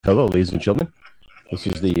Hello, ladies and gentlemen. This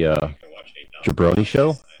is the Jabroni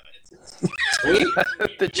Show. Sweet.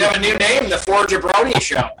 You have a new name, the Four Jabroni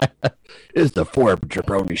Show. It's the Four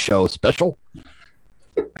Jabroni Show special.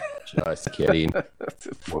 Just kidding.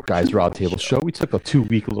 Guys Roundtable Show. We took a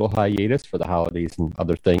 2-week little hiatus for the holidays and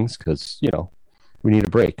other things because, we need a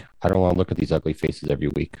break. I don't want to look at these ugly faces every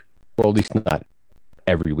week. Well, at least not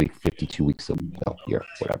every week, 52 weeks a year,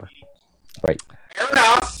 whatever. Right. Fair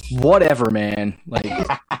enough. Whatever, man. Like,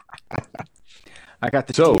 I got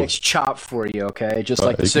the TX chop for you, okay? Just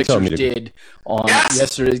like the Sixers did on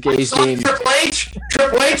yesterday's game. Triple H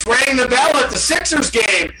rang the bell at the Sixers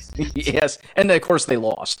game. Yes, and then, of course they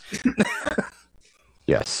lost.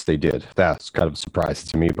 Yes, they did. That's kind of a surprise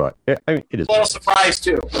to me, but it is a little surprise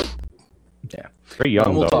too. Yeah, very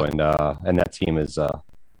young though, and that team is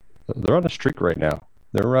they're on a streak right now.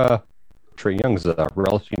 They're Trae Young's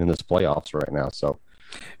relishing in this playoffs right now, so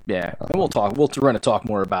yeah. And we're going to talk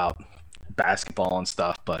more about basketball and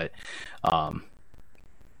stuff, but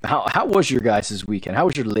how was your guys' weekend? How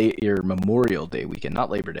was your Memorial Day weekend? Not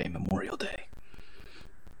Labor Day, Memorial Day.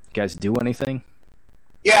 You guys do anything?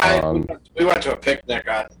 Yeah, we went to a picnic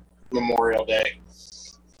on Memorial Day.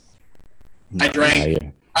 I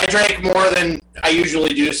drank more than I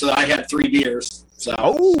usually do, so I had 3 beers. So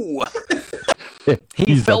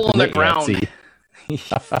he fell on the ground.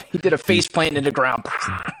 He did a face plant in the ground.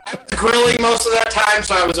 I was grilling most of that time,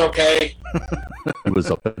 so I was okay. He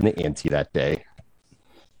was up in the ante that day.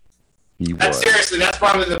 Seriously, that's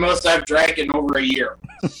probably the most I've drank in over a year.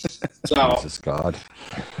 So, Jesus God.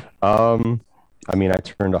 I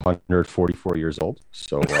turned 144 years old,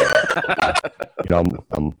 so I'm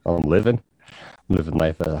living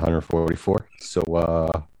life at 144.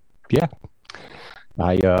 So yeah.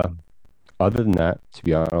 Other than that, to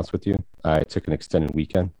be honest with you, I took an extended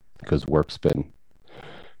weekend because work's been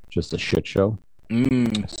just a shit show.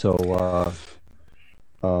 So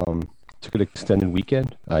took an extended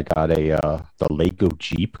weekend. I got the Lego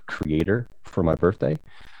Jeep Creator for my birthday.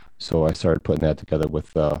 So I started putting that together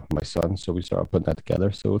with my son. So we started putting that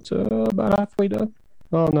together. So it's about halfway done.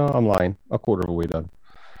 Oh, no, I'm lying. A quarter of a way done.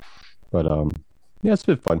 But, yeah, it's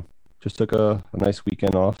been fun. Just took a nice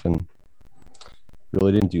weekend off and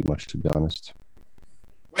really didn't do much, to be honest.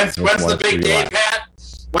 When's the big day, Pat?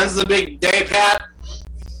 When's the big day, Pat?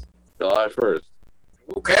 July 1st.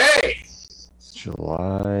 Okay.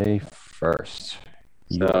 July 1st.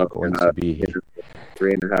 You're going to be here.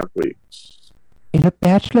 3.5 weeks. In a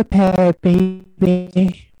bachelor pad,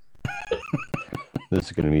 baby. This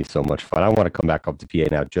is going to be so much fun. I want to come back up to PA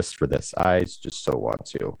now just for this. I just so want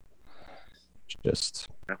to.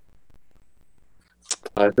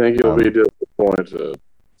 I think you'll be disappointed.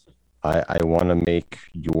 I want to make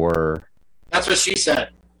your... That's what she said.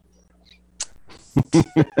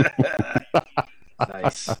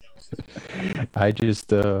 Nice. I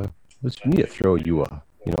just need to throw you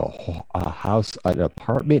a house, an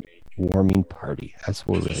apartment warming party. That's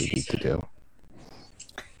what we really need to do.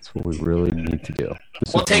 That's what we really need to do.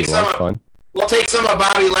 We'll take some of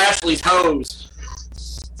Bobby Lashley's hose.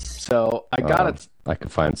 So I got it. I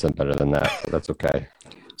could find some better than that, but that's okay.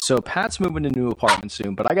 So Pat's moving to a new apartment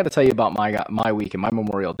soon, but I got to tell you about my weekend, my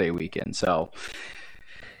Memorial Day weekend. So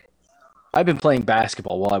I've been playing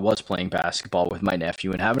basketball. Well, I was playing basketball with my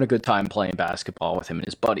nephew and having a good time playing basketball with him and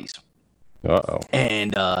his buddies. Uh-oh.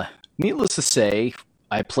 And needless to say,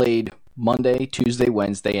 I played Monday, Tuesday,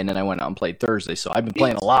 Wednesday, and then I went out and played Thursday. So I've been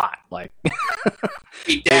playing a lot. Like,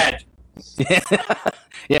 be dead.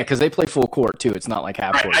 Yeah, because they play full court too. It's not like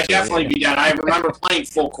half court. I definitely be dead. I remember playing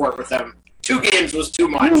full court with them. 2 games was too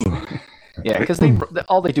much. Yeah, because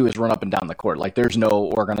all they do is run up and down the court. Like, there's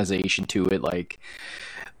no organization to it. Like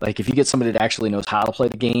if you get somebody that actually knows how to play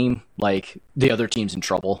the game, like, the other team's in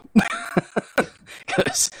trouble.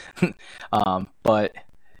 But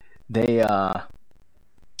they, I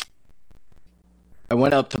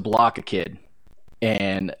went up to block a kid,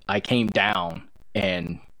 and I came down,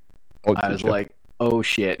 and I was like, oh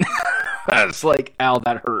shit. I was like, ow,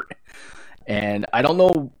 that hurt. And I don't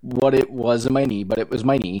know what it was in my knee, but it was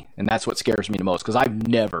my knee, and that's what scares me the most, because I've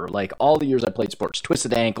never, like, all the years I played sports,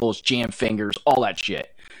 twisted ankles, jammed fingers, all that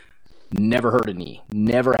shit. Never hurt a knee.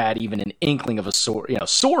 Never had even an inkling of a sore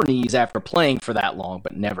knees after playing for that long,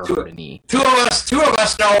 but never hurt a knee. Two of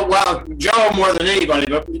us know, well, Joe more than anybody,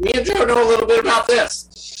 but me and Joe know a little bit about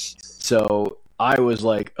this. So I was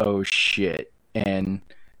like, oh shit. And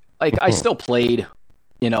like, I still played,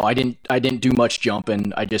 I didn't do much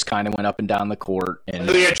jumping. I just kind of went up and down the court. And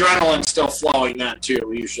the adrenaline's still flowing then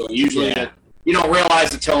too, usually. Yeah. You don't realize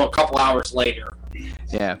it until a couple hours later.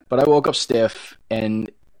 Yeah, but I woke up stiff,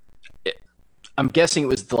 and I'm guessing it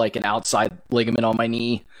was like an outside ligament on my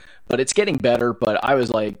knee, but it's getting better. But I was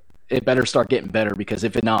like, it better start getting better because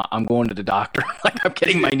if it not, I'm going to the doctor. Like I'm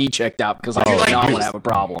getting my knee checked out because I do not want to have a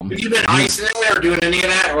problem. Have you been icing it or doing any of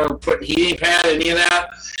that or putting heating pad, any of that?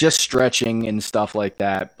 Just stretching and stuff like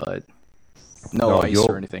that, but no ice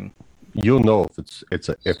or anything. You'll know if it's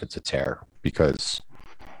a tear because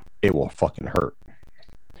it will fucking hurt.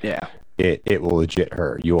 Yeah. It will legit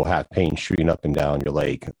hurt. You will have pain shooting up and down your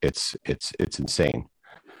leg. It's insane.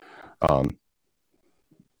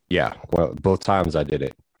 Yeah. Well, both times I did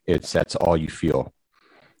it. That's all you feel,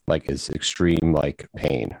 like is extreme like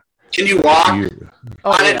pain. Can you walk?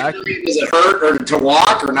 Yeah. Does it hurt or to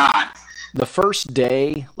walk or not? The first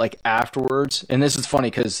day, like afterwards, and this is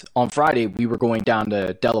funny because on Friday we were going down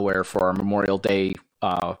to Delaware for our Memorial Day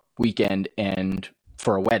weekend and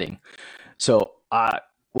for a wedding. So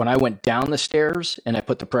when I went down the stairs and I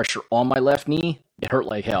put the pressure on my left knee, it hurt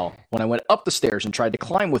like hell. When I went up the stairs and tried to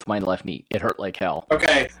climb with my left knee, it hurt like hell.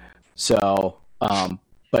 Okay. So,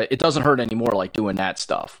 but it doesn't hurt anymore like doing that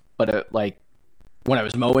stuff. But like when I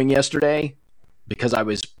was mowing yesterday, because I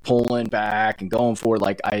was pulling back and going forward,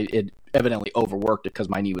 like it evidently overworked it because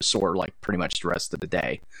my knee was sore like pretty much the rest of the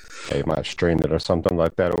day. Yeah, you might have strained it or something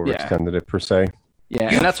like that, overextended it per se. Yeah,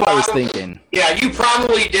 and that's what I was thinking. Yeah, you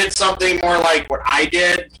probably did something more like what I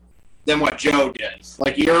did than what Joe did.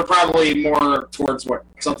 Like you're probably more towards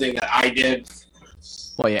something that I did.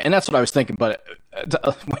 Well, yeah, and that's what I was thinking. But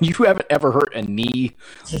when you haven't ever hurt a knee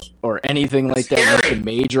or anything like that, nothing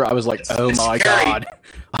major, I was like, oh my God.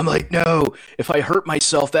 I'm like, no, if I hurt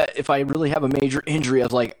myself, if I really have a major injury, I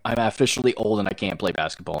was like, I'm officially old and I can't play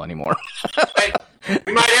basketball anymore.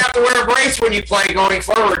 You might have to wear a brace when you play going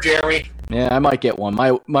forward, Jeremy. Yeah, I might get one.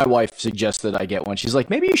 My wife suggested I get one. She's like,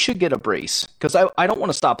 maybe you should get a brace because I don't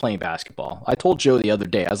want to stop playing basketball. I told Joe the other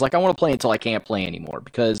day, I was like, I want to play until I can't play anymore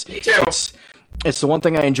because it's the one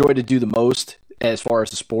thing I enjoy to do the most as far as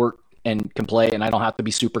the sport and can play, and I don't have to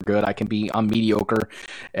be super good. I'm mediocre,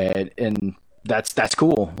 and that's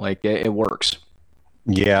cool. Like it works.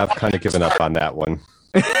 Yeah, I've kind of given up on that one.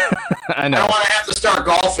 I know. I don't want to have to start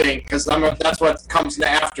golfing because that's what comes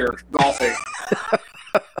after golfing.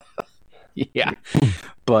 Yeah,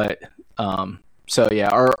 but so yeah,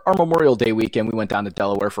 our Memorial Day weekend, we went down to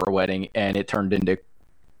Delaware for a wedding, and it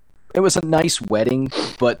was a nice wedding,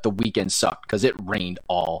 but the weekend sucked because it rained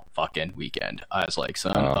all fucking weekend. I was like,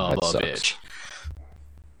 son of a bitch.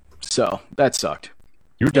 So that sucked.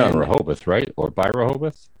 You were down in Rehoboth, right? Or by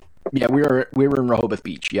Rehoboth? Yeah, we were in Rehoboth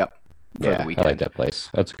Beach. Yep. Yeah, I like that place.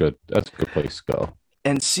 That's a good place to go.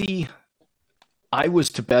 And see, I was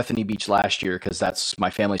to Bethany Beach last year because that's my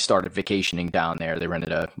family started vacationing down there. They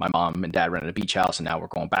my mom and dad rented a beach house, and now we're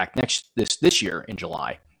going back this year in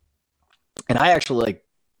July. And I actually like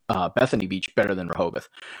Bethany Beach better than Rehoboth.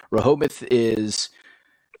 Rehoboth is,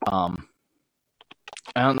 I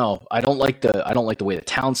don't know. I don't like the way the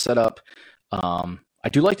town's set up. I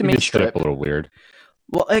do like the main strip. A little weird.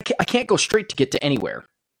 Well, I can't go straight to get to anywhere.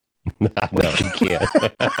 No, you can't.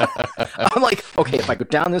 I'm like, okay, if I go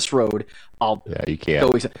down this road, you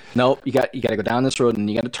can't. No, you got to go down this road, and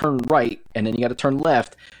you got to turn right, and then you got to turn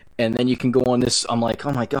left, and then you can go on this. I'm like,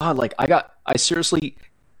 oh my God, like I seriously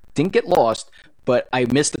didn't get lost, but I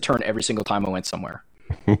missed the turn every single time I went somewhere.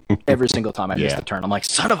 Every single time I missed the turn, I'm like,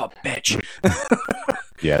 son of a bitch.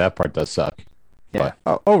 Yeah, that part does suck. Yeah.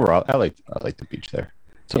 But overall, I like the beach there.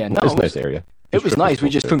 It's a nice area. It was nice. We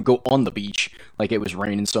just couldn't go on the beach. Like, it was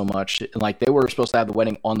raining so much. And, like, they were supposed to have the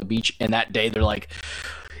wedding on the beach, and that day they're like,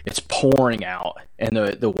 it's pouring out, and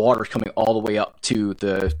the water's coming all the way up to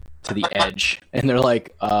the edge. And they're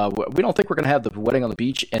like, we don't think we're going to have the wedding on the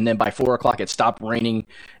beach. And then by 4 o'clock, it stopped raining.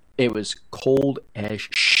 It was cold as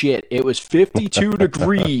shit. It was 52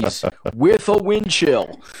 degrees with a wind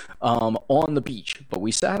chill on the beach. But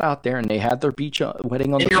we sat out there, and they had their beach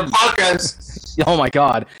wedding on the beach. In your parkas. Oh, my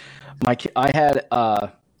God. I had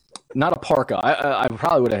not a parka. I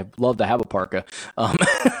probably would have loved to have a parka,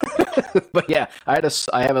 but yeah, I had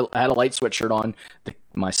a light sweatshirt on.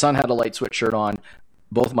 My son had a light sweatshirt on.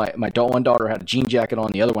 Both my one daughter had a jean jacket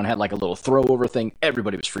on. The other one had like a little throw over thing.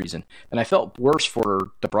 Everybody was freezing, and I felt worse for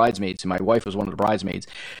the bridesmaids. And my wife was one of the bridesmaids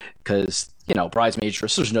because bridesmaids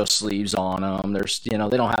dresses, there's no sleeves on them. There's they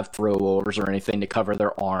don't have throwovers or anything to cover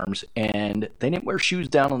their arms, and they didn't wear shoes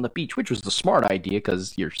down on the beach, which was the smart idea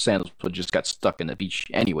because your sandals would just got stuck in the beach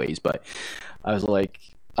anyways. But I was like,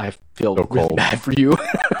 I feel really bad for you.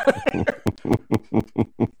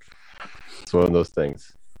 It's one of those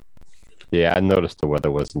things. Yeah, I noticed the weather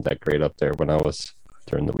wasn't that great up there when I was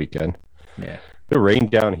during the weekend. Yeah, it rained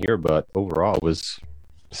down here, but overall it was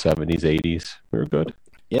 70s, 80s. We were good.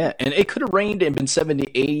 Yeah, and it could have rained and been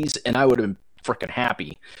 70s, 80s, and I would have been freaking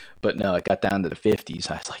happy. But no, it got down to the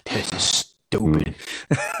 50s. I was like, this is stupid.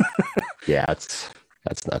 Yeah, that's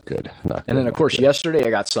not good. And then, of course, yesterday I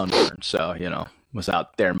got sunburned. So, was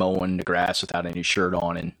out there mowing the grass without any shirt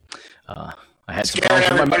on. And I had some scaring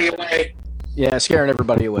everybody away. Yeah, scaring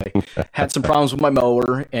everybody away. Had some problems with my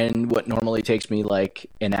mower, and what normally takes me like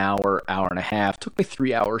an hour, hour and a half, took me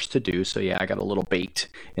 3 hours to do. So yeah, I got a little baked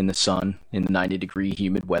in the sun in the 90-degree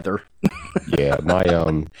humid weather. Yeah, my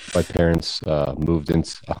parents moved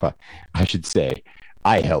into. I should say,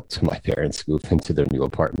 I helped my parents move into their new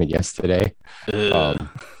apartment yesterday. I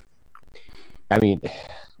mean,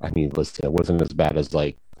 listen, it wasn't as bad as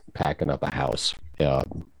like packing up a house.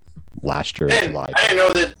 Last year in July. I didn't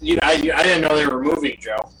know that. I didn't know they were moving,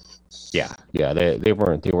 Joe. Yeah. They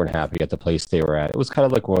weren't happy at the place they were at. It was kind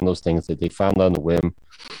of like one of those things that they found on the whim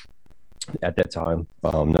at that time.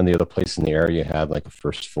 None of the other places in the area had like a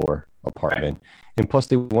first floor apartment, and plus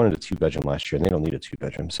they wanted a 2-bedroom last year, and they don't need a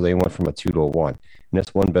 2-bedroom, so they went from a 2 to a 1. And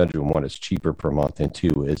this 1-bedroom one is cheaper per month, and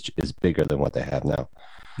 2 is bigger than what they have now.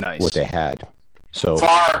 Nice. What they had. So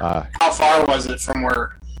how far was it from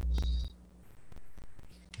where?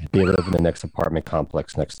 They live in the next apartment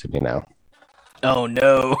complex next to me now. Oh,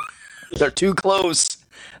 no. They're too close.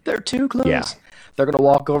 They're too close. Yeah. They're going to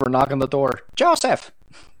walk over and knock on the door. Joseph!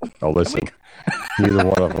 Oh, listen. Neither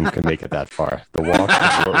one of them can make it that far. The walk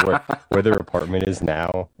where their apartment is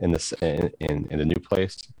now in the new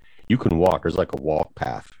place, you can walk. There's like a walk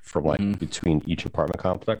path from like between each apartment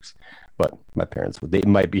complex. But my parents, they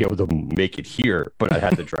might be able to make it here, but I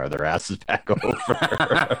had to drive their asses back over.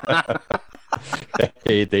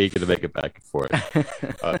 They ain't gonna make it back and forth.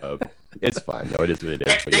 It's fine. No, it is what it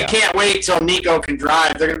is. They can't wait till Nico can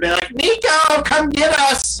drive. They're gonna be like, Nico, come get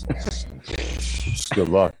us. Good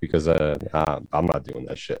luck, because I'm not doing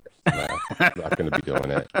that shit. I'm not gonna be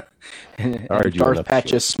doing it. And Darth Pat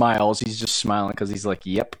just smiles. He's just smiling because he's like,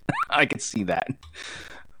 "Yep, I can see that."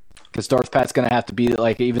 Because Darth Pat's gonna have to be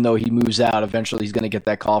like, even though he moves out, eventually he's gonna get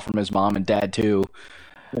that call from his mom and dad too.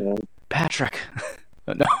 Yeah. Patrick.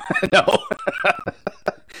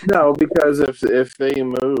 No, because if they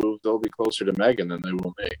move, they'll be closer to Megan than they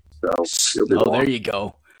will me. So there you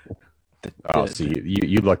go. So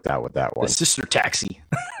you lucked out with that one. The sister taxi.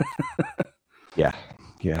 Yeah.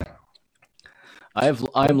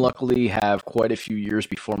 I'm luckily have quite a few years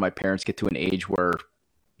before my parents get to an age where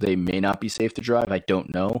they may not be safe to drive. I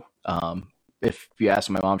don't know. If you ask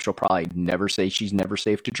my mom, she'll probably never say she's never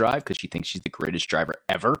safe to drive because she thinks she's the greatest driver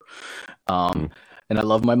ever. And I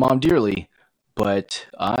love my mom dearly, but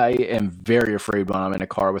I am very afraid when I'm in a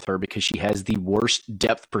car with her because she has the worst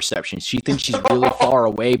depth perception. She thinks she's really far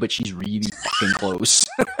away, but she's really fucking close.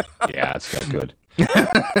 Yeah, it's not good.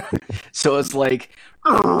 So it's like,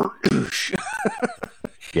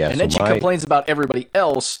 yeah. And then she complains about everybody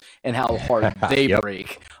else and how hard they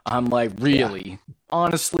brake. I'm like, really? Yeah.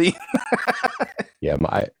 Honestly? Yeah,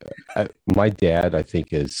 my dad, I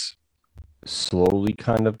think, is slowly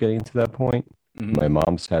kind of getting to that point. Mm-hmm. My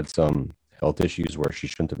mom's had some health issues where she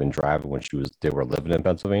shouldn't have been driving when they were living in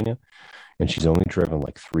Pennsylvania, and she's only driven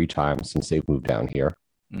like 3 times since they've moved down here.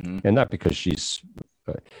 Mm-hmm. And not because she's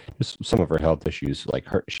just some of her health issues. Like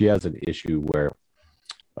she has an issue where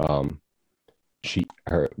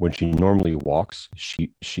when she normally walks,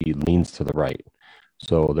 she leans to the right.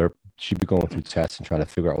 So she'd be going through tests and trying to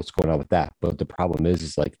figure out what's going on with that. But the problem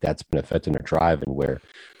is like that's been affecting her driving, where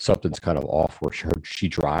something's kind of off, where she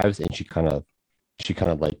drives and she kind of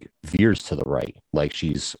like veers to the right, like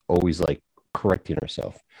she's always like correcting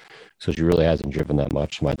herself. So she really hasn't driven that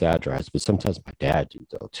much. My dad drives, but sometimes my dad do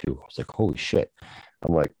though too. I was like, holy shit.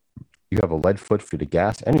 I'm like, you have a lead foot for the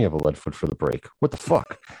gas and you have a lead foot for the brake. What the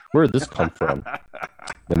fuck? Where did this come from?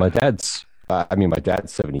 And my dad's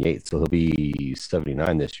 78, so he'll be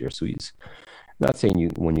 79 this year. So he's not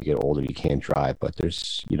saying when you get older you can't drive, but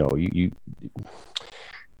there's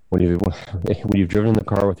when you've driven in the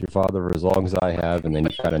car with your father for as long as I have, and then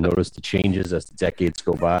you kind of notice the changes as the decades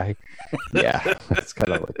go by. Yeah, it's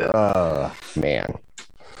kind of like, man,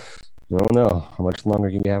 I don't know how much longer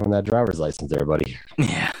you can be having that driver's license there, buddy.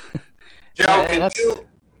 Yeah. Joe,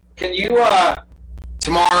 can you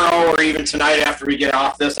tomorrow or even tonight after we get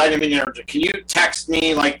off this, I didn't mean to interrupt. Can you text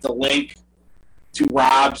me like the link to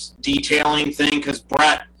Rob's detailing thing? Because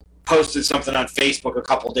Brett posted something on Facebook a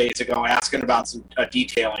couple days ago asking about a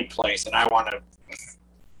detailing place, and I want to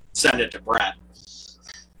send it to Brett.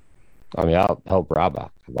 I mean, I'll help Rob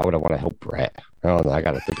out. Why would I want to help Brett? I don't know. I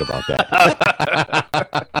got to think about that.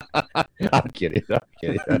 I'm kidding.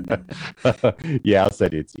 Yeah, I'll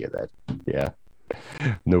send it to you then. Yeah.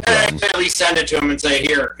 No problem. At least send it to him and say,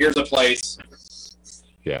 here's a place.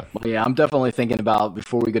 Yeah. Well, yeah, I'm definitely thinking about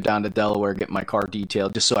before we go down to Delaware, get my car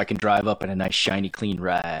detailed just so I can drive up in a nice, shiny, clean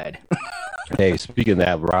ride. Hey, speaking of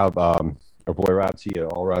that, Rob, our boy Rob T,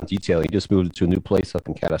 all around detailing, he just moved to a new place up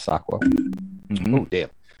in Catasauqua. Mm-hmm. Oh, damn.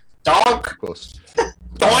 Donk. Close.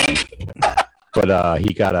 Doink. But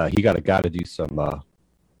he got a guy to do some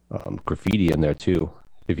graffiti in there too.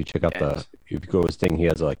 If you check out if you go to his thing, he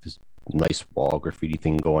has like this nice wall graffiti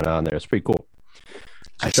thing going on there. It's pretty cool.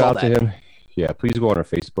 So shout out to him. Yeah, please go on our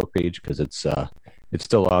Facebook page because it's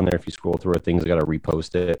still on there. If you scroll through our things, I got to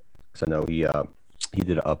repost it because I know he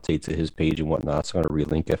did an update to his page and whatnot. So I'm gonna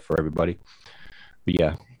relink it for everybody. But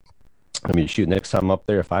yeah, I mean, shoot, next time I'm up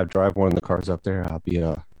there, if I drive one of the cars up there, I'll be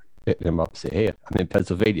hitting him up, say, hey, I'm in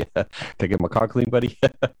Pennsylvania. Can I get my car clean, buddy?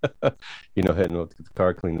 Hitting him up to get the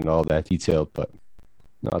car clean and all that detailed. But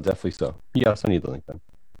no, definitely so. Yes, I need the link then.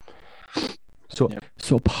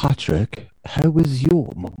 So Patrick, how was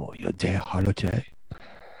your Memorial Day holiday?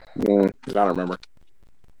 I don't remember.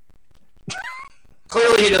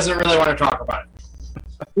 Clearly, he doesn't really want to talk about it.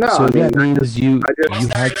 No, so that means you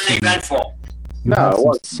had some eventful. had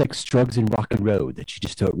some sex, drugs, and rock and roll that you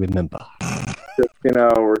just don't remember. Just,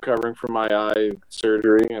 recovering from my eye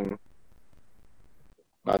surgery, and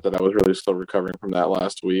not that I was really still recovering from that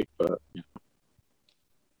last week, but be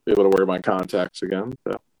able to wear my contacts again.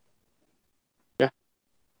 So, yeah,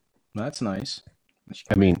 that's nice.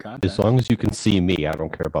 I mean, as long as you can see me, I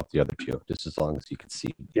don't care about the other two. Just as long as you can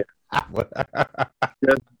see me. Yeah.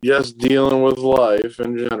 Just dealing with life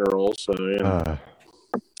in general. So,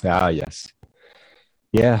 yes.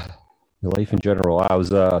 Yeah, life in general. I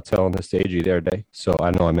was telling this to AJ the other day. So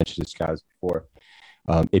I know I mentioned this guys before.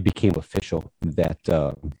 It became official that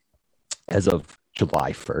as of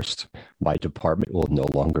July 1st, my department will no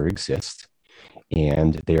longer exist.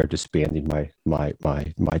 And they are disbanding my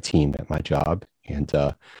team at my job. And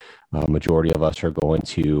majority of us are going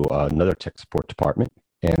to another tech support department.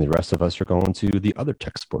 And the rest of us are going to the other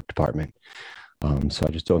tech support department. So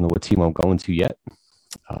I just don't know what team I'm going to yet.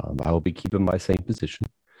 I will be keeping my same position.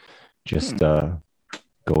 Just going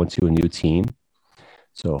to a new team.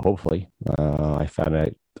 So hopefully I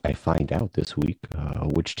find out this week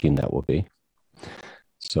which team that will be.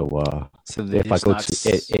 So if I go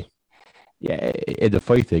to the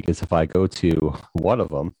funny thing is if I go to one of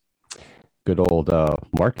them, good old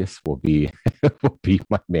Marcus will be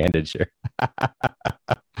my manager.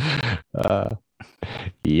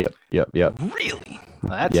 Yep. Really?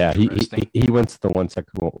 Well, that's interesting. He went to the one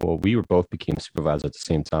second. Well, we became supervisors at the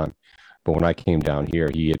same time. But when I came down here,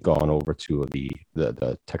 he had gone over to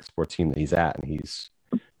the tech support team that he's at, and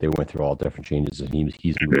they went through all different changes, and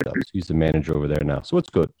he's moved up. So he's the manager over there now. So it's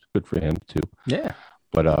good for him too. Yeah.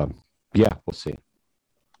 But we'll see.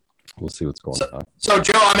 We'll see what's going on. So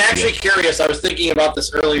Joe, I'm actually curious. I was thinking about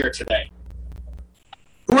this earlier today.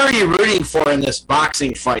 Who are you rooting for in this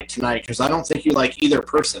boxing fight tonight? Because I don't think you like either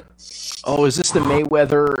person. Oh, is this the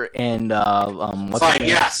Mayweather and what's fight?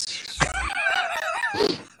 Yes.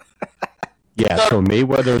 Yeah, so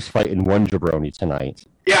Mayweather's fighting one jabroni tonight.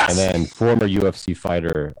 Yes. And then former UFC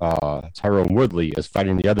fighter Tyrone Woodley is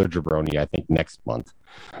fighting the other jabroni, I think, next month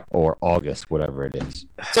or August, whatever it is.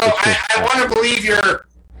 So I want to believe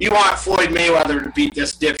you want Floyd Mayweather to beat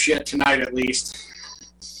this dipshit tonight at least.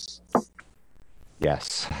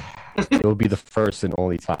 Yes. It will be the first and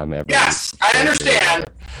only time ever. Yes, I understand,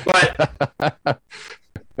 but...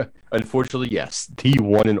 Unfortunately, yes. The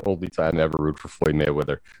one and only time ever root for Floyd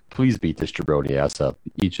Mayweather. Please beat this jabroni ass up.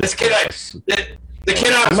 This kid, the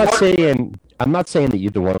kid I'm not saying that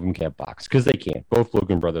either one of them can't box, because they can't. Both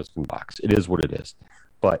Logan brothers can box. It is what it is.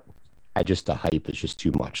 But the hype is just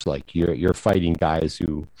too much. Like you're fighting guys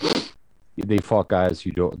who they fought guys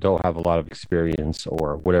who don't have a lot of experience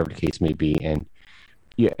or whatever the case may be, and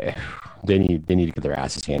they need to get their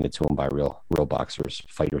asses handed to them by real boxers,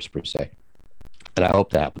 fighters per se. And I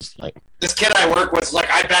hope that happens tonight. This kid I work with is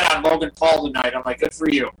like, I bet on Logan Paul tonight. I'm like, good for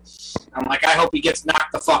you. I'm like, I hope he gets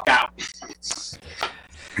knocked the fuck out.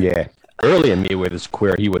 Yeah. Early in Mayweather's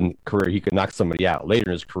career, he could knock somebody out. Later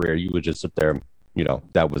in his career, you would just sit there,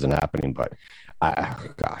 that wasn't happening. But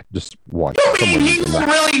God, just one. You mean he didn't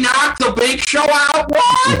really knock the Big Show out?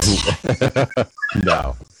 What?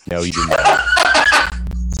 No, he did not.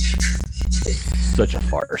 Such a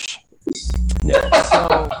farce. No.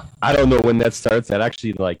 So, I don't know when that starts. That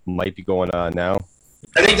actually might be going on now.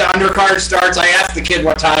 I think the undercard starts. I asked the kid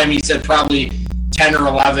what time. He said probably 10 or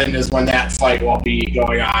 11 is when that fight will be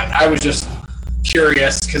going on. I was just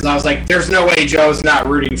curious because I was like, there's no way Joe's not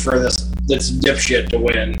rooting for this dipshit to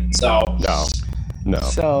win. So no.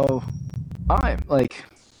 So I'm like,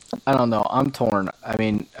 I don't know. I'm torn. I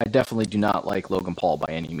mean, I definitely do not like Logan Paul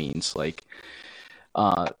by any means. Like,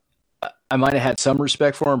 I might have had some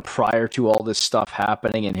respect for him prior to all this stuff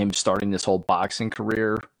happening and him starting this whole boxing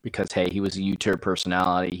career because, hey, he was a YouTube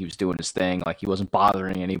personality. He was doing his thing. Like, he wasn't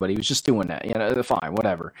bothering anybody. He was just doing that. You know, fine,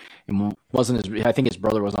 whatever. I think his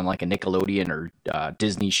brother was on like a Nickelodeon or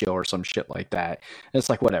Disney show or some shit like that. And it's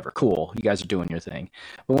like, whatever, cool. You guys are doing your thing.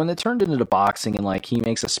 But when it turned into boxing and like he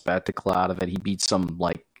makes a spectacle out of it, he beats some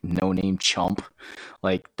like no-name chump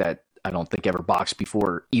like that I don't think ever boxed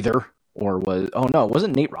before either. Or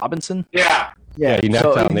wasn't Nate Robinson? Yeah. He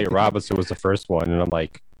knocked out Nate Robinson was the first one, and I'm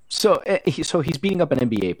like, so he's beating up an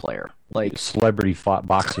NBA player, like celebrity fought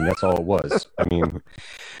boxing. That's all it was. I mean,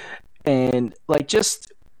 and like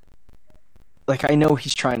just like I know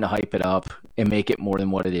he's trying to hype it up and make it more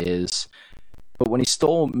than what it is, but when he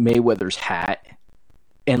stole Mayweather's hat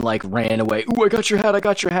and like ran away, ooh, I got your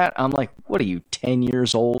hat. I'm like, what are you, 10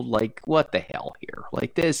 years old? Like, what the hell here?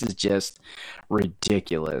 Like, this is just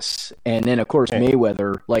ridiculous. And then of course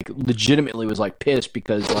Mayweather like legitimately was like pissed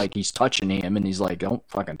because like he's touching him and he's like, don't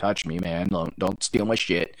fucking touch me, man. Don't steal my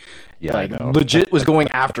shit. Yeah, like legit was going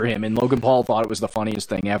after him, and Logan Paul thought it was the funniest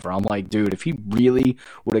thing ever. I'm like, dude, if he really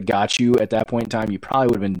would have got you at that point in time, you probably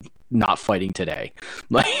would have been not fighting today.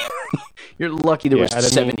 Like, you're lucky there was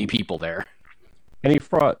 70 people there. And he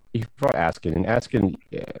fought Askin, and Askin,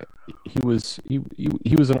 he was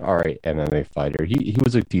an alright MMA fighter. He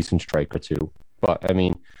was a decent striker too. But I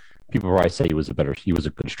mean, people probably say he was a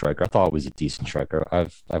good striker. I thought he was a decent striker.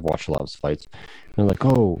 I've watched a lot of his fights. And they're like,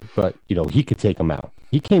 oh, but you know, he could take him out.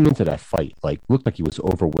 He came into that fight like looked like he was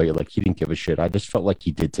overweight, like he didn't give a shit. I just felt like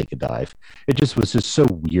he did take a dive. It just was just so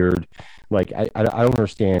weird. Like I don't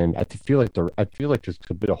understand. I feel like there's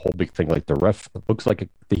a whole big thing. Like the ref looks like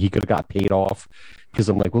he could have got paid off because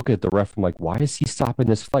I'm like looking at the ref. I'm like, why is he stopping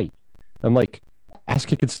this fight? I'm like,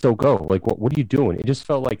 Asuka could still go. Like, what are you doing? It just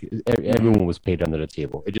felt like everyone was paid under the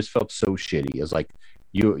table. It just felt so shitty. It's like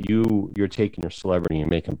you're taking your celebrity and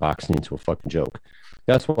making boxing into a fucking joke.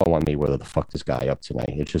 That's what I want Mayweather to fuck this guy up tonight.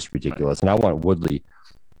 It's just ridiculous. And I want Woodley.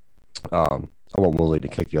 I want Woodley to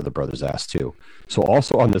kick the other brother's ass too. So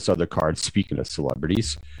also on this other card, speaking of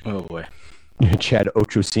celebrities, oh boy, Chad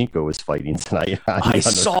Ochocinco is fighting tonight. I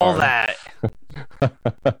saw that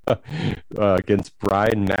against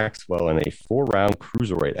Brian Maxwell in a 4-round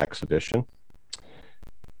cruiserweight exhibition.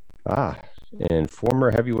 And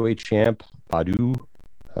former heavyweight champ Badu,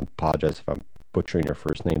 I apologize if I'm butchering your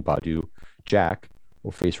first name, Badu Jack,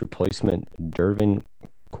 will face replacement Dervin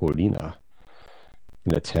Corina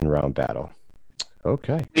in a 10-round battle.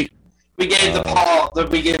 Okay. We gave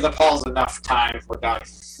the Pauls enough time. We're done.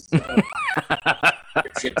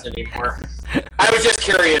 Shits anymore. I was just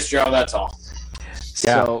curious, Joe. That's all.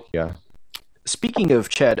 Yeah. Speaking of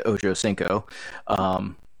Chad Ochocinco,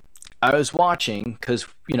 I was watching because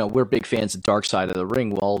we're big fans of Dark Side of the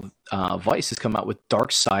Ring. Well, Vice has come out with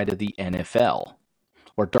Dark Side of the NFL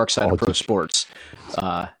or Dark Side of Pro Sports.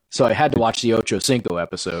 So I had to watch the Ochocinco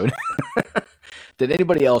episode. Did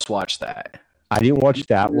anybody else watch that? I didn't watch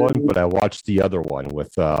that one, but I watched the other one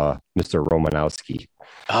with Mr. Romanowski.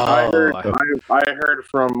 I heard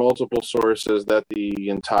from multiple sources that the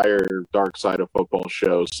entire Dark Side of Football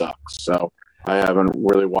show sucks. So I haven't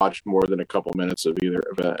really watched more than a couple minutes of either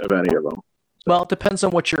of any of them. Well, it depends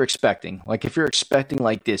on what you're expecting. Like if you're expecting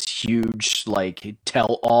like this huge like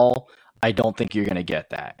tell-all, I don't think you're gonna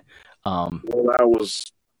get that. Well, that was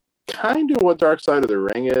kind of what Dark Side of the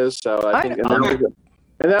Ring is. So I think.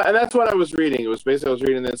 And that's what I was reading. It was basically I was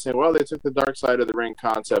reading that saying, well, they took the Dark Side of the Ring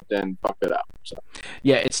concept and fucked it up. So.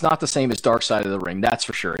 Yeah, it's not the same as Dark Side of the Ring, that's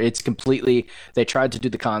for sure. It's completely, they tried to do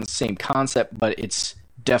the same concept, but it's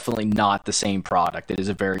definitely not the same product. It is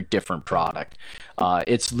a very different product.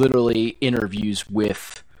 It's literally interviews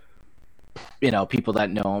with, people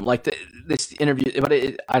that know him. Like this interview, but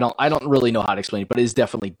I don't really know how to explain it, but it is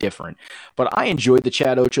definitely different. But I enjoyed the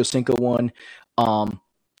Chad Ochocinco one.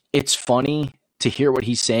 It's funny to hear what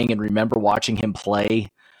he's saying and remember watching him play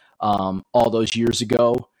all those years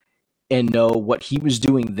ago and know what he was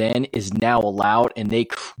doing then is now allowed, and they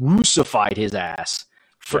crucified his ass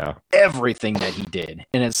for everything that he did.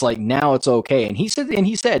 And it's like, now it's okay. And he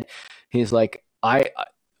said, he's like, I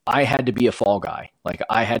had to be a fall guy. Like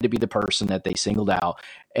I had to be the person that they singled out,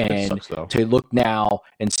 and to look now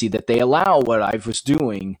and see that they allow what I was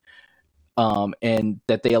doing, and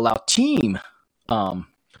that they allow team,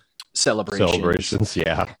 celebrations.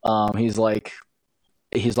 Yeah. He's like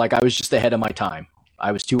I was just ahead of my time.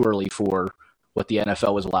 I was too early for what the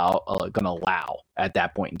NFL was going to allow at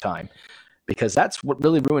that point in time, because that's what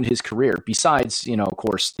really ruined his career. Besides, of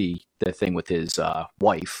course, the thing with his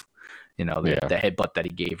wife, the headbutt that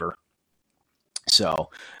he gave her. So,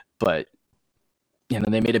 but and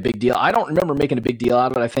then they made a big deal. I don't remember making a big deal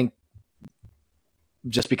out of it. I think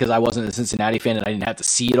just because I wasn't a Cincinnati fan and I didn't have to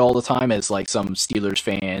see it all the time as like some Steelers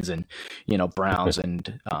fans and, Browns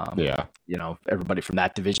and, everybody from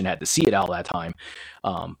that division had to see it all that time.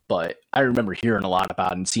 But I remember hearing a lot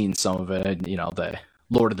about it and seeing some of it, and, the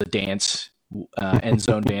Lord of the Dance, end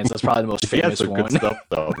zone dance. That's probably the most famous some one. Good stuff,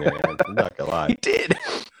 though, man. I'm not gonna lie. He did.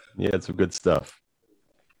 Yeah, it's some good stuff.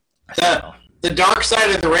 The dark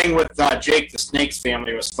side of the ring with Jake the Snake's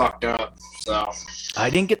family was fucked up. So I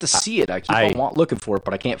didn't get to see it. I keep on looking for it,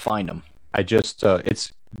 but I can't find them. I just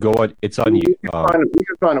it's on you. You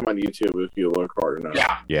can find them on YouTube if you look hard enough.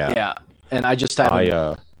 Yeah. And I just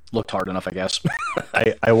haven't looked hard enough, I guess.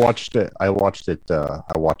 I watched it. I watched it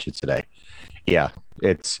today. Yeah,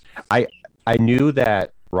 I knew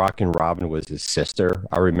that Rockin' Robin was his sister.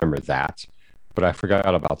 I remember that. But I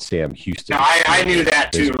forgot about Sam Houston. No, I knew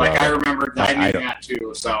that too. I remembered. I knew that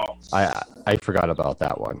too. So I forgot about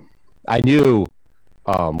that one. I knew,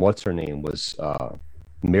 what's her name was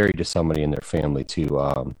married to somebody in their family too.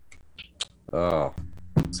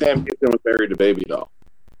 Sam Houston was married to Baby Doll.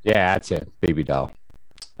 Yeah, that's it. Baby Doll.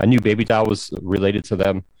 I knew Baby Doll was related to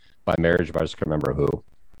them by marriage, but I just can't remember who.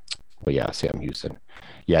 But yeah, Sam Houston.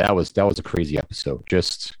 Yeah, that was a crazy episode.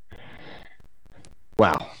 Just.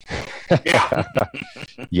 Wow. Yeah.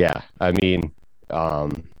 Yeah. I mean,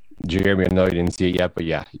 Jeremy, I know you didn't see it yet, but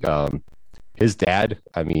yeah, his dad,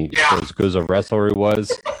 I mean, as good as a wrestler he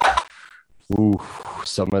was,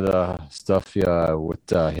 some of the stuff with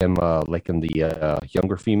him liking the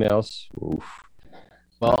younger females.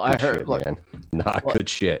 Well, I heard, man. Not good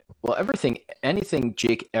shit. Well, anything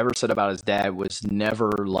Jake ever said about his dad was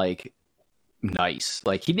never like nice.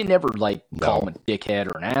 Like he didn't never call him a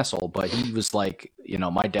dickhead or an asshole, but he was like,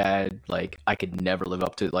 my dad, like I could never live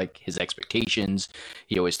up to like his expectations.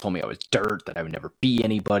 He always told me I was dirt, that I would never be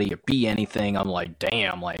anybody or be anything. I'm like,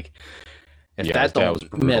 damn, like if that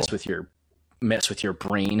don't mess with your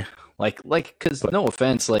brain, like because no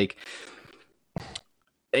offense, like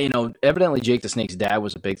evidently Jake the Snake's dad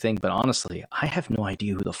was a big thing, but honestly, I have no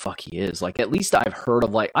idea who the fuck he is. Like, at least I've heard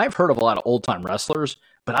of a lot of old time wrestlers,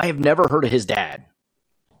 but I have never heard of his dad.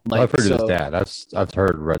 Like, I've heard of his dad. I've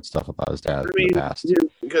read stuff about his dad in the past.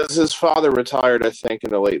 Because his father retired, I think,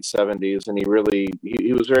 in the late 70s, and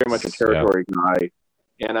he was very much a territory guy,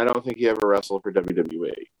 and I don't think he ever wrestled for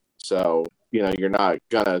WWE. So, you're not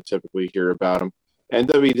gonna typically hear about him. And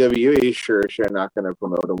WWE, sure not going to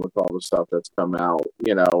promote him with all the stuff that's come out,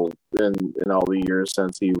 in all the years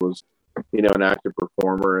since he was, an active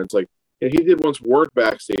performer. It's like, he did once work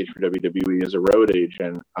backstage for WWE as a road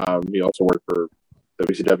agent. He also worked for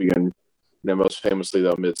WCW and, most famously,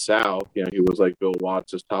 though, Mid-South. He was like Bill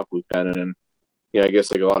Watts' top lieutenant. And, I guess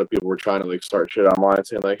like a lot of people were trying to start shit online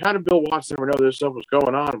saying like, how did Bill Watts never know this stuff was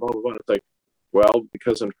going on? Blah, blah, blah. It's like, well,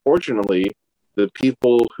 because unfortunately, the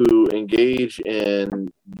people who engage in,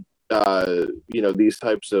 these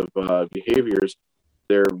types of behaviors,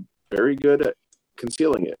 they're very good at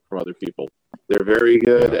concealing it from other people. They're very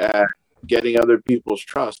good at getting other people's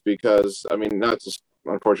trust because, I mean, not to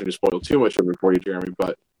unfortunately spoil too much of it for you, Jeremy,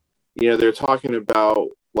 but, they're talking about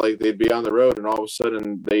like they'd be on the road and all of a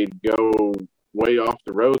sudden they'd go way off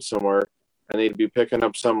the road somewhere and they'd be picking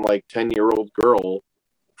up some like 10-year-old girl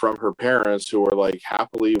from her parents who are like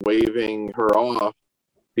happily waving her off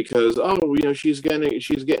because she's getting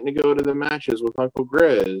to go to the matches with Uncle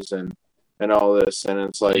Grizz and all this, and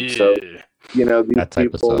it's like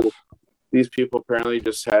these people apparently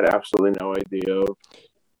just had absolutely no idea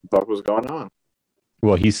what was going on.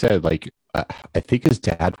 Well, he said like I think his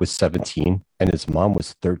dad was 17 and his mom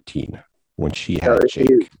was 13 when she had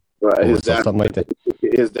Jake. His dad, something like that.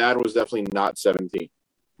 His dad was definitely not 17.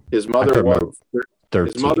 His mother was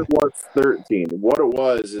 13. His mother was 13. What it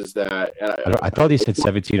was is that I thought he said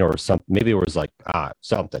 17 or something. Maybe it was like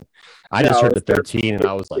something. I just heard the 13 and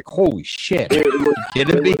I was like, holy shit. It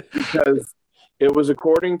kidding me? Because it was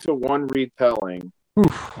according to one retelling.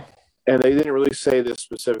 Oof. And they didn't really say this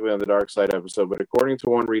specifically on the Dark Side episode, but according to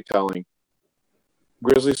one retelling,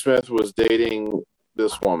 Grizzly Smith was dating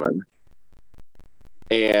this woman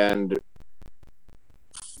and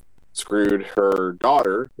screwed her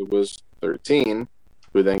daughter, who was 13,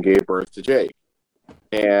 who then gave birth to Jake.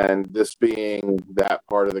 And this being that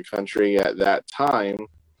part of the country at that time,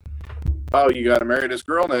 you got to marry this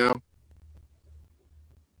girl now.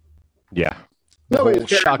 Yeah. The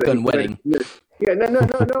shotgun wedding. Yeah, no,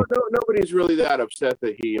 nobody's really that upset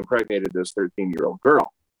that he impregnated this 13-year-old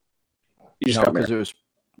girl. Because it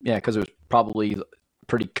was probably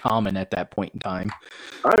pretty common at that point in time.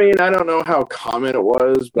 I mean, I don't know how common it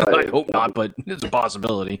was, but I hope not, but it's a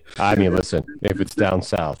possibility. I mean, listen, if it's down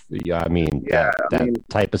south, that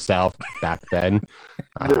type of South back then.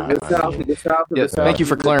 The South. Thank you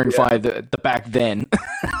for clarifying the back then.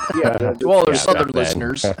 To all our Southern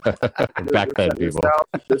listeners. Back then, people.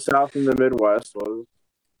 The South and the Midwest was,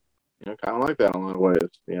 kind of like that in a lot of ways,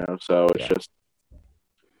 so it's just,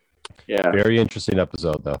 Very interesting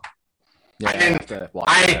episode, though. Yeah,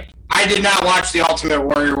 I did not watch the Ultimate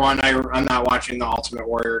Warrior one. I'm not watching the Ultimate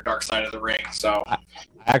Warrior Dark Side of the Ring. So I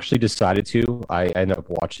actually decided to. I ended up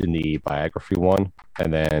watching the biography one,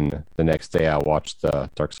 and then the next day I watched the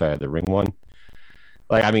Dark Side of the Ring one.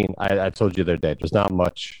 Like, I mean, I told you the other day, there's not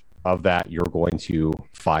much of that you're going to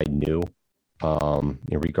find new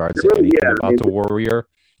in regards to anything about the Warrior.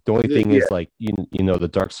 The only thing is, like, the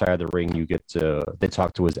Dark Side of the Ring, they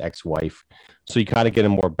talk to his ex-wife. So you kind of get a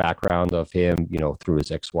more background of him, through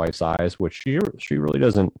his ex-wife's eyes, which she really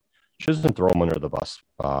doesn't throw him under the bus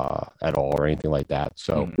at all or anything like that.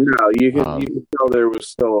 So no, you can tell there was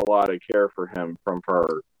still a lot of care for him from her.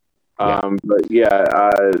 But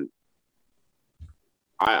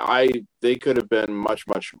they could have been much,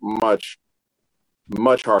 much, much,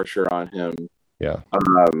 much harsher on him. Yeah.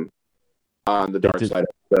 On the Dark Side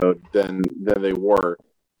episode than they were.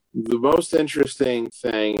 The most interesting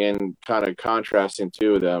thing, and kind of contrasting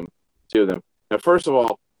to them. Now, first of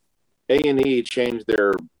all, A&E changed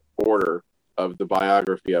their order of the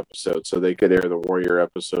biography episode so they could air the Warrior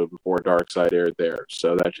episode before Dark Side aired theirs.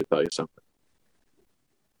 So that should tell you something.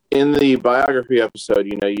 In the biography episode,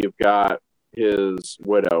 you've got his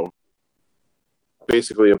widow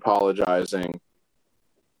basically apologizing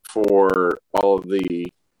for all of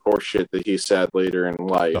the horseshit that he said later in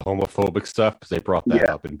life. The homophobic stuff, because they brought that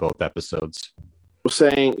up in both episodes.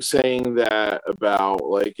 Saying that about,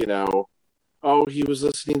 like, he was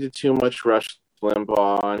listening to too much Rush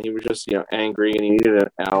Limbaugh and he was just, angry and he needed an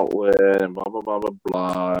outlet and blah, blah, blah, blah,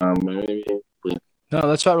 blah. No,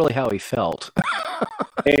 that's not really how he felt.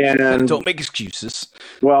 And don't make excuses.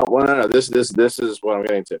 Well, no. This is what I'm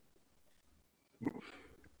getting to.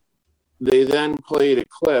 They then played a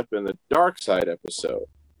clip in the Dark Side episode.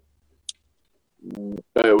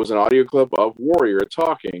 It was an audio clip of Warrior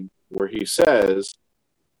talking, where he says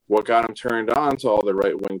what got him turned on to all the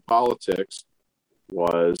right-wing politics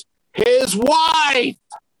was his wife.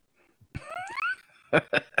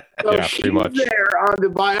 So she's pretty much there on the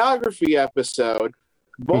biography episode,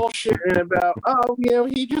 bullshitting about,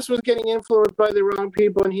 he just was getting influenced by the wrong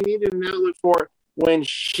people and he needed an outlet for it, when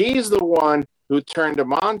she's the one who turned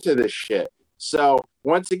him on to this shit. So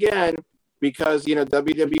once again, because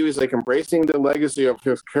WWE is like embracing the legacy of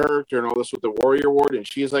his character and all this with the Warrior Award,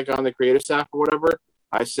 and she's like on the creative staff or whatever.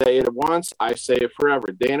 I say it once, I say it forever.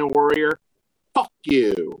 Dana Warrior, fuck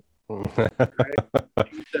you. They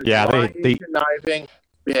conniving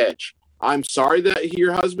bitch. I'm sorry that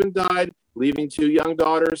your husband died, leaving 2 young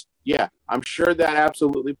daughters. Yeah, I'm sure that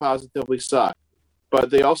absolutely positively sucked. But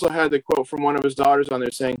they also had the quote from one of his daughters on there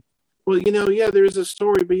saying, well, there's a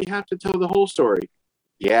story, but you have to tell the whole story.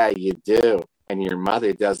 Yeah, you do. And your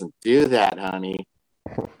mother doesn't do that, honey.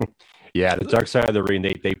 The Dark Side of the Ring,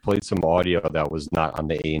 they played some audio that was not on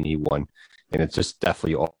the A&E one. And it's just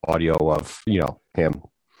definitely audio of, him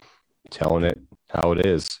telling it how it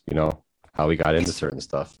is, how he got into certain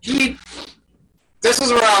stuff. This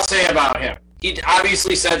is what I'll say about him. He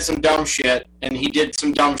obviously said some dumb shit, and he did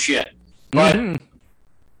some dumb shit. But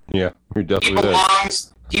he definitely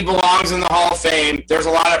belongs. He belongs in the Hall of Fame. There's a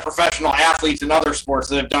lot of professional athletes in other sports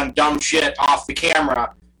that have done dumb shit off the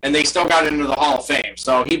camera, and they still got into the Hall of Fame.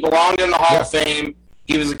 So he belonged in the Hall of Fame.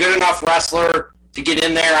 He was a good enough wrestler to get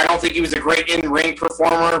in there. I don't think he was a great in-ring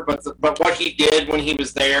performer, but what he did when he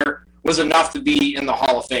was there was enough to be in the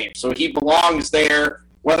Hall of Fame. So he belongs there.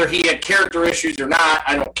 Whether he had character issues or not,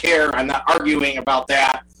 I don't care. I'm not arguing about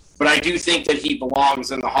that. But I do think that he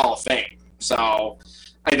belongs in the Hall of Fame. So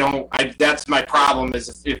that's my problem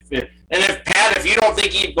is if Pat, if you don't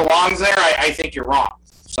think he belongs there, I think you're wrong.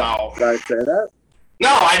 So did I say that? No,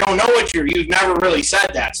 I don't know what you've never really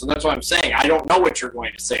said that. So that's what I'm saying. I don't know what you're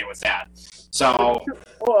going to say with that. So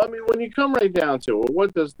well, I mean, when you come right down to it,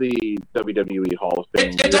 what does the WWE Hall of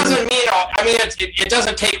Fame? It doesn't mean. I mean, it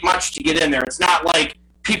doesn't take much to get in there. It's not like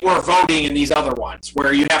people are voting in these other ones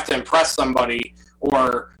where you have to impress somebody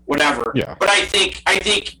or whatever. Yeah. But I think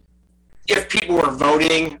if people were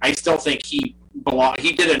voting, I still think he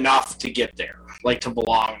did enough to get there, like to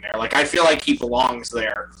belong there. Like I feel like he belongs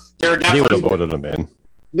there. There are definitely he would have voted him in.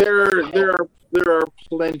 There are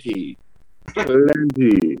plenty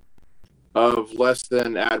of less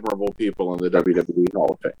than admirable people in the WWE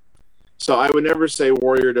Hall of Fame. So I would never say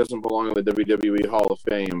Warrior doesn't belong in the WWE Hall of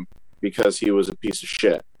Fame because he was a piece of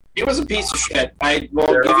shit. He was a piece of shit.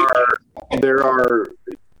 There are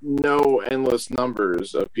no endless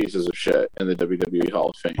numbers of pieces of shit in the WWE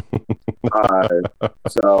Hall of Fame.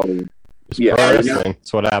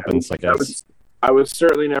 That's what happens, I guess. I would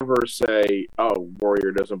certainly never say, "Oh,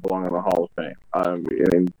 Warrior doesn't belong in the Hall of Fame."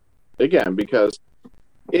 Again, because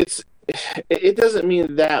it doesn't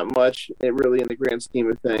mean that much, really, in the grand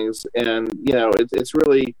scheme of things, and it's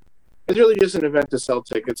really just an event to sell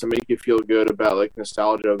tickets and make you feel good about like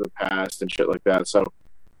nostalgia of the past and shit like that. So,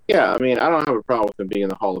 yeah, I mean, I don't have a problem with him being in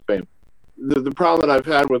the Hall of Fame. The problem that I've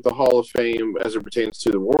had with the Hall of Fame as it pertains to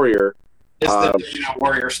the Warrior is the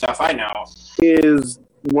Warrior stuff. I know is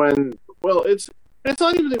when it's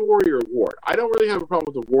not even the Warrior Award. I don't really have a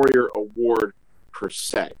problem with the Warrior Award per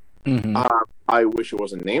se. Mm-hmm. I wish it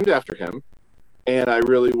wasn't named after him. And I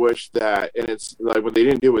really wish that, and it's like, but they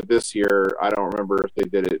didn't do it this year. I don't remember if they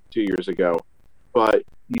did it 2 years ago. But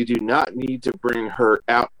you do not need to bring her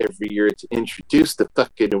out every year to introduce the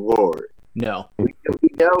fucking award. No. We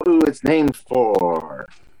know who it's named for.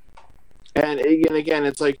 And again,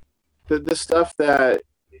 it's like the stuff that,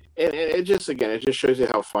 and it just shows you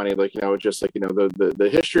how funny, like, it's just like, the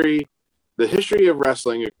history of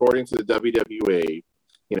wrestling, according to the WWE,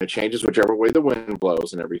 changes whichever way the wind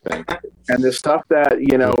blows and everything. And the stuff that,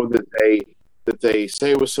 that they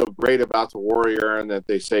say was so great about the Warrior and that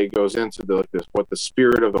they say goes into what the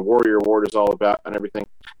spirit of the Warrior Award is all about and everything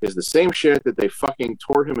is the same shit that they fucking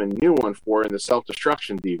tore him a new one for in the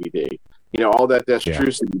Self-Destruction DVD. All that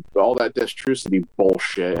Destrucity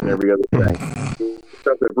bullshit and every other thing.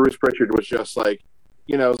 Stuff that Bruce Pritchard was just like,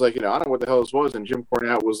 I don't know what the hell this was. And Jim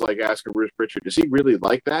Cornette was like asking Bruce Pritchard, does he really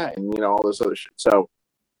like that? And, all this other shit. So,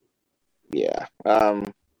 yeah.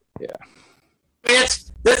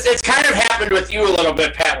 It's kind of happened with you a little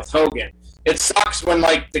bit, Pat, with Hogan. It sucks when,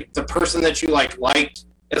 like, the person that you, like, liked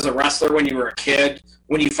as a wrestler when you were a kid,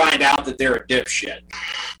 when you find out that they're a dipshit.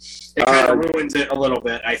 It kind of ruins it a little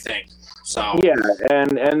bit, I think. So yeah,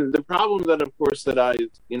 and the problem that, of course, that I,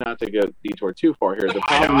 not to go detour too far here, the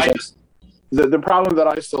problem that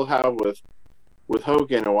I still have with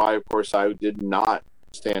Hogan and why, of course, I did not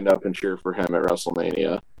stand up and cheer for him at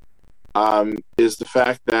WrestleMania, is the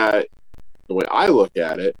fact that the way I look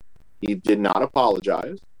at it, he did not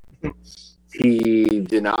apologize. He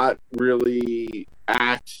did not really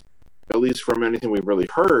act, at least from anything we've really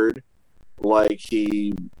heard, like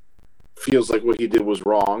he feels like what he did was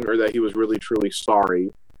wrong or that he was really truly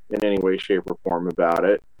sorry in any way, shape, or form about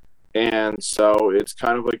it. And so it's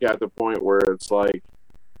kind of like at the point where it's like,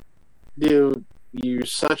 dude, you're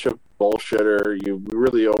such a bullshitter. You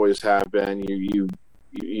really always have been.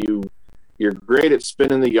 You're great at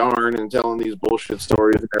spinning the yarn and telling these bullshit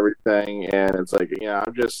stories and everything. And it's like,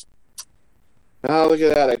 I'm just, oh, look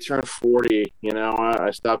at that. I turned 40.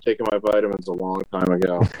 I stopped taking my vitamins a long time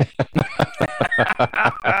ago.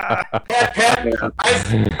 Pat,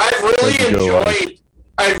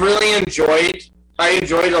 I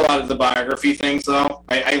enjoyed a lot of the biography things, though.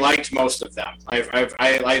 I liked most of them.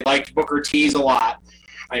 I liked Booker T's a lot.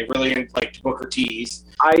 I really liked Booker T's.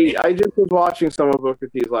 I just was watching some of Booker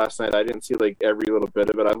T's last night. I didn't see like every little bit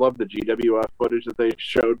of it. I love the GWF footage that they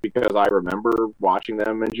showed because I remember watching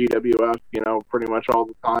them in GWF, pretty much all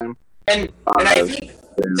the time. And I think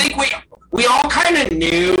we all kind of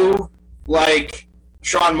knew, like,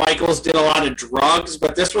 Shawn Michaels did a lot of drugs,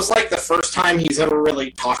 but this was like the first time he's ever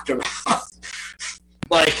really talked about,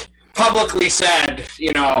 like, publicly said,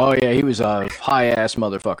 Oh yeah, he was a high-ass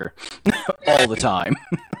motherfucker all the time.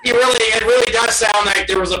 It really does sound like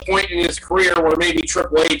there was a point in his career where maybe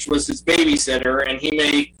Triple H was his babysitter, and he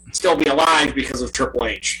may still be alive because of Triple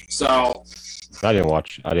H. So I didn't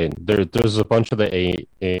watch. There's a bunch of the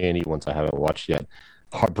A&E ones I haven't watched yet.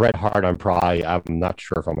 Bret Hart, I'm not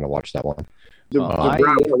sure if I'm going to watch that one.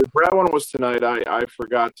 The Brad one was tonight. I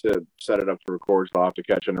forgot to set it up to record, so I'll have to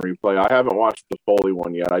catch it and replay. I haven't watched the Foley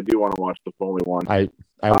one yet. I do want to watch the Foley one. I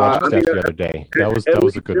watched that the other day. That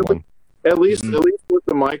was a good one. At least with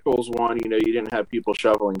the Michaels one, you didn't have people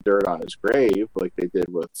shoveling dirt on his grave like they did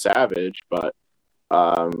with Savage, but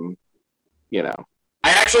I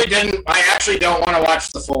actually don't want to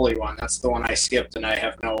watch the Foley one. That's the one I skipped, and I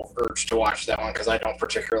have no urge to watch that one because I don't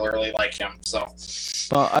particularly like him. So,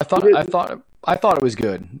 I thought it was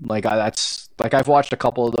good. I've watched a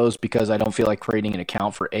couple of those because I don't feel like creating an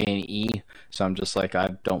account for A&E. So I'm just like, I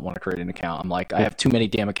don't want to create an account. I'm like, I have too many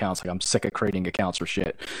damn accounts. Like, I'm sick of creating accounts for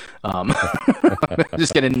shit. I'm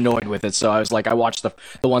just getting annoyed with it. So I was like, I watched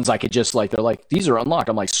the ones I could just like. They're like, these are unlocked.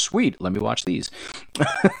 I'm like, sweet, let me watch these.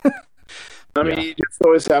 I mean, you just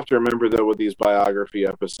always have to remember, though, with these biography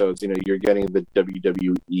episodes, you're getting the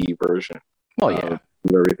WWE version. Well, yeah.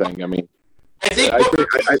 Of everything. I mean, I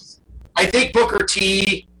think Booker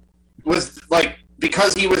T was like,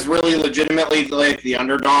 because he was really legitimately like the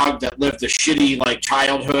underdog that lived a shitty like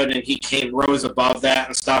childhood, and he rose above that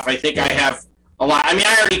and stuff. I think I have a lot. I mean,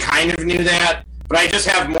 I already kind of knew that, but I just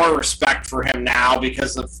have more respect for him now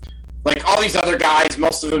because of like all these other guys.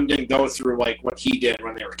 Most of them didn't go through like what he did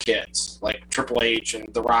when they were kids, like Triple H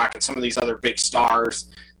and The Rock and some of these other big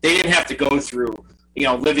stars. They didn't have to go through,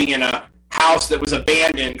 living in a house that was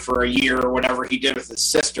abandoned for a year or whatever he did with his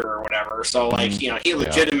sister or whatever. So like, he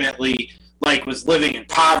legitimately like was living in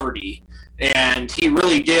poverty, and he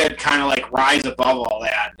really did kind of like rise above all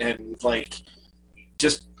that, and like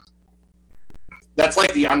just that's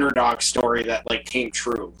like the underdog story that like came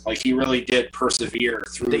true. Like he really did persevere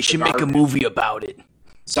through. They should make a movie about it.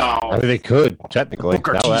 So I mean, they could technically.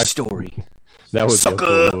 Booker T story. That would be a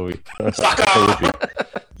cool movie. Sucker.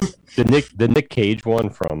 The Nick Cage one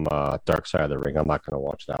from Dark Side of the Ring. I'm not going to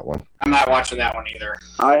watch that one. I'm not watching that one either.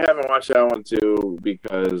 I haven't watched that one too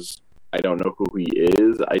because I don't know who he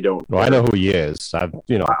is. I don't. Well, I know who he is. I've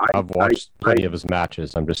watched plenty of his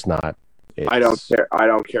matches. I'm just not. I don't care. I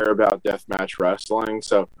don't care about deathmatch wrestling.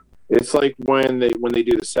 So it's like when they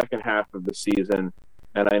do the second half of the season,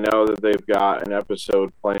 and I know that they've got an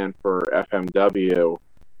episode planned for FMW.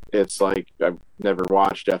 It's like I've never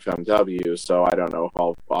watched FMW, so I don't know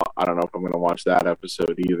if I'm going to watch that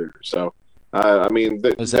episode either. So I mean,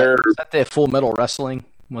 is that the Full Metal Wrestling?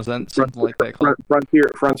 Was that something like that called?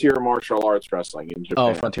 Frontier Martial Arts Wrestling in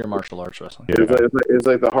Japan. Oh, Frontier Martial Arts Wrestling. Yeah. It's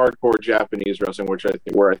like the hardcore Japanese wrestling, which I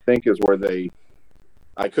think is where they.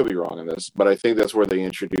 I could be wrong on this, but I think that's where they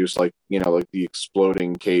introduced like the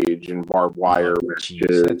exploding cage and barbed wire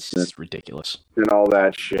matches. That's ridiculous. And all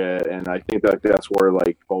that shit. And I think that's where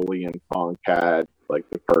like Foley and Punk had like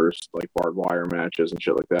the first like barbed wire matches and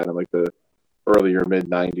shit like that in like the earlier mid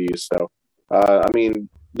 '90s. So I mean,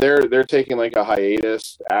 they're taking like a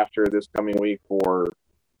hiatus after this coming week for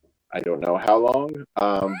I don't know how long.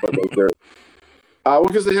 But like they're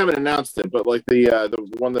because they haven't announced it, but like the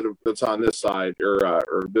one that's on this side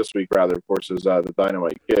or this week rather, of course, is the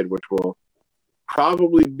Dynamite Kid, which will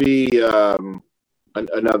probably be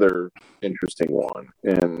another interesting one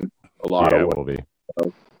in a lot of ways. It will be.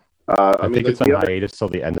 So, I mean, it's on hiatus till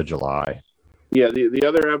the end of July. Yeah, the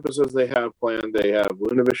other episodes they have planned, they have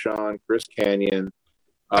Luna Vachon, Chris Kanyon.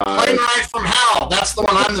 Plane Ride from Hell. That's the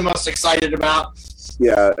one I'm the most excited about.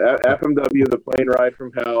 Yeah, FMW, the Plane Ride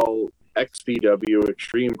from Hell. XPW,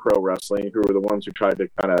 Extreme Pro Wrestling, who were the ones who tried to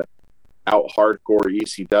kind of out hardcore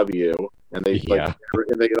ECW, and they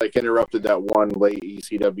interrupted that one late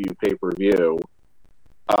ECW pay per view.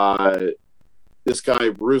 This guy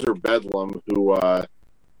Bruiser Bedlam, who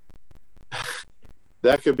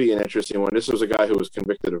that could be an interesting one. This was a guy who was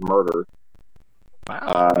convicted of murder.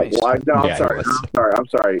 Wow. Nice. I'm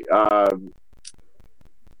sorry.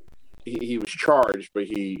 He was charged, but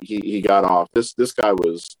he got off. This guy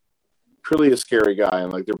was truly a scary guy,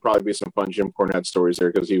 and like there'll probably be some fun Jim Cornette stories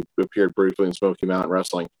there because he appeared briefly in Smoky Mountain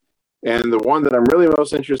Wrestling. And the one that I'm really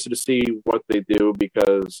most interested to see what they do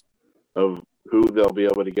because of who they'll be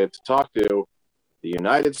able to get to talk to, the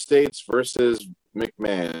United States versus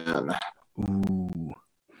McMahon. Ooh,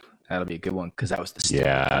 that'll be a good one because that was the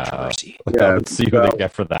controversy. Let's see who they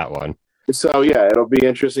get for that one. So yeah, it'll be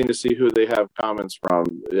interesting to see who they have comments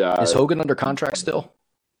from. Is Hogan under contract still?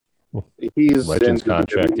 He's Legends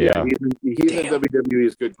contract, yeah. He's in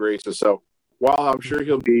WWE's good graces. So while I'm sure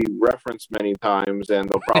he'll be referenced many times, and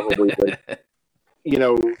they'll probably,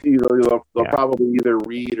 they'll probably either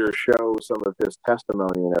read or show some of his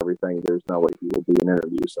testimony and everything. There's no way he will be an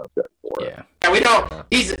interview subject for it. Yeah, we know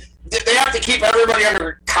they have to keep everybody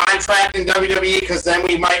under contract in WWE because then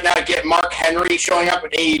we might not get Mark Henry showing up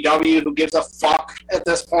at AEW. Who gives a fuck at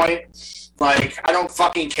this point? Like, I don't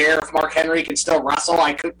fucking care if Mark Henry can still wrestle.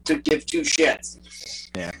 I could give two shits.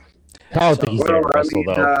 Yeah. I don't think he's there to wrestle,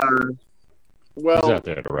 though. Well, he's not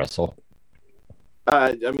there to wrestle.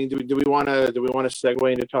 I mean, do we want to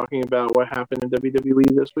segue into talking about what happened in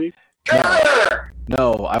WWE this week? Sure.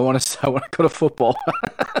 No, I want to go to football.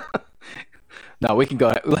 No, we can go.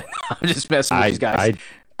 I'm just messing with these guys.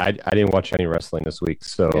 I didn't watch any wrestling this week,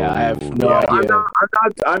 so yeah, I have no idea.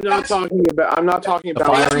 I'm not talking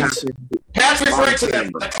about Pat's referring to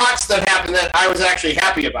the cuts that happened that I was actually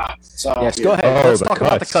happy about. So yes, go ahead. Let's talk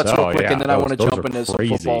about the cuts real quick, yeah, and then I want to jump into some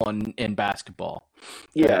football and basketball.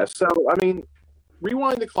 Yeah, so I mean,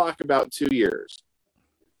 rewind the clock about 2 years.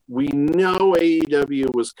 We know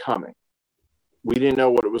AEW was coming. We didn't know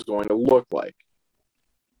what it was going to look like.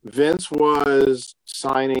 Vince was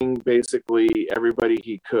signing basically everybody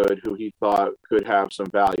he could who he thought could have some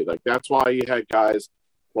value. Like, that's why you had guys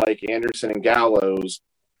like Anderson and Gallows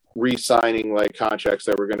re-signing like contracts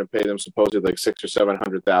that were going to pay them supposedly like $600,000 or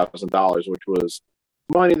 $700,000, which was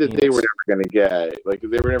money that they were never going to get. Like,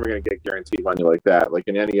 they were never going to get guaranteed money like that, like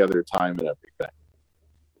in any other time and everything.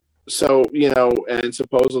 So, and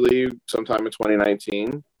supposedly sometime in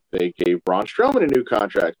 2019, they gave Braun Strowman a new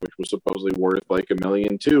contract, which was supposedly worth like $1.2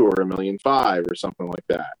 million or $1.5 million or something like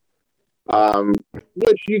that.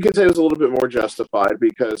 Which you could say was a little bit more justified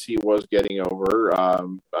because he was getting over.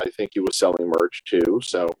 I think he was selling merch too,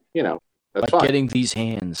 so that's fine. Getting these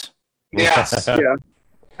hands. Yes. Yeah.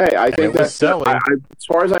 Hey, I think that's selling. As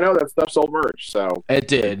far as I know, that stuff sold merch. So it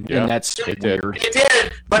did, and that's weird. It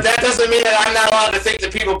did, but that doesn't mean that I'm not allowed to think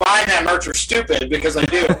that people buying that merch are stupid, because I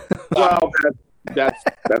do. Well,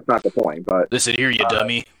 that's not the point. But listen here, you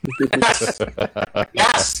dummy.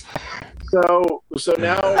 Yes. So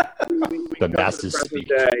now we the masses speak.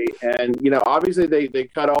 Day, and obviously they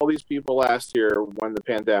cut all these people last year when the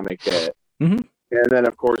pandemic hit, and then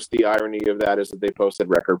of course the irony of that is that they posted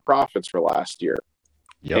record profits for last year,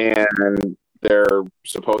 and they're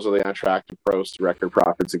supposedly on track to post record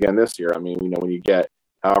profits again this year. I mean, when you get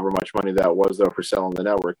however much money that was though for selling the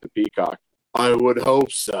network to Peacock, I would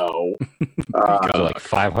hope so. Like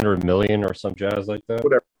 500 million or some jazz like that.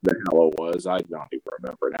 Whatever the hell it was, I don't even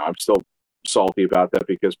remember now. I'm still salty about that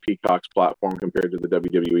because Peacock's platform compared to the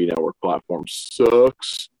WWE Network platform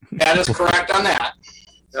sucks. That is correct on that.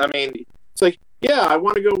 I mean, it's like, yeah, I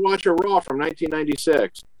want to go watch a Raw from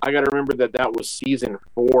 1996. I got to remember that was season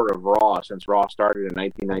 4 of Raw since Raw started in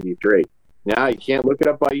 1993. Now you can't look it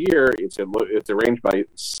up by year. It's arranged by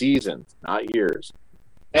seasons, not years.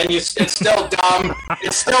 And it's still dumb.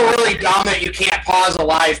 It's still really dumb that you can't pause a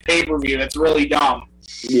live pay-per-view. It's really dumb.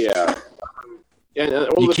 Yeah.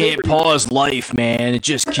 You can't pause life, man. It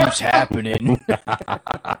just keeps happening.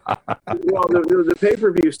 Well, the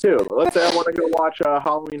pay-per-views, too. Let's say I want to go watch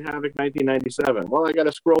Halloween Havoc 1997. Well, I got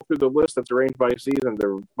to scroll through the list that's arranged by season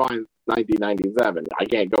to find 1997. I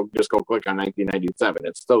can't just go click on 1997.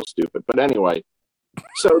 It's so stupid. But anyway,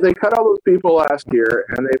 so they cut all those people last year,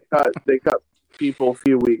 and they cut people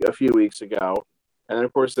a few weeks ago. And then,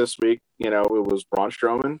 of course, this week, it was Braun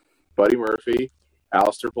Strowman, Buddy Murphy,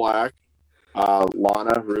 Aleister Black,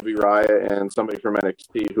 Lana, Ruby Riott, and somebody from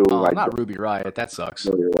NXT who... not Ruby Riott. That sucks.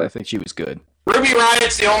 I think she was good. Ruby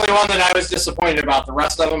Riott's the only one that I was disappointed about. The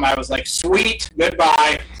rest of them, I was like, sweet,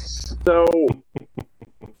 goodbye. So,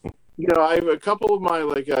 I have a couple of my,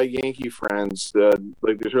 Yankee friends.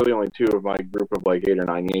 There's really only 2 of my group of, 8 or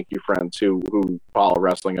 9 Yankee friends who follow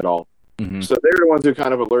wrestling at all. Mm-hmm. So they're the ones who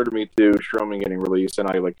kind of alerted me to Strowman getting released, and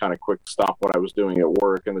I kind of quick stopped what I was doing at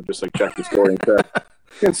work and then just checked the story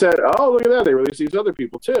and said, "Oh, look at that! They released these other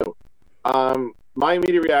people too." My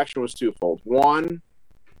immediate reaction was twofold. One,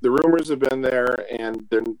 the rumors have been there, and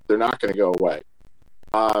they're not going to go away.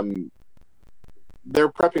 They're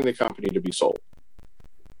prepping the company to be sold.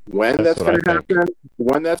 When that's going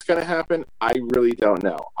to happen, I really don't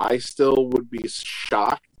know. I still would be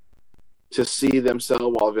shocked to see them sell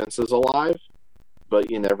while Vince is alive, but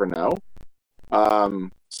you never know.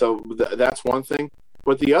 So that's one thing.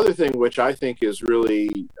 But the other thing, which I think is really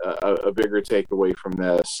a bigger takeaway from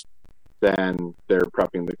this than they're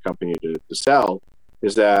prepping the company to sell,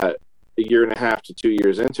 is that a year and a half to 2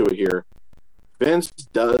 years into it here, Vince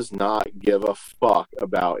does not give a fuck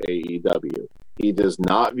about AEW. He does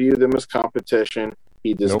not view them as competition.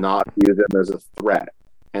 He does not view them as a threat.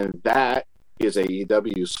 And that is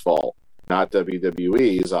AEW's fault, not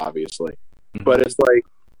WWE's, obviously. Mm-hmm. But it's like,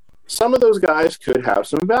 some of those guys could have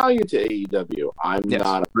some value to AEW. I'm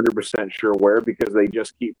not 100% sure where, because they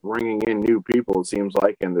just keep bringing in new people, it seems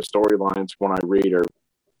like, and the storylines, when I read, are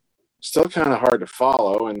still kind of hard to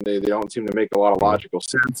follow, and they don't seem to make a lot of logical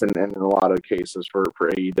sense in a lot of cases for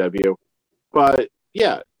AEW. But,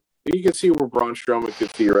 yeah, you can see where Braun Strowman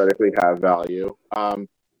could theoretically have value.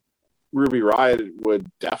 Ruby Riott would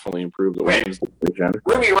definitely improve the women's division.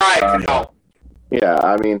 Ruby Riott could help. Yeah,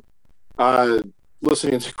 I mean,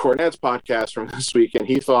 listening to Cornette's podcast from this week, and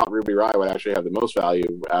he thought Ruby Riott would actually have the most value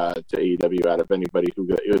to AEW out of anybody who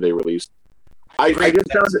they released. I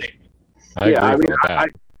just found it.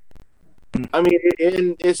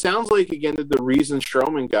 It sounds like, again, that the reason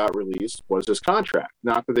Strowman got released was his contract.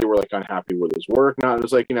 Not that they were unhappy with his work. Not it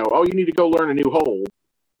was you need to go learn a new hold,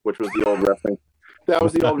 which was the old wrestling. That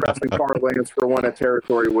was the old wrestling parlance for when a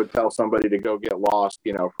territory would tell somebody to go get lost,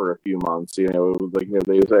 for a few months. It was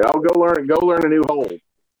they would say, "Oh, go learn a new hold."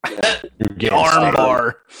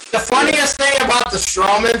 Armbar. The funniest thing about the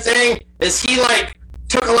Strowman thing is he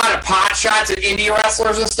took a lot of pot shots at indie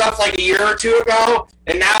wrestlers and stuff like a year or two ago,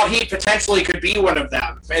 and now he potentially could be one of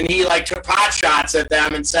them. And he like took pot shots at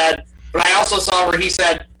them and said, but I also saw where he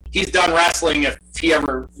said he's done wrestling if he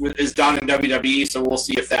ever is done in WWE, so we'll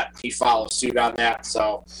see if that he follows suit on that.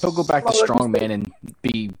 So he'll go back to strongman and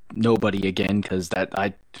be nobody again, because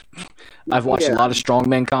I've watched a lot of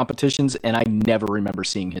strongman competitions and I never remember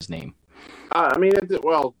seeing his name. I mean,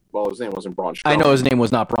 well, his name wasn't Braun Strowman. I know his name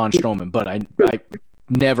was not Braun Strowman, but I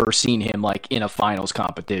never seen him like in a finals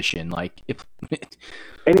competition. Like,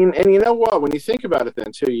 and you know what? When you think about it,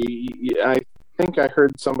 then too, I think I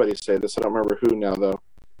heard somebody say this. I don't remember who now, though.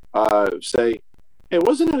 Say, hey,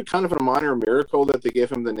 wasn't it kind of a minor miracle that they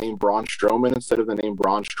gave him the name Braun Strowman instead of the name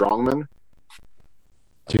Braun Strongman?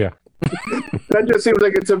 Yeah. That just seems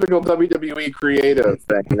like a typical WWE creative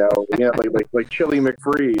thing, like Chili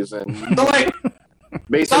McFreeze and like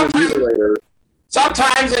Mason the Mutilator.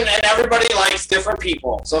 Sometimes, and everybody likes different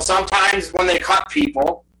people. So sometimes when they cut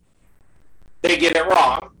people, they get it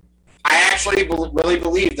wrong. I actually really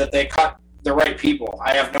believe that they cut the right people.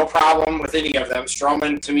 I have no problem with any of them.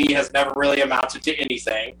 Strowman, to me, has never really amounted to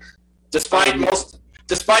anything. Despite most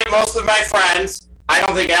of my friends, I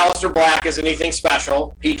don't think Aleister Black is anything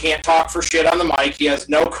special. He can't talk for shit on the mic. He has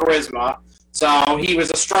no charisma. So he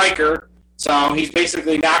was a striker. So he's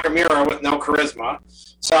basically Nakamura with no charisma.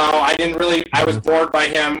 So I was bored by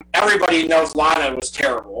him. Everybody knows Lana was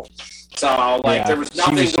terrible. So there was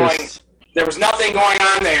nothing going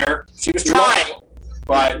on there. She was trying,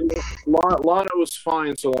 but Lana was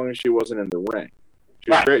fine so long as she wasn't in the ring.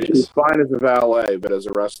 She was great. She was fine as a valet, but as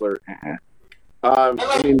a wrestler,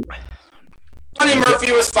 I mean, Buddy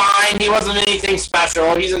Murphy was fine. He wasn't anything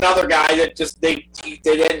special. He's another guy that just they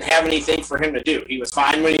didn't have anything for him to do. He was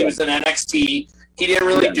fine when he was in NXT. He didn't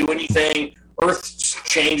really do anything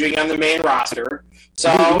earth-changing on the main roster.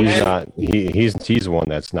 So he's one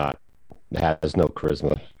that's not has no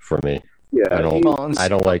charisma for me. Yeah, I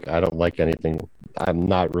don't like anything. I'm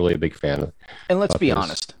not really a big fan of. And let's be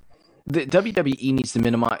honest, the WWE needs to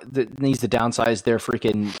downsize their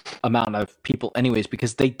freaking amount of people anyways,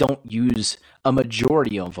 because they don't use a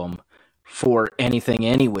majority of them for anything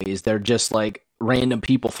anyways. They're just like random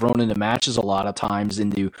people thrown into matches a lot of times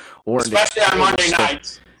especially on Monday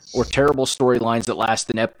nights, or terrible storylines that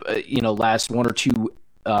last last 1 or 2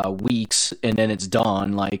 weeks and then it's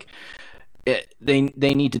done. Like they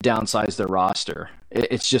need to downsize their roster.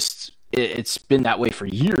 It's been that way for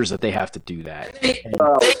years that they have to do that.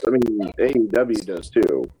 AEW does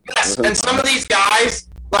too. Yes, and some of these guys,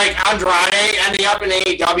 like Andrade, ending up in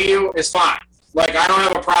AEW is fine. Like, I don't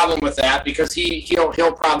have a problem with that because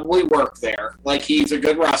he'll probably work there. Like, he's a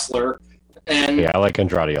good wrestler. And yeah, I like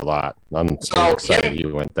Andrade a lot. I'm so excited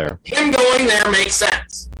you went there. Him going there makes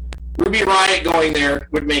sense. Ruby Riott going there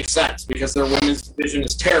would make sense because their women's division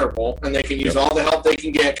is terrible and they can use all the help they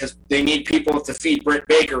can get because they need people to feed Britt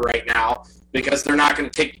Baker right now because they're not going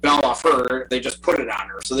to take the belt off her. They just put it on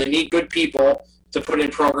her. So they need good people to put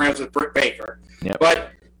in programs with Britt Baker. Yep.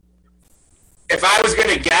 But if I was going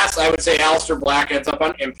to guess, I would say Aleister Black ends up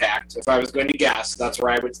on Impact. If I was going to guess, that's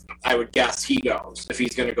where I would guess he goes. If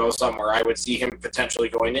he's going to go somewhere, I would see him potentially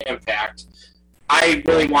going to Impact. I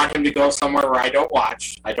really want him to go somewhere where I don't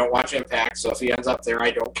watch. I don't watch Impact, so if he ends up there,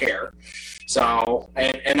 I don't care. So,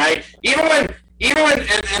 and I even when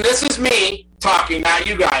and this is me talking, not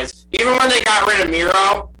you guys. Even when they got rid of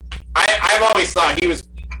Miro, I've always thought he was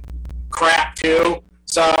crap too.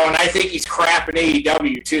 So, and I think he's crap in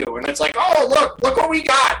AEW too. And it's like, oh, look what we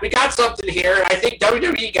got. We got something here. And I think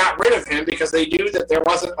WWE got rid of him because they knew that there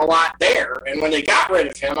wasn't a lot there. And when they got rid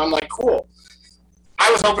of him, I'm like, cool.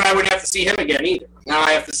 I was hoping I wouldn't have to see him again either. Now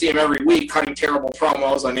I have to see him every week cutting terrible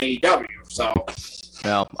promos on AEW. So,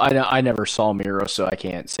 well, I never saw Miro, so I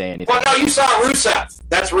can't say anything. Well, no, you saw Rusev.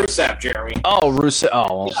 That's Rusev, Jeremy. Oh, Rusev.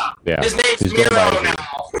 Oh, yeah. His name's Miro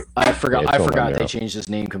now. I forgot they changed his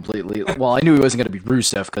name completely. Well, I knew he wasn't going to be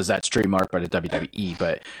Rusev because that's trademarked by the WWE,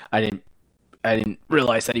 but I didn't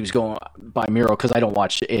realize that he was going by Miro because I don't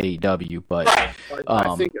watch AEW. But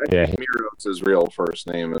I think Miro's his real first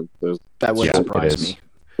name. That would surprise me.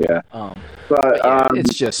 Yeah,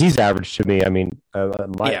 it's just he's average to me. I mean,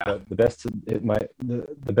 the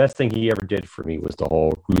best thing he ever did for me was the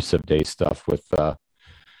whole Rusev Day stuff with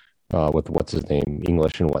what's his name,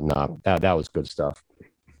 English and whatnot. That was good stuff.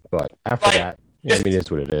 But after that,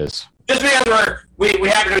 it's what it is. Just because we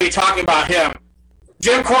happen to be talking about him,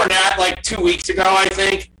 Jim Cornette, like 2 weeks ago, I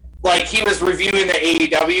think, like he was reviewing the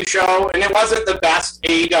AEW show, and it wasn't the best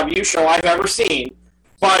AEW show I've ever seen,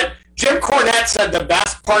 but Jim Cornette said the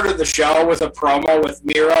best part of the show was a promo with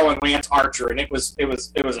Miro and Lance Archer, and it was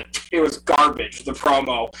garbage, the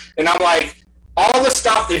promo. And I'm like, all the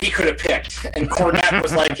stuff that he could have picked. And Cornette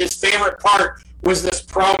was like, his favorite part was this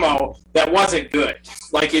promo that wasn't good.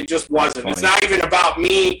 Like, it just wasn't. It's not even about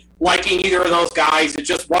me liking either of those guys. It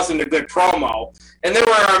just wasn't a good promo. And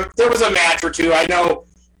there was a match or two. I know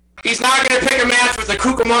he's not going to pick a match with the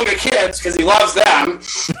Cucamonga Kids because he loves them.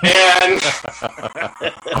 And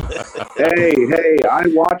hey, I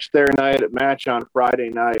watched their match on Friday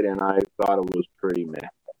night, and I thought it was pretty meh.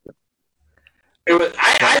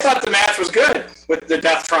 I thought the match was good with the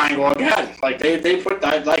Death Triangle again. Like they put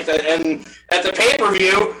that like that, and at the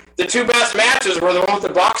pay-per-view, the two best matches were the one with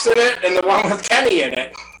the Bucks in it and the one with Kenny in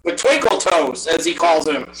it, with Twinkle Toes as he calls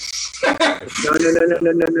him.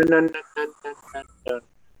 No.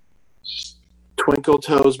 Twinkle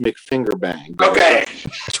Toes McFingerbang. Okay.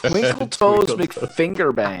 Twinkle Toes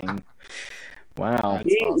McFingerbang. Wow.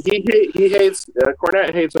 He hates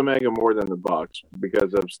Cornette hates Omega more than the Bucks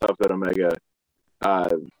because of stuff that Omega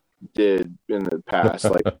did in the past,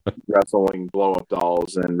 like wrestling blow-up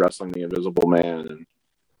dolls and wrestling the Invisible Man and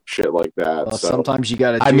shit like that. Well, so sometimes you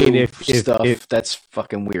got to do stuff that's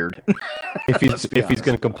fucking weird. If he's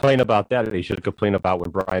going to complain about that, he should complain about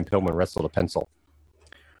when Brian Pillman wrestled a pencil.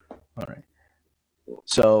 All right.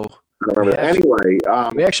 So we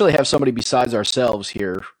actually have somebody besides ourselves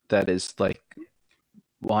here that is like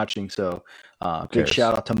watching. So big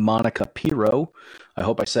shout out to Monica Piro. I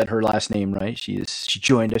hope I said her last name right. She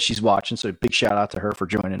joined us. She's watching. So big shout out to her for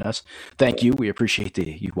joining us. Thank you. We appreciate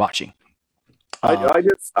you watching. I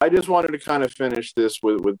just wanted to kind of finish this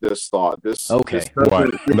with this thought. Okay. What?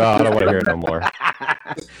 No, I don't want to hear it no more.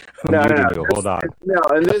 No. Hold on. No,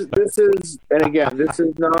 and this is, and again, this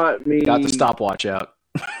is not me. Got the stopwatch out.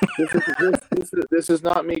 This is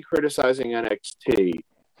not me criticizing NXT,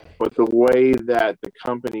 but the way that the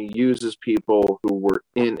company uses people who were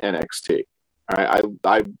in NXT. All right,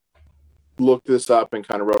 I looked this up and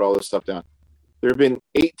kind of wrote all this stuff down. There have been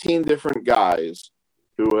 18 different guys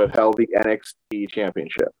who have held the NXT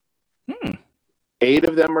championship. 8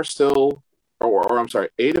 of them are still, or I'm sorry,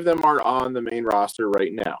 8 of them are on the main roster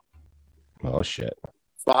right now. Oh shit!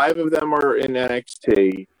 5 of them are in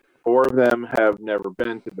NXT. 4 of them have never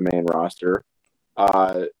been to the main roster,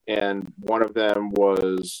 and one of them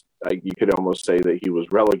was, you could almost say that he was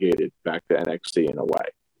relegated back to NXT in a way.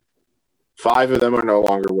 5 of them are no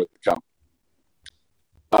longer with the company.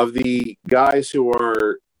 Of the guys who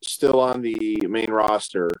are still on the main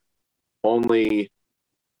roster, only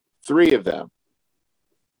 3 of them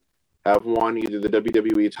have won either the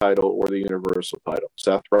WWE title or the Universal title.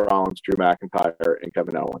 Seth Rollins, Drew McIntyre, and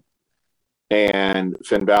Kevin Owens. And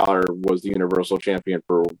Finn Balor was the Universal Champion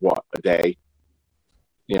for a day?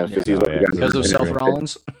 Because of Seth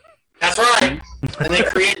Rollins. That's right. And they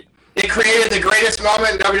created the greatest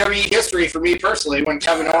moment in WWE history for me personally when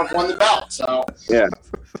Kevin Owens won the belt. So yeah.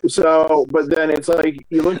 So, but then it's like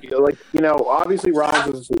you look like obviously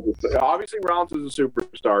Rollins is a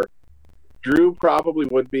superstar. Drew probably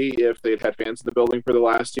would be if they'd had fans in the building for the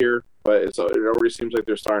last year, but it already seems like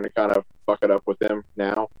they're starting to kind of fuck it up with him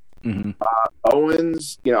now. Mm-hmm.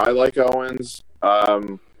 Owens, I like Owens.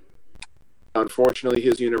 Unfortunately,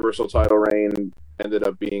 his Universal title reign ended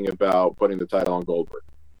up being about putting the title on Goldberg.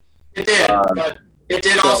 It did, but it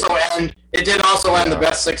did also end. It did also end the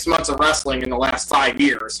best 6 months of wrestling in the last 5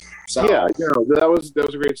 years. So yeah, that was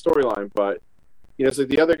a great storyline. But it's like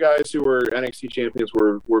the other guys who were NXT champions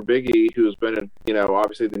were Big E, who's been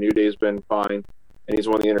obviously the New Day's been fine, and he's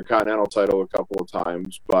won the Intercontinental title a couple of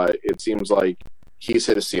times. But it seems like he's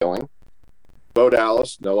hit a ceiling. Bo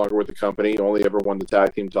Dallas, no longer with the company, only ever won the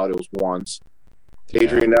tag team titles once. Yeah.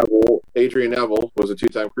 Adrian Neville was a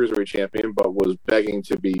 2-time Cruiserweight champion, but was begging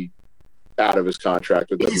to be out of his contract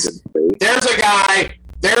with WWE.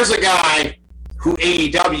 There's a guy who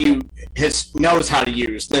AEW knows how to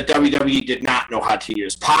use that WWE did not know how to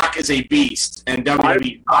use. Pac is a beast, and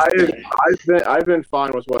WWE. I've been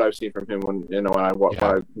fine with what I've seen from him when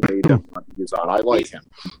I've made him on. I like him.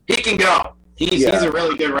 He can go. He's a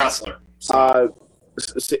really good wrestler. So.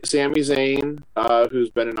 Sami Zayn, who's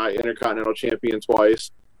been an Intercontinental champion twice,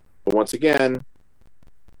 but once again,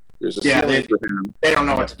 there's a ceiling for him. They don't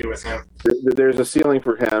know what to do with him. There's a ceiling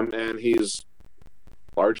for him, and he's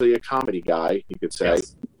largely a comedy guy, you could say.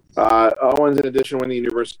 Yes. Owens, in addition, won the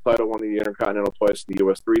Universal title, won the Intercontinental twice, the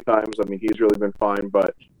US 3 times. I mean, he's really been fine,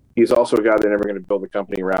 but he's also a guy they're never going to build the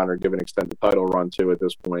company around or give an extended title run to at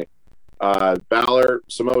this point. Balor,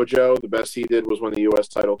 Samoa Joe, the best he did was win the U.S.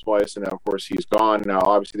 title twice, and now, of course, he's gone. Now,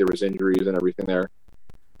 obviously, there was injuries and everything there.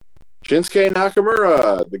 Shinsuke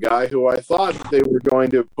Nakamura, the guy who I thought they were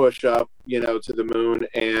going to push up, to the moon,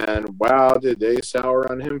 and wow, did they sour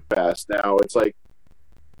on him fast. Now, it's like,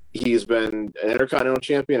 He's been an Intercontinental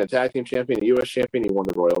Champion, a Tag Team Champion, a U.S. Champion. He won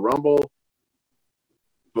the Royal Rumble.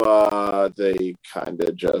 But they kind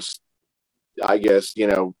of just, I guess,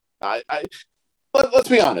 let's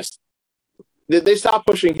be honest. They stopped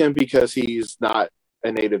pushing him because he's not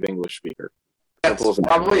a native English speaker. That's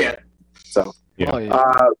probably it. So,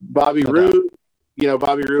 Bobby Roode,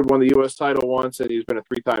 Bobby Roode won the U.S. title once, and he's been a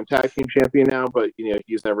 3-time Tag Team Champion now, but,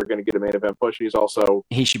 he's never going to get a main event push. He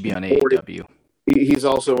should be on AEW. He's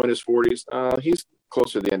also in his 40s. He's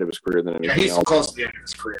close to the end of his career than anything else. He's close to the end of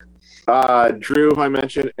his career. Drew, I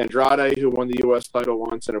mentioned, Andrade, who won the U.S. title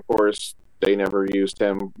once, and of course, they never used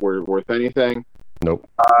him worth anything. Nope.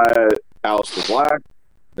 Aleister Black,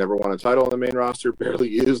 never won a title on the main roster, barely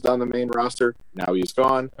used on the main roster. Now he's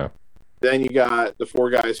gone. Oh. Then you got the 4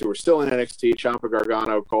 guys who are still in NXT, Ciampa,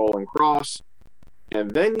 Gargano, Cole, and Cross.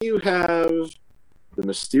 And then you have the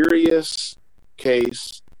mysterious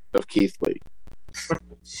case of Keith Lee.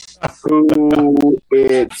 Who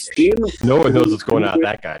it seemed no one knows what's going on with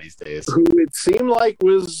that guy these days. Who it seemed like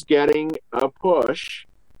was getting a push,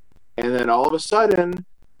 and then all of a sudden,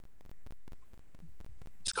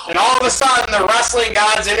 the wrestling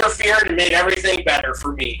gods interfered and made everything better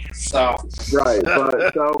for me. So right,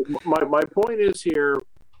 but so my point is here,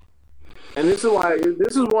 and this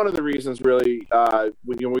is one of the reasons really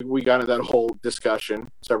we got into that whole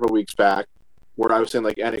discussion several weeks back where I was saying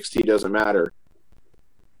like NXT doesn't matter.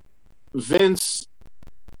 Vince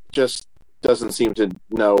just doesn't seem to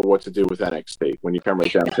know what to do with NXT when you come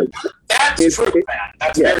right down to it. That's true, man.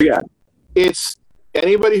 That's very true. It's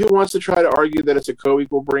anybody who wants to try to argue that it's a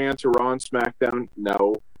co-equal brand to Raw and SmackDown.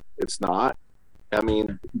 No, it's not. I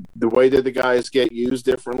mean, the way that the guys get used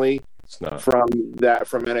differently from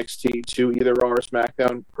NXT to either Raw or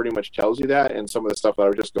SmackDown pretty much tells you that, and some of the stuff that I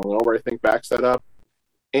was just going over, I think, backs that up.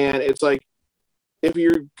 And it's like, if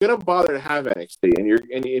you're gonna bother to have NXT and you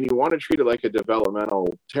want to treat it like a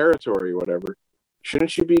developmental territory or whatever,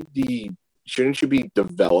 shouldn't you be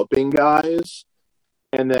developing guys,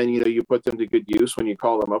 and then you put them to good use when you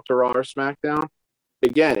call them up to Raw or SmackDown?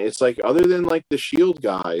 Again, it's like, other than like the Shield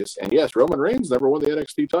guys, and yes, Roman Reigns never won the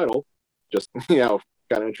NXT title, just kind of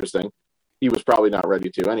interesting. He was probably not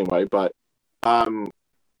ready to anyway, but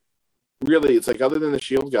really, it's like, other than the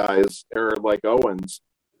Shield guys or like Owens.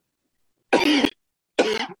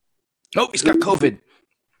 Oh, he's got COVID.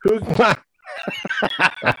 Who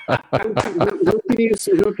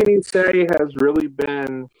can you say has really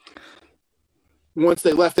been, once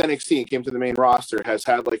they left NXT and came to the main roster, has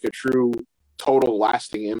had like a true, total,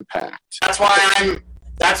 lasting impact? That's why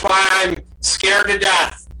I'm scared to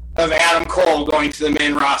death of Adam Cole going to the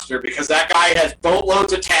main roster, because that guy has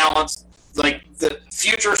boatloads of talents, like the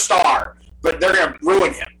future star, but they're going to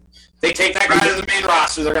ruin him. They take that guy to the main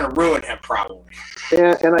roster, they're going to ruin him probably.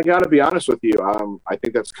 And I got to be honest with you, I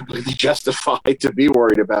think that's completely justified to be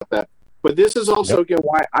worried about that. But this is also again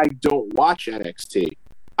why I don't watch NXT.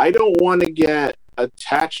 I don't want to get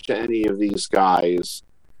attached to any of these guys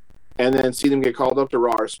and then see them get called up to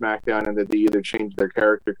Raw or SmackDown, and that they either change their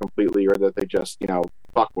character completely or that they just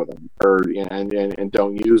fuck with them or and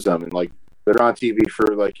don't use them, and like they're on TV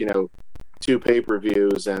for like 2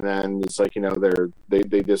 pay-per-views, and then it's like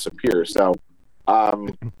they disappear. So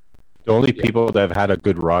the only people that have had a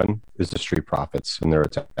good run is the Street Profits, and they're a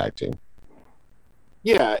tag team.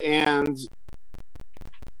 Yeah, and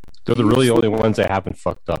they're the really only ones that haven't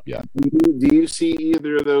fucked up yet. Do you see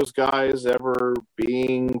either of those guys ever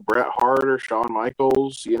being Bret Hart or Shawn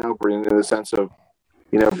Michaels? Bringing in the sense of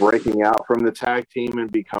breaking out from the tag team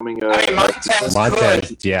and becoming a Montez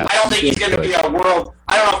could. Yeah. I don't think he's going to be a world.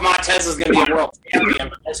 I don't know if Montez is going to be a world champion,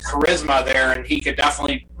 but there's charisma there, and he could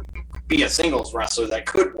definitely be a singles wrestler that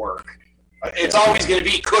could work. It's always going to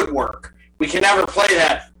be could work. We can never play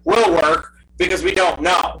that will work because we don't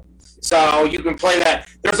know. So you can play that.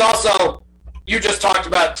 There's also, you just talked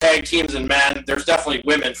about tag teams and men. There's definitely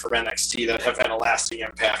women from NXT that have had a lasting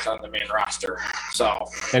impact on the main roster. So,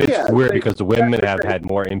 and it's weird because the women have had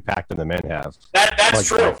more impact than the men have. That's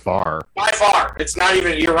true. By far. By far. It's not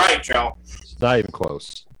even, you're right, Joe. It's not even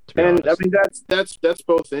close. And honest. I mean, that's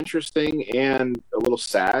both interesting and a little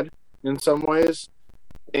sad in some ways.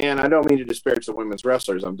 And I don't mean to disparage the women's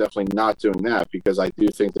wrestlers. I'm definitely not doing that, because I do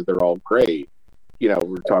think that they're all great.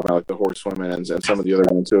 We're talking about like the Horsewomen and some of the other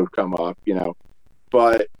ones who have come up,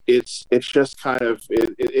 but it's just kind of,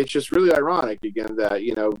 it's just really ironic again that,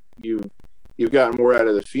 you've gotten more out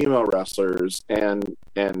of the female wrestlers and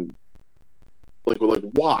like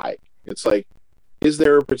why? It's like, is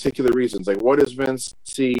there a particular reasons? Like, what does Vince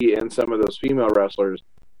see in some of those female wrestlers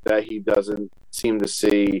that he doesn't seem to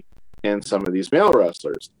see in some of these male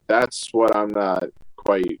wrestlers? That's what I'm not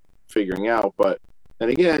quite figuring out. But And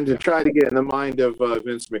again, to try to get in the mind of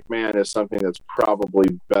Vince McMahon is something that's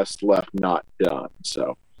probably best left not done.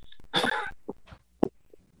 So,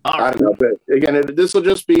 I don't know. But again, this will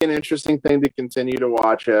just be an interesting thing to continue to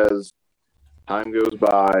watch as time goes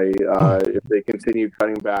by. If they continue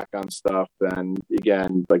cutting back on stuff, then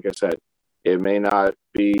again, like I said, it may not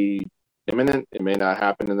be imminent. It may not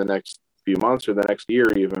happen in the next few months or the next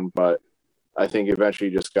year even, but I think eventually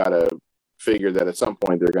you just got to figure that at some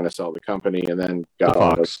point they're going to sell the company, and then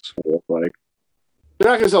Fox. Like, they're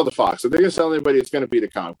not going to sell to Fox. If they're going to sell anybody, it's going to be to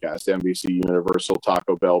Comcast, NBC, Universal,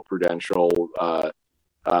 Taco Bell, Prudential.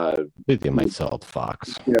 They might sell to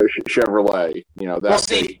Fox. Chevrolet. That's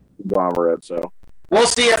conglomerate. So we'll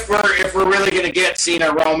see if we're really going to get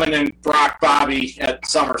Cena, Roman, and Brock, Bobby at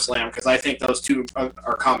SummerSlam, because I think those two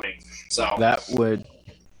are coming. So that would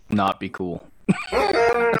not be cool.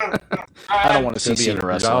 I don't want to see Cena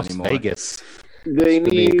wrestle anymore. Vegas. They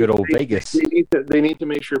need good old Vegas. They need to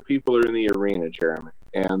make sure people are in the arena, Jeremy.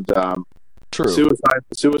 And true.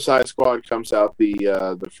 Suicide Squad comes out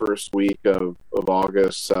the first week of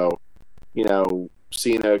August, so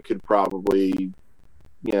Cena could probably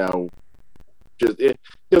he'll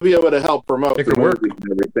be able to help promote the movie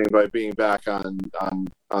and everything by being back on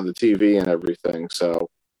the TV and everything. So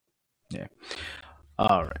yeah.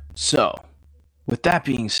 All right. So with that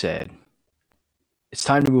being said, it's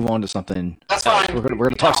time to move on to something. That's fine. We're going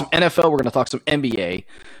to talk some NFL. We're going to talk some NBA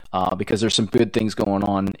because there's some good things going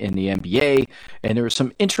on in the NBA, and there are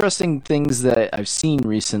some interesting things that I've seen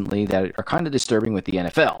recently that are kind of disturbing with the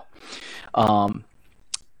NFL.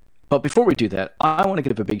 But before we do that, I want to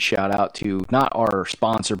give a big shout out to not our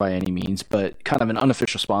sponsor by any means, but kind of an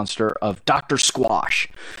unofficial sponsor of Dr. Squash.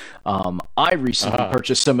 I recently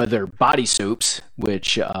purchased some of their body soaps,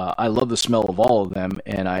 which I love the smell of all of them,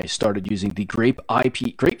 and I started using the grapefruit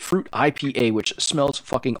IPA, which smells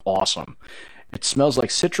fucking awesome. It smells like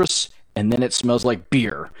citrus, and then it smells like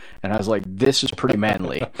beer, and I was like, this is pretty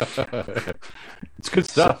manly. It's good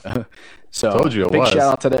stuff. So told you it big was.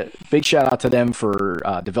 Big shout out to them for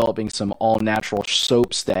developing some all natural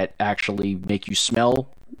soaps that actually make you smell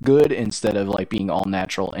good instead of like being all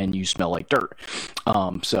natural and you smell like dirt.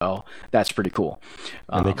 So that's pretty cool.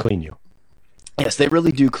 And they clean you. Yes, they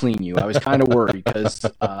really do clean you. I was kind of worried because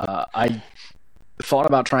I thought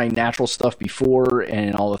about trying natural stuff before,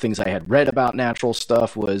 and all the things I had read about natural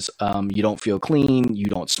stuff was you don't feel clean, you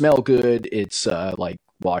don't smell good. It's like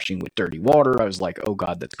washing with dirty water. I was like, oh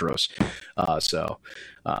God, that's gross. So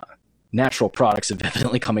natural products have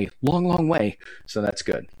evidently come a long, long way. So that's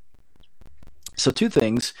good. So two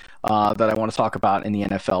things that I want to talk about in the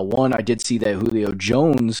NFL. One, I did see that Julio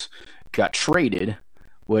Jones got traded,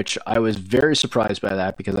 which I was very surprised by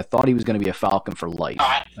that because I thought he was going to be a Falcon for life.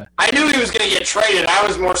 I knew he was going to get traded. I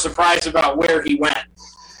was more surprised about where he went.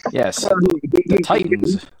 Yes, the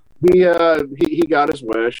Titans. He got his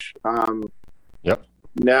wish. Yep.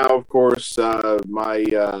 Now, of course, I'll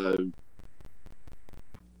be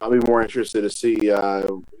more interested to see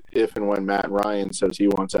if and when Matt Ryan says he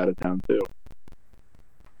wants out of town too.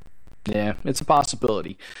 Yeah, it's a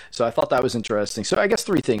possibility. So I thought that was interesting. So I guess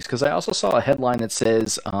three things, because I also saw a headline that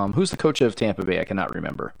says, who's the coach of Tampa Bay? I cannot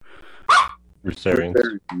remember. Bruce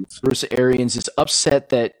Arians. Bruce Arians is upset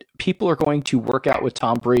that people are going to work out with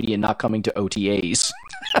Tom Brady and not coming to OTAs.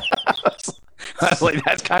 I was like,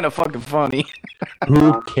 that's kind of fucking funny.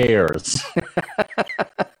 Who cares?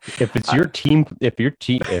 If it's your team, if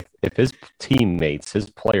his teammates, his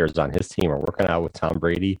players on his team are working out with Tom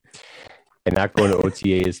Brady and not going to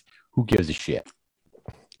OTAs, who gives a shit?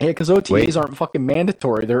 Yeah, because OTAs aren't fucking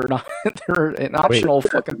mandatory. They're not. They're an optional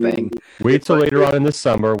fucking thing. Wait till later on in the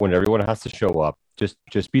summer when everyone has to show up.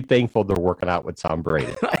 Just be thankful they're working out with Tom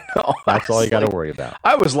Brady. I know. That's all you got to worry about.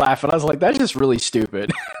 I was laughing. I was like, that's just really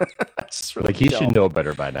stupid. Really like, he should know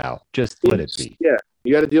better by now. Just let it be. Yeah,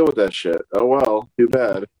 you got to deal with that shit. Oh, well, too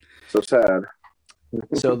bad. So sad.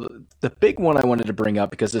 So the big one I wanted to bring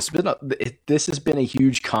up, because this has been a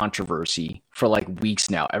huge controversy for like weeks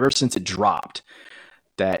now, ever since it dropped,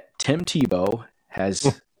 that Tim Tebow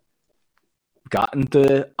has gotten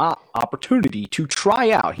the opportunity to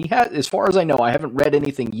try out. He has, as far as I know, I haven't read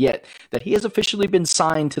anything yet, that he has officially been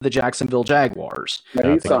signed to the Jacksonville Jaguars.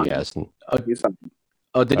 Yeah, he's signed. He signed.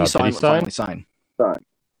 Oh, did he sign? Finally sign? Signed.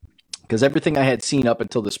 Because everything I had seen up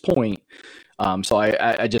until this point, so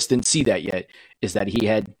I just didn't see that yet, is that he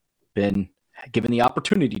had been given the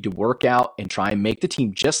opportunity to work out and try and make the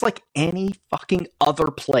team just like any fucking other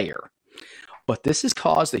player. But this has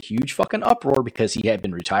caused a huge fucking uproar because he had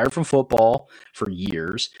been retired from football for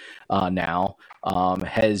years now.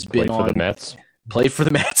 Has been Played for the Mets. Played for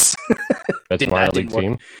the Mets. That's my league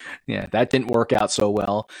team. Yeah, that didn't work out so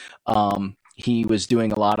well. he was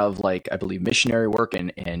doing a lot of, like, I believe, missionary work,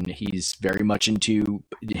 and he's very much into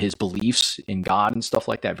his beliefs in God and stuff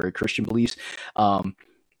like that, very Christian beliefs.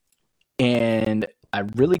 And I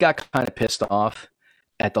really got kind of pissed off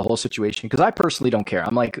at the whole situation because I personally don't care.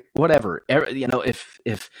 I'm like, whatever, you know, if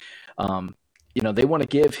you know, they want to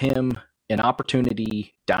give him an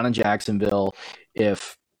opportunity down in Jacksonville,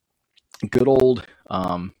 if good old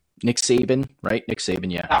Nick Saban, right? Nick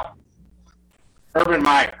Saban, yeah. No. Urban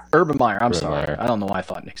Meyer. I'm sorry. I don't know why I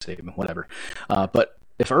thought Nick Saban, whatever. But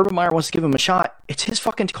if Urban Meyer wants to give him a shot, it's his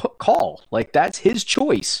fucking call. Like, that's his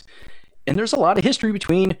choice. And there's a lot of history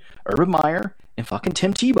between Urban Meyer and fucking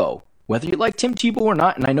Tim Tebow. Whether you like Tim Tebow or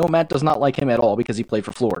not, and I know Matt does not like him at all because he played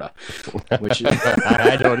for Florida. Which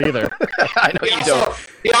I don't either. I know you don't.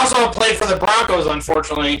 He also played for the Broncos,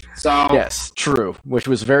 unfortunately. So yes, true. Which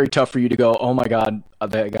was very tough for you to go, oh my God,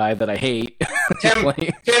 that guy that I hate. Tim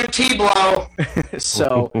Tebow.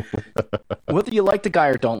 So whether you like the guy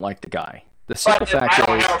or don't like the guy, the simple fact is, I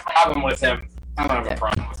don't have a problem with him. I don't have a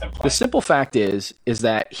problem with him. The simple fact is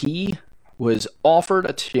that he was offered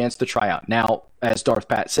a chance to try out. Now, as Darth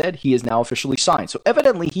Pat said, he is now officially signed. So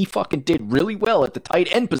evidently he fucking did really well at the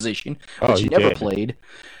tight end position, which he never played.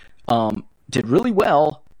 Did really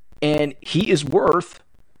well, and he is worth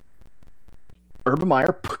Urban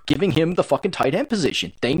Meyer giving him the fucking tight end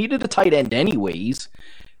position. They needed a tight end anyways.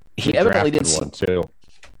 He evidently didn't one too.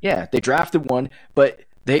 Yeah, they drafted one, but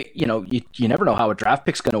they, you know, you never know how a draft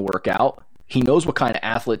pick's going to work out. He knows what kind of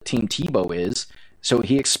athlete Tim Tebow is. So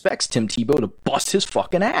he expects Tim Tebow to bust his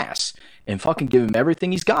fucking ass and fucking give him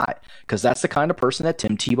everything he's got, because that's the kind of person that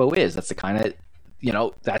Tim Tebow is. That's the kind of, you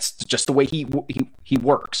know, that's just the way he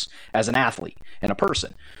works as an athlete and a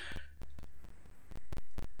person.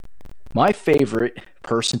 My favorite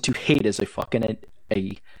person to hate as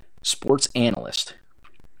a sports analyst,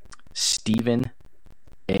 Stephen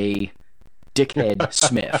A. Dickhead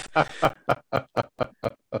Smith.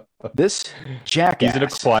 This jackass. He's an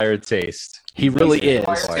acquired taste. He really is.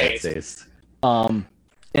 Acquired taste.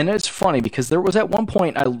 And it's funny because there was at one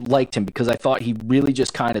point I liked him because I thought he really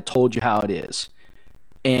just kind of told you how it is.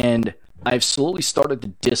 And I've slowly started to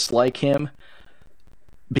dislike him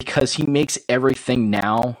because he makes everything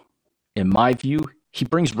now, in my view, he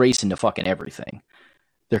brings race into fucking everything.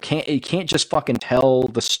 He can't just fucking tell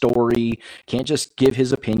the story, can't just give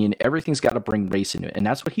his opinion. Everything's got to bring race into it. And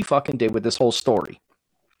that's what he fucking did with this whole story.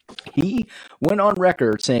 He went on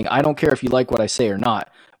record saying, I don't care if you like what I say or not,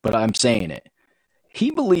 but I'm saying it. He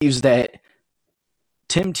believes that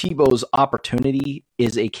Tim Tebow's opportunity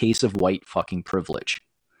is a case of white fucking privilege.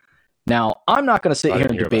 Now, I'm not going to sit here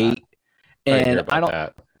and debate. And I don't.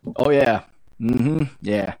 That. Oh, yeah.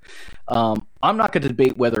 Yeah. I'm not going to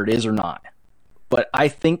debate whether it is or not. But I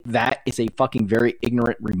think that is a fucking very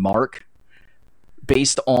ignorant remark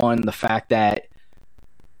based on the fact that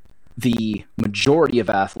the majority of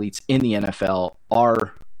athletes in the NFL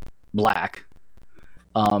are black.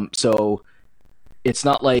 So it's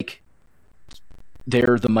not like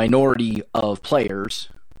they're the minority of players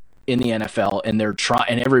in the NFL and they're trying,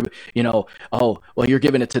 and every, you know, oh, well, you're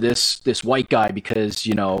giving it to this white guy because,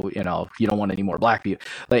 you know, you don't want any more black people.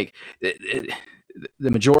 Like,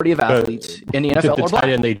 the majority of athletes in the NFL the are black. tight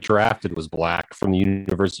end they drafted was black from the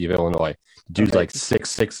University of Illinois. Dude's like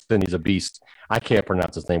 6'6", and he's a beast. I can't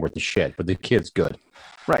pronounce his name worth the shit, but the kid's good.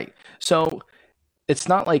 Right. So it's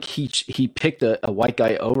not like he picked a white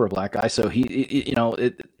guy over a black guy. So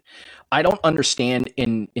I don't understand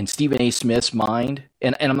in Stephen A. Smith's mind,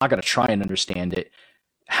 and I'm not going to try and understand it,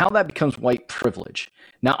 how that becomes white privilege.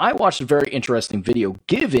 Now, I watched a very interesting video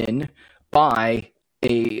given by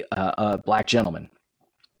a black gentleman,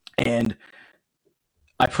 and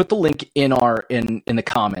I put the link in the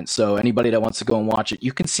comments, so anybody that wants to go and watch it,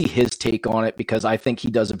 you can see his take on it, because I think he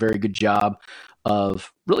does a very good job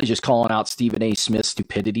of really just calling out Stephen A. Smith's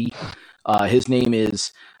stupidity. His name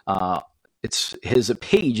is his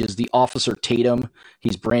page is the Officer Tatum.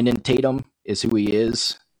 He's Brandon Tatum is who he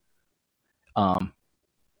is, and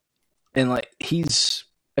like he's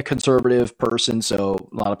a conservative person, so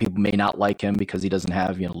a lot of people may not like him because he doesn't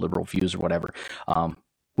have, liberal views or whatever.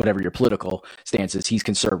 Whatever your political stance is, he's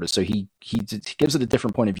conservative, so he gives it a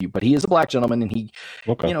different point of view. But he is a black gentleman, and he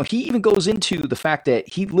even goes into the fact that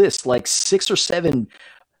he lists like 6 or 7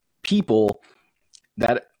 people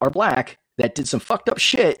that are black that did some fucked up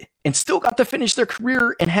shit and still got to finish their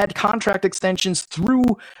career and had contract extensions through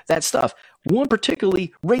that stuff. One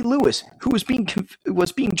particularly, Ray Lewis, who was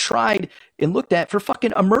being tried and looked at for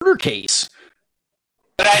fucking a murder case.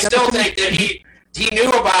 But I still think that he knew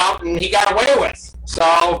about and he got away with.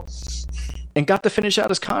 So and got to finish out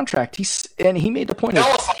his contract. He made the point.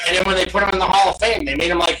 Nullified him when they put him in the Hall of Fame. They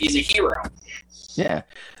made him like he's a hero. Yeah.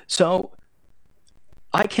 So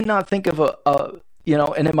I cannot think of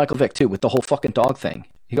and then Michael Vick too with the whole fucking dog thing.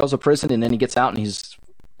 He goes to prison and then he gets out and he's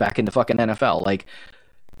back in the fucking NFL. Like,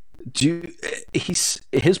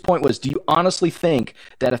 his point was, do you honestly think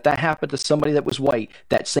that if that happened to somebody that was white,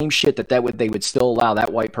 that same shit they would still allow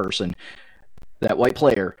that white person, that white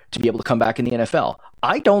player, to be able to come back in the NFL?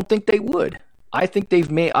 I don't think they would. I think that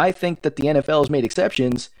the NFL has made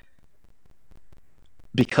exceptions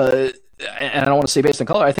because, and I don't want to say based on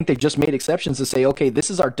color, I think they've just made exceptions to say, okay,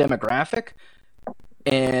 this is our demographic,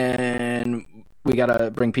 and we got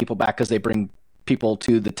to bring people back because they bring people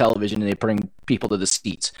to the television and they bring people to the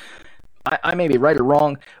seats. I may be right or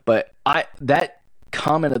wrong, but that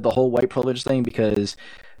commented the whole white privilege thing because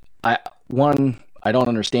I don't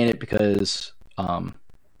understand it because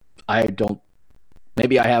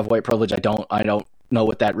maybe I have white privilege. I don't know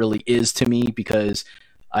what that really is to me because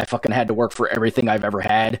I fucking had to work for everything I've ever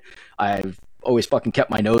had. I've always fucking kept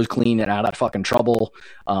my nose clean and out of fucking trouble.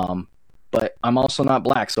 But I'm also not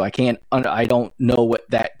black, so I don't know what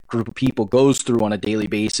that group of people goes through on a daily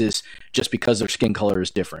basis just because their skin color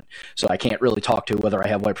is different. So I can't really talk to whether I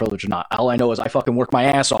have white privilege or not. All I know is I fucking work my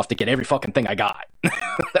ass off to get every fucking thing I got.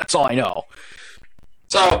 That's all I know.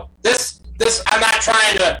 So this I'm not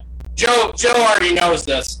trying to. Joe already knows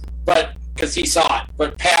this, but because he saw it.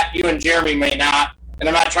 But Pat, you and Jeremy may not. And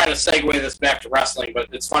I'm not trying to segue this back to wrestling, but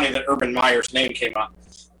it's funny that Urban Meyer's name came up.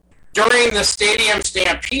 During the Stadium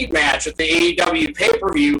Stampede match at the AEW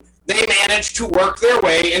pay-per-view, they managed to work their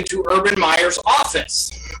way into Urban Meyer's office.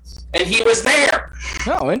 And he was there.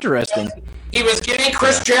 Oh, interesting. He was giving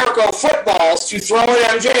Chris Jericho footballs to throw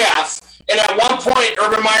at MJF. And at one point,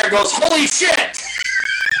 Urban Meyer goes, "Holy shit!"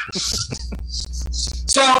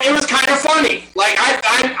 So it was kind of funny. Like,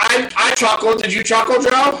 I chuckled. Did you chuckle,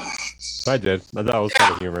 Joe? I did. I thought it was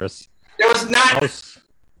kind of humorous. It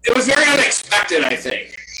was very unexpected, I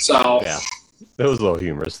think. So yeah, it was a little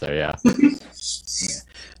humorous there. Yeah.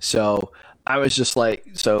 So I was just like,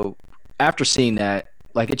 so after seeing that,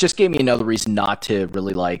 like, it just gave me another reason not to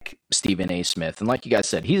really like Stephen A. Smith. And like you guys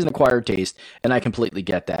said, he's an acquired taste, and I completely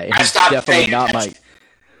get that. And he's definitely not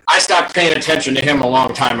I stopped paying attention to him a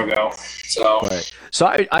long time ago. So, right. So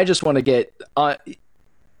I just want to get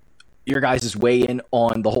your guys' weigh in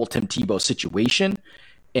on the whole Tim Tebow situation.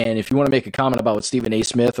 And if you want to make a comment about Stephen A.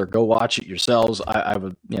 Smith or go watch it yourselves, I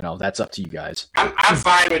would, that's up to you guys. I'm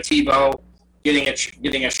fine with Tebow getting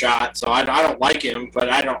a shot. So I don't like him, but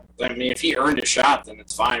I mean, if he earned a shot, then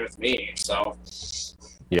it's fine with me. So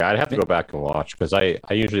yeah, I'd have to go back and watch because I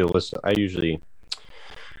usually listen. I usually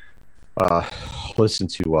listen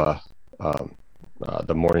to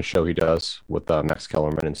the morning show he does with Max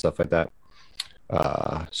Kellerman and stuff like that.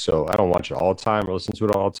 So I don't watch it all the time or listen to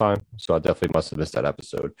it all the time. So I definitely must have missed that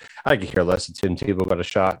episode. I could care less that Tim Tebow got a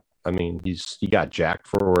shot. I mean, he got jacked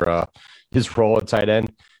for his role at tight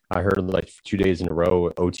end. I heard like 2 days in a row,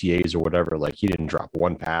 OTAs or whatever, like he didn't drop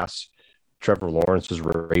one pass. Trevor Lawrence was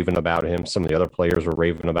raving about him. Some of the other players were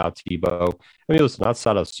raving about Tebow. I mean, listen,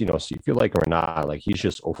 outside of, so if you like him or not, like he's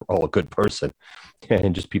just overall a good person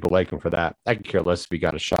and just people like him for that. I could care less if he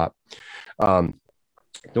got a shot. The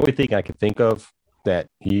only thing I could think of that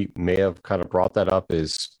he may have kind of brought that up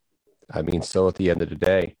is, I mean, still at the end of the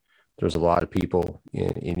day, there's a lot of people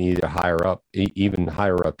in either even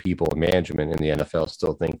higher up people in management in the NFL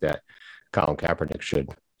still think that Colin Kaepernick should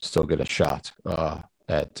still get a shot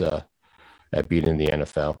at beating the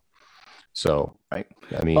NFL. So, right.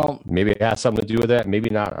 I mean, maybe it has something to do with that. Maybe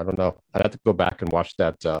not. I don't know. I'd have to go back and watch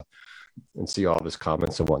that and see all of his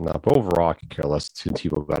comments and whatnot. But overall, I could care less if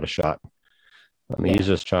Tebow got a shot. I mean, he's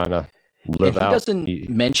just trying to live out. If he doesn't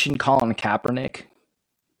mention Colin Kaepernick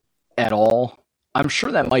at all, I'm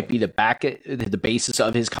sure that might be the basis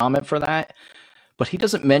of his comment for that. But he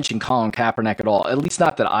doesn't mention Colin Kaepernick at all, at least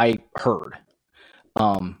not that I heard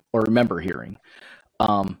or remember hearing.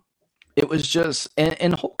 It was just,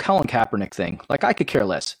 and the whole Colin Kaepernick thing, like I could care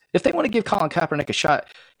less. If they want to give Colin Kaepernick a shot,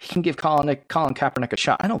 he can give Colin Kaepernick a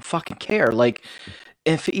shot. I don't fucking care. Like,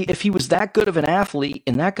 if he was that good of an athlete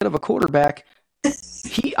and that good of a quarterback,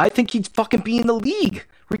 I think he'd fucking be in the league,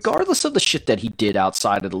 regardless of the shit that he did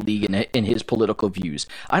outside of the league and his political views.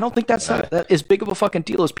 I don't think that's that as big of a fucking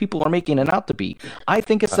deal as people are making it out to be. I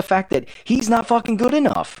think it's the fact that he's not fucking good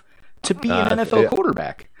enough to be an NFL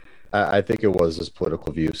quarterback. I think it was his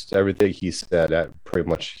political views. Everything he said, pretty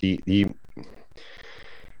much, he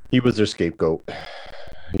was their scapegoat.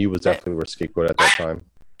 He was definitely their scapegoat at that time.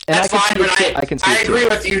 That's fine, but I agree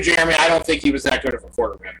with you, Jeremy. I don't think he was that good of a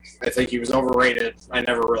quarterback. I think he was overrated. I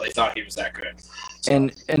never really thought he was that good. So.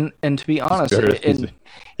 And to be honest,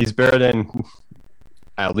 he's better than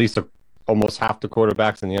at least almost half the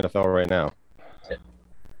quarterbacks in the NFL right now.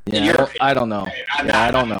 Yeah, I don't know.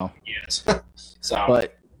 I don't know. Yes. So,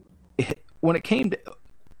 but when it came to,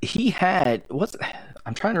 he had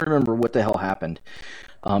I'm trying to remember what the hell happened,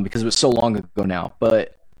 because it was so long ago now.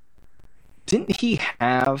 But didn't he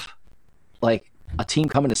have like a team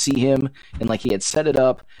coming to see him, and like he had set it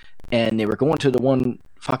up, and they were going to the one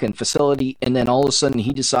fucking facility, and then all of a sudden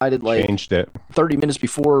he decided like changed it 30 minutes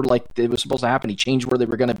before like it was supposed to happen. He changed where they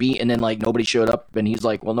were going to be, and then like nobody showed up, and he's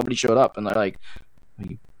like, well, nobody showed up, and they're like,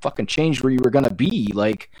 you fucking changed where you were going to be,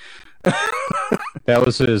 like. That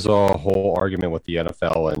was his whole argument with the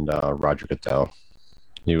NFL and Roger Goodell.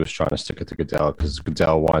 He was trying to stick it to Goodell because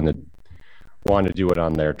Goodell wanted to do it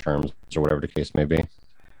on their terms or whatever the case may be.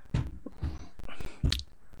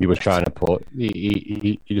 He was trying to pull.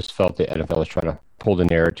 He just felt the NFL was trying to pull the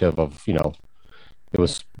narrative of, you know,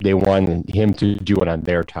 they wanted him to do it on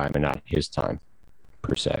their time and not his time,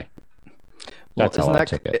 per se. That's how I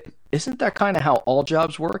took it. Isn't that kind of how all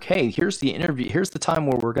jobs work? Hey, here's the interview. Here's the time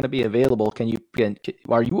where we're going to be available.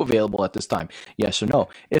 Are you available at this time? Yes or no?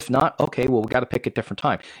 If not, okay, well, we got to pick a different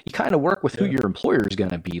time. You kind of work with who your employer is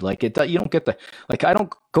going to be. Like you don't get I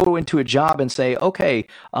don't go into a job and say, okay,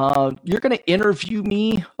 you're going to interview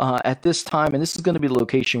me at this time, and this is going to be the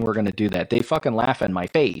location we're going to do that. They fucking laugh in my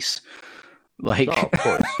face. Like, oh, of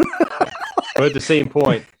course. But at the same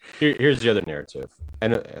point, here's the other narrative,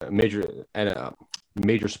 and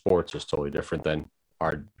major sports is totally different than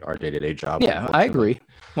our day-to-day job. Yeah, I agree,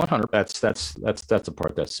 100. That's the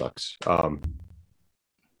part that sucks. I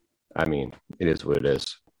mean, it is what it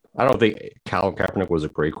is. I don't think Colin Kaepernick was a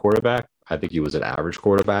great quarterback. I think he was an average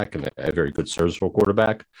quarterback and a very good serviceable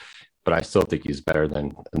quarterback. But I still think he's better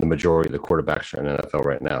than the majority of the quarterbacks in the NFL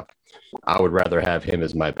right now. I would rather have him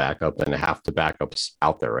as my backup than half the backups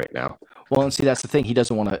out there right now. Well, and see, that's the thing. He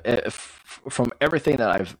doesn't want to, from everything that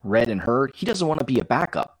I've read and heard, he doesn't want to be a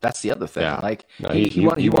backup. That's the other thing. Yeah. Like, no,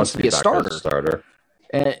 he wants to be a starter.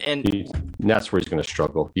 And that's where he's going to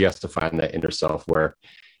struggle. He has to find that inner self where,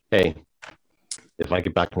 hey, if I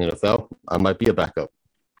get back in the NFL, I might be a backup.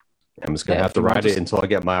 I'm just going to have to ride it until I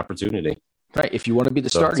get my opportunity. Right. If you want to be the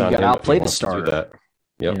starter, you got to outplay the starter.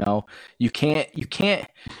 Yep. You know, you can't,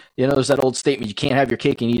 there's that old statement, you can't have your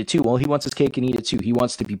cake and eat it too. Well, he wants his cake and eat it too. He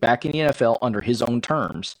wants to be back in the NFL under his own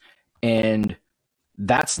terms. And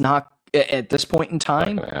that's not, at this point in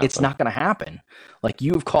time, it's not going to happen. Like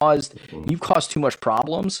you've caused too much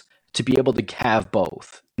problems to be able to have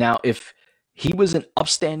both. Now, if he was an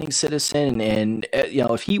upstanding citizen and,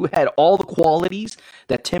 if he had all the qualities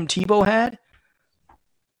that Tim Tebow had,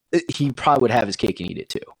 he probably would have his cake and eat it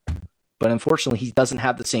too. But unfortunately, he doesn't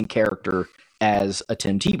have the same character as a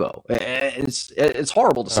Tim Tebow. It's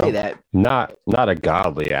horrible to say that. Not a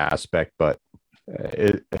godly aspect, but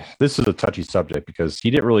this is a touchy subject because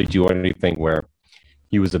he didn't really do anything where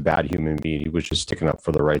he was a bad human being. He was just sticking up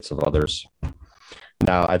for the rights of others.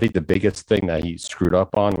 Now, I think the biggest thing that he screwed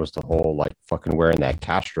up on was the whole like fucking wearing that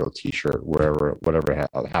Castro T-shirt, whatever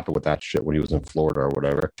happened with that shit when he was in Florida or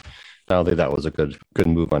whatever. I don't think that was a good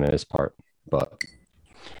move on his part, but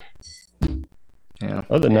yeah.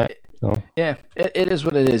 Other than that, yeah, it is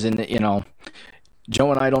what it is, and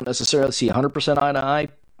Joe and I don't necessarily see 100% eye to eye.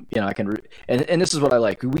 I can, and this is what I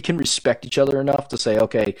like. We can respect each other enough to say,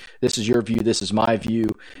 okay, this is your view, this is my view,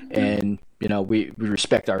 and we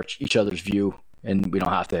respect each other's view, and we don't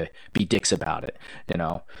have to be dicks about it.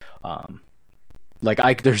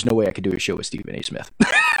 There's no way I could do a show with Stephen A. Smith.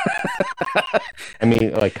 I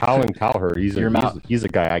mean, like Colin Cowherd, he's a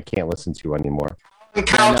guy I can't listen to anymore.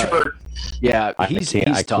 Cowherd. Yeah, he's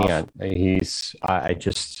tough. I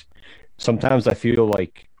just sometimes I feel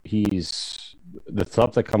like the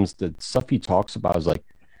stuff he talks about is like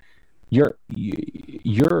you're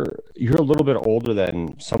a little bit older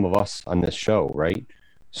than some of us on this show, right?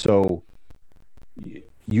 So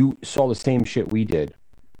you saw the same shit we did.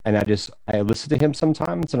 And I listen to him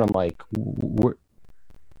sometimes, and I'm like, where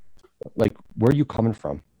are you coming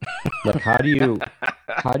from? Like, how do you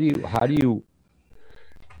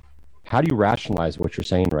rationalize what you're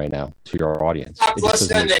saying right now to your audience? I was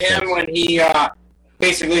listening to him when he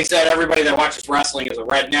basically said everybody that watches wrestling is a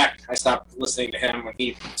redneck. I stopped listening to him when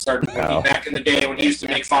he started back in the day when he used to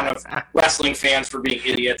make fun of wrestling fans for being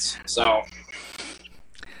idiots. So.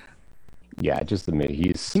 Yeah, just admit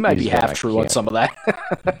he might be half true on some of that.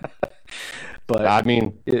 But I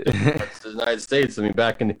mean, it's the United States. I mean,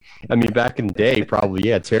 back in the day,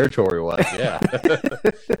 probably territory-wise, yeah. Yeah,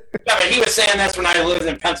 but he was saying that's when I lived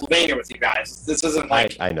in Pennsylvania with you guys. This isn't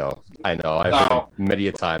like I know. I've heard many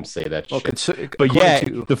a time say that shit. But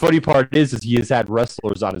the funny part is he has had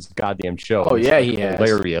wrestlers on his goddamn show. Oh yeah, he has.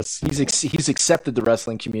 Hilarious. He's accepted the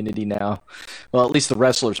wrestling community now. Well, at least the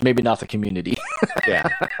wrestlers, maybe not the community. Yeah,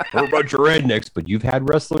 we're a bunch of rednecks, but you've had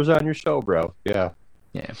wrestlers on your show, bro. Yeah.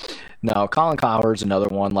 Yeah. No, Colin Cowherd's another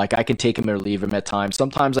one. Like, I can take him or leave him at times.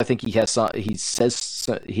 Sometimes I think he makes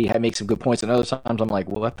some good points, and other times I'm like,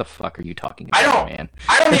 well, what the fuck are you talking about, man?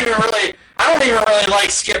 I don't even really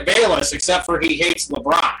like Skip Bayless, except for he hates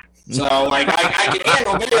LeBron. So like I can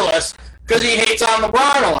handle Bayless because he hates on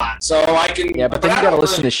LeBron a lot. So I can. Yeah, but then you got to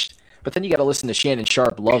listen to. But then you got to listen to Shannon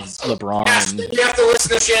Sharp love LeBron. Yes, you have to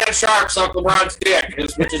listen to Shannon Sharp suck LeBron's dick,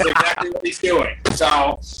 which is exactly what he's doing.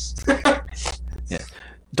 So. Yeah.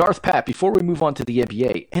 Darth Pat, before we move on to the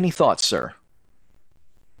NBA, any thoughts, sir?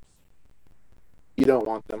 You don't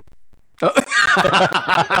want them.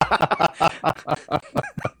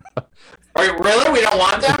 Really? We don't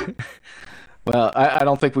want them? Well, I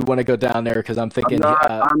don't think we want to go down there because I'm thinking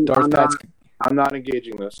I'm not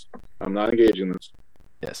engaging this.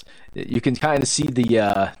 Yes, you can kind of see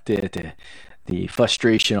the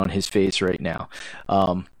frustration on his face right now.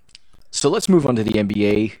 So let's move on to the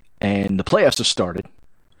NBA, and the playoffs have started,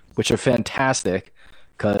 which are fantastic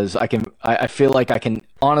because I feel like I can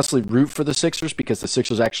honestly root for the Sixers because the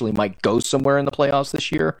Sixers actually might go somewhere in the playoffs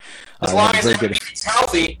this year. As long as everybody's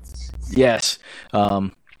healthy. Yes.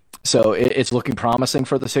 So it's looking promising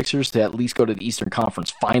for the Sixers to at least go to the Eastern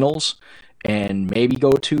Conference Finals and maybe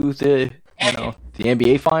go to the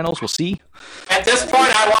NBA Finals. We'll see. At this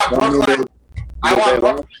point, I want Brooklyn.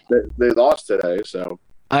 They lost today, so.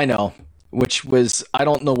 I know. Which was, I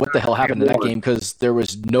don't know what the hell happened in that game because there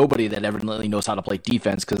was nobody that evidently knows how to play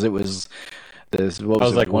defense because it was this. What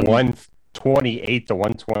was it? Like 128 to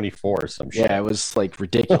 124 or some shit. Yeah, it was like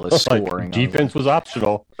ridiculous scoring. Defense was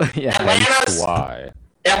optional. Yeah, why?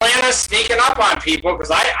 Atlanta's sneaking up on people because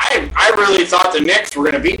I really thought the Knicks were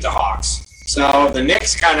going to beat the Hawks. So the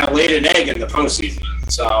Knicks kind of laid an egg in the postseason.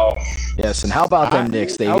 So yes, and how about them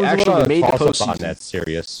Knicks? They actually made the postseason. On that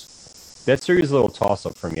series. That series is a little toss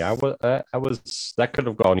up for me. I was that could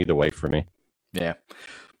have gone either way for me. Yeah,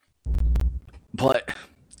 but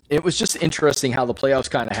it was just interesting how the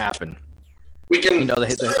playoffs kind of happened. We can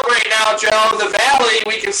celebrate now, Joe. The Valley.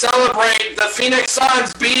 We can celebrate the Phoenix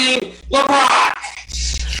Suns beating LeBron.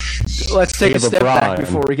 Let's take a step back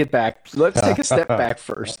before we get back. Let's take a step back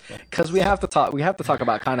first, because we have to talk. We have to talk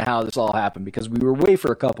about kind of how this all happened, because we were away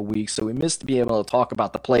for a couple weeks, so we missed being able to talk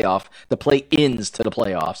about the play-ins to the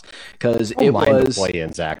playoffs, because it was the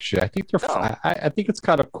play-ins. Actually, I think they're. I think it's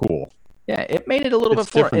kind of cool. Yeah, it made it a little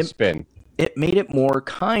bit more different spin. It made it more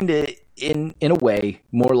kind of in a way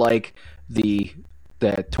more like the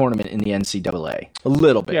tournament in the NCAA, a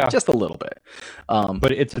little bit, just a little bit.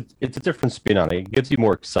 But it's a different spin on it. It gives you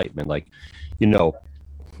more excitement, and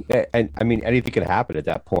I mean anything can happen at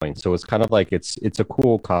that point. So it's kind of like it's a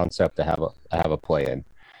cool concept to have a play in.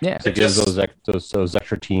 Yeah, so it gives those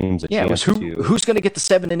extra teams a chance who's going to get the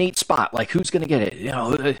 7 and 8 spot? Like who's going to get it? You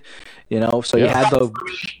know. So you had the.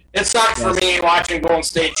 It sucked for me watching Golden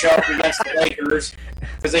State choke against the Lakers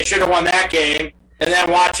because they should have won that game, and then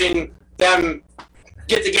watching them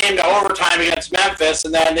get the game to overtime against Memphis,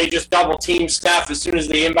 and then they just double team Steph as soon as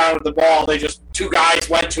they inbounded the ball. They just two guys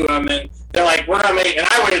went to him, and they're like, "We're gonna make." And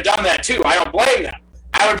I would have done that too. I don't blame them.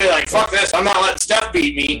 I would be like, "Fuck this! I'm not letting Steph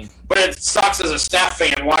beat me." But it sucks as a Steph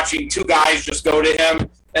fan watching two guys just go to him,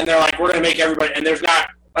 and they're like, "We're gonna make everybody." And there's not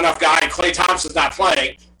enough guys. Klay Thompson's not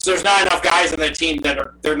playing, so there's not enough guys on the team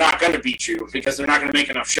they're not going to beat you because they're not going to make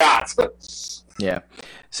enough shots. Yeah.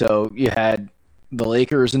 So you had the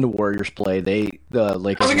Lakers and the Warriors play. The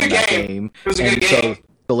Lakers won that game. It was a good game. So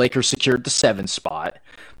the Lakers secured the 7th spot,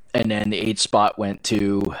 and then the 8th spot went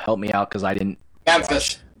to, help me out because I didn't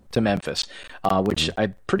Memphis. To Memphis, which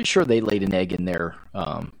I'm pretty sure they laid an egg in their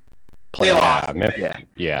play.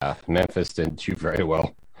 Memphis didn't do very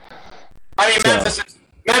well. I mean,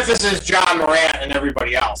 Memphis is John Morant and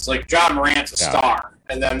everybody else. Like John Morant's a star,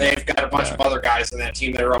 and then they've got a bunch of other guys in that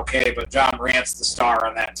team that are okay, but John Morant's the star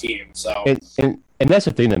on that team. So and that's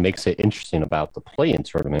the thing that makes it interesting about the play-in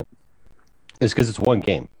tournament is because it's one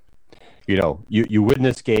game. You win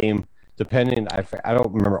this game. Depending, I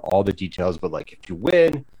don't remember all the details, but like if you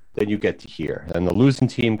win, then you get to here, and the losing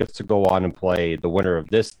team gets to go on and play the winner of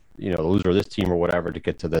this, the loser of this team or whatever to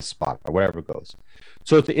get to this spot or whatever it goes.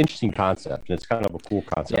 So it's an interesting concept, and it's kind of a cool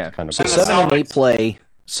concept. Yeah. So 7 and 8 play.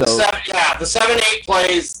 So the 7-8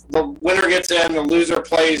 plays, the winner gets in, the loser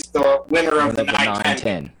plays the winner of the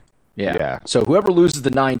 9-10. Yeah. So whoever loses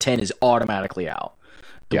the 9-10 is automatically out.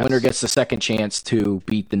 The winner gets the second chance to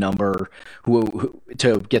beat the number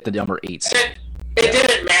to get the number 8 seed. It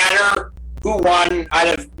didn't matter who won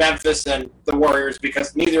out of Memphis and the Warriors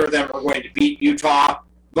because neither of them are going to beat Utah.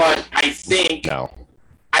 But I think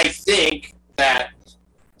that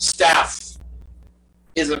Steph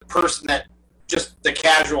is a person that just the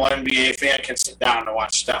casual NBA fan can sit down and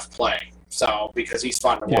watch Steph play. So because he's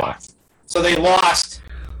fun to watch. So they lost.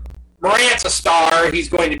 Morant's a star. He's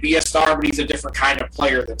going to be a star, but he's a different kind of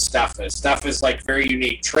player than Steph is. Steph is like very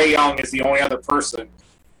unique. Trae Young is the only other person,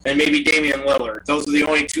 and maybe Damian Lillard. Those are the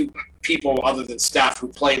only two people other than Steph who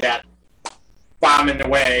play that bombing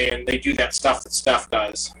away, and they do that stuff that Steph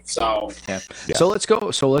does. So So let's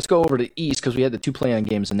go over to East because we had the 2 play-on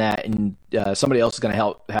games in that, and somebody else is going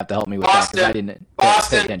to have to help me with that because I didn't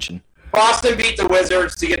pay attention. Boston beat the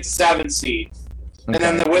Wizards to get the 7 seed, and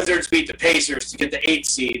then the Wizards beat the Pacers to get the 8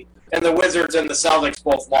 seed. And the Wizards and the Celtics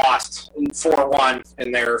both lost 4-1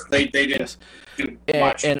 in there. They didn't do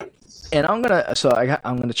much. And I'm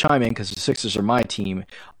gonna chime in because the Sixers are my team.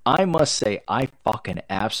 I must say I fucking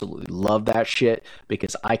absolutely love that shit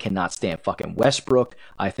because I cannot stand fucking Westbrook.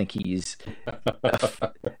 I think he's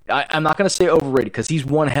I'm not gonna say overrated because he's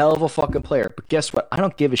one hell of a fucking player. But guess what? I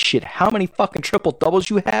don't give a shit how many fucking triple doubles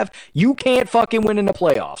you have. You can't fucking win in the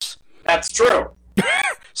playoffs. That's true.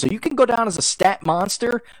 So you can go down as a stat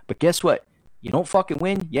monster, but guess what? You don't fucking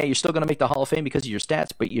win. Yeah, you're still going to make the Hall of Fame because of your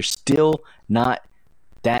stats, but you're still not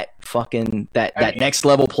that fucking that next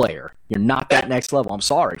level player. You're not that next level. I'm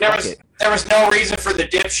sorry. There was no reason for the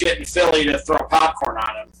dipshit in Philly to throw popcorn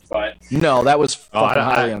on him, but no, that was fucking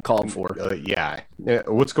highly uncalled for.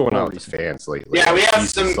 What's going on with these fans lately? Yeah, we have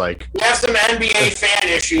some NBA fan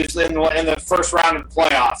issues in the first round of the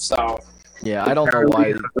playoffs. So. Yeah, I don't know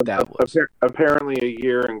why that was. Apparently, a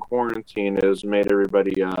year in quarantine has made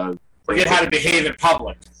everybody forget how to behave in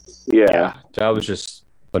public. Yeah, that was just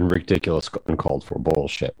ridiculous, uncalled for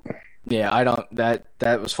bullshit. Yeah, I don't. That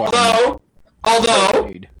was fun.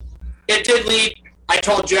 Although it did lead. I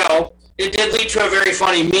told Joe it did lead to a very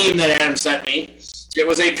funny meme that Adam sent me. It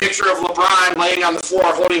was a picture of LeBron laying on the floor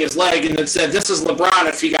holding his leg, and it said, "This is LeBron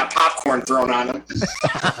if he got popcorn thrown on him."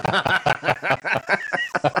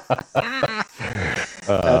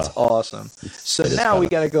 That's awesome. So now we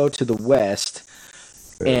got to go to the West,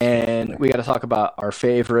 and we got to talk about our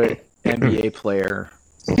favorite NBA player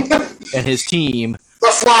and his team. The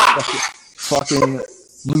flop. Fucking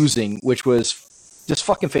losing, which was just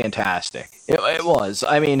fucking fantastic. It was.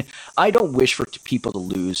 I mean, I don't wish for people to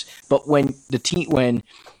lose, but when the team,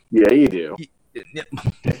 yeah, you do.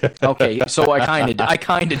 Okay, so I kind of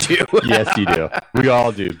do. Yes, you do. We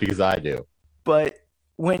all do because I do. But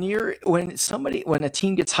when a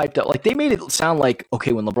team gets hyped up, like they made it sound like,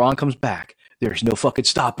 okay, when LeBron comes back, there's no fucking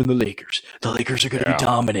stopping the Lakers. The Lakers are going to be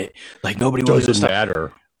dominant. Like nobody doesn't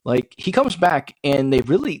matter. Like he comes back and they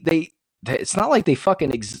it's not like they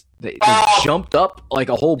fucking they jumped up like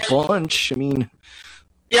a whole bunch. I mean,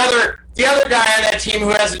 the other guy on that team who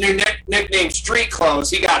has a new nickname, Street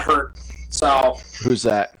Clothes, he got hurt. So who's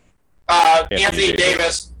that? Anthony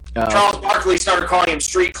Davis. Charles Barkley started calling him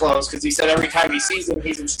Street Clothes because he said every time he sees him,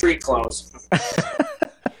 he's in street clothes.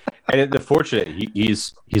 And the fortunate,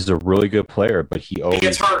 he's a really good player, but he always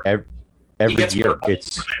gets hurt. Every year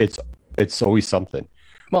it's always something.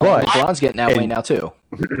 Well, but LeBron's getting that way now too.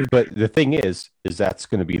 But the thing is that's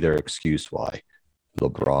going to be their excuse why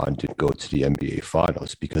LeBron didn't go to the NBA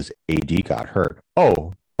Finals because AD got hurt.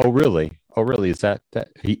 Oh, really? Is that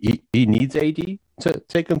he needs AD to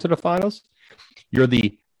take him to the finals? You're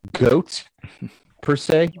the GOAT per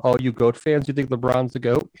se. All you GOAT fans, you think LeBron's the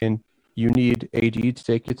GOAT, and you need AD to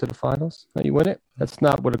take you to the finals. Now you win it. That's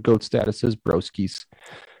not what a GOAT status is, broskies.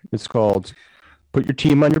 It's called put your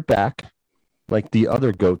team on your back, like the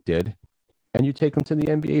other GOAT did, and you take them to the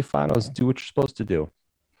NBA Finals and do what you're supposed to do.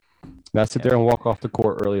 Not sit there and walk off the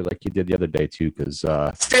court early like you did the other day too, because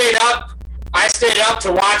I stayed up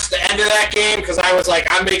to watch the end of that game because I was like,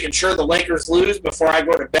 I'm making sure the Lakers lose before I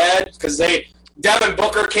go to bed because Devin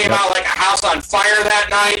Booker came out like a house on fire that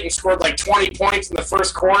night and scored like 20 points in the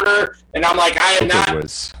first quarter, and I'm like,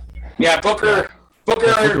 Booker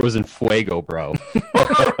was in fuego, bro.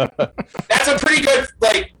 Booker, that's a pretty good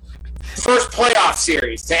first playoff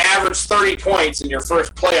series to average 30 points in your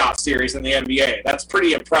first playoff series in the NBA. That's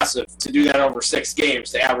pretty impressive to do that over 6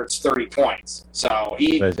 games to average 30 points. So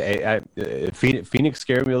Phoenix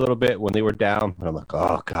scared me a little bit when they were down, but I'm like,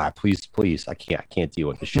 oh God, please, I can't deal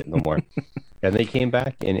with this shit no more. And they came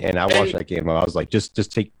back, and I watched that game. And I was like, just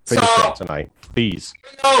finish that tonight, please.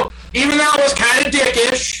 Even though it was kind of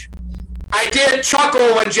dickish, I did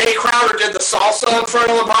chuckle when Jay Crowder did the salsa in front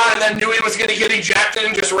of LeBron and then knew he was going to get ejected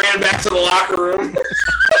and just ran back to the locker room.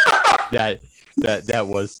 that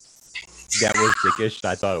was dickish.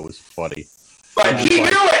 I thought it was funny. But he knew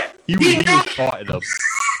it. He was caught in the.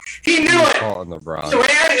 He knew it. Caught in the LeBron. He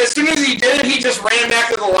ran, as soon as he did it, he just ran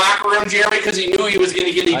back to the locker room, Jeremy, because he knew he was going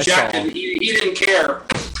to get ejected. He didn't care.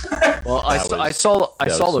 Well, I saw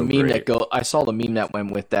the meme that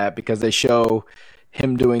went with that because they show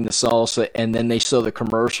him doing the salsa, and then they show the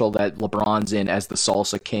commercial that LeBron's in as the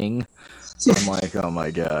salsa king. I'm like, oh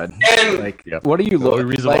my God! And what are you looking? The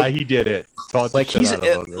reason why he did it,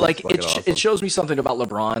 it shows me something about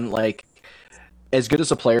LeBron. Like, as good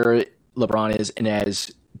as a player LeBron is, and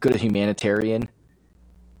as good a humanitarian,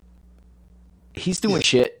 he's doing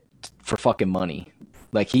shit for fucking money.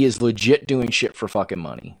 Like, he is legit doing shit for fucking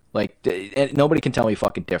money. Like, and nobody can tell me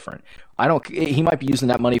fucking different. He might be using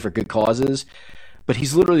that money for good causes, but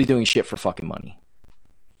he's literally doing shit for fucking money.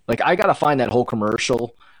 Like, I gotta find that whole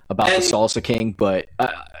commercial about the Salsa King, but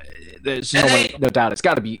there's no doubt it's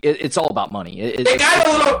got to be. It's all about money. They got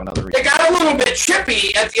a little bit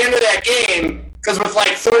chippy at the end of that game because with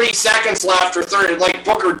like 30 seconds left or 30, like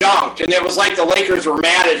Booker dunked, and it was like the Lakers were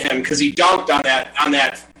mad at him because he dunked on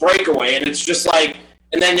that breakaway, and it's just like,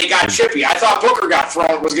 and then they got chippy. I thought Booker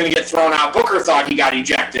was going to get thrown out. Booker thought he got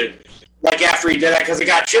ejected. Like after he did that because it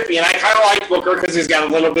got chippy, and I kind of like Booker because he's got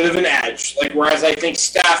a little bit of an edge. Like whereas I think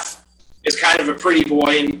Steph is kind of a pretty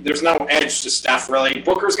boy, and there's no edge to Steph really.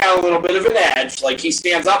 Booker's got a little bit of an edge. Like he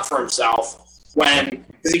stands up for himself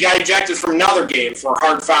because he got ejected from another game for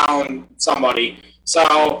hard fouling somebody.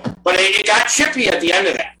 So, but it got chippy at the end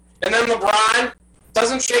of that, and then LeBron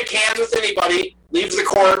doesn't shake hands with anybody, leaves the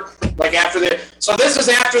court like after the. So this is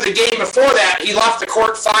after the game. Before that, he left the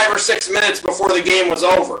court 5 or 6 minutes before the game was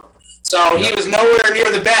over. So he was nowhere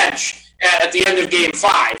near the bench at the end of Game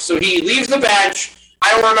 5. So he leaves the bench.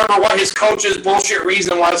 I don't remember what his coach's bullshit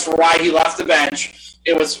reason was for why he left the bench.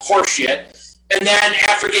 It was horseshit. And then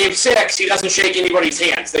after Game 6, he doesn't shake anybody's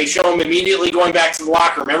hands. They show him immediately going back to the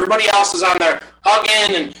locker room. Everybody else is on there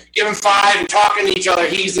hugging and giving 5 and talking to each other.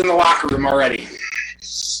 He's in the locker room already.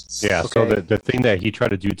 Yeah, okay. So the thing that he tried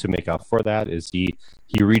to do to make up for that is he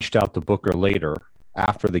reached out to Booker later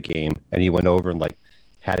after the game, and he went over and like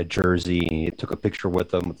had a jersey, and he took a picture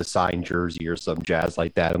with him with the signed jersey or some jazz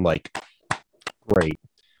like that. I'm like, great.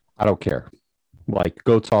 I don't care. Like,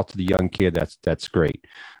 go talk to the young kid. That's great.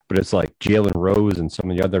 But it's like Jalen Rose and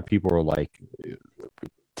some of the other people were like,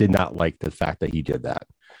 did not like the fact that he did that.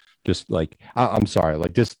 Just like, I'm sorry.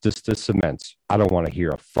 Like this cements. I don't want to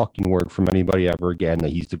hear a fucking word from anybody ever again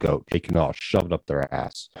that he's the GOAT. They can all shove it up their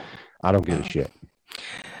ass. I don't give a shit.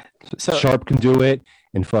 So, Sharp can do it.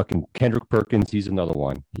 And fucking Kendrick Perkins, he's another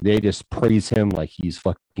one. They just praise him like he's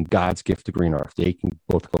fucking God's gift to green earth. They can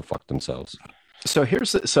both go fuck themselves. So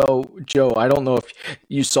Joe, I don't know if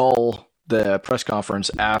you saw the press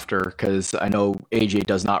conference after, because I know AJ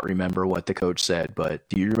does not remember what the coach said, but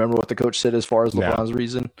do you remember what the coach said as far as LeBron's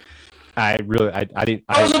reason? I didn't.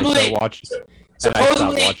 I stopped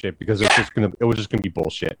watching it because it was just gonna be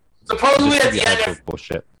bullshit. Supposedly at the end of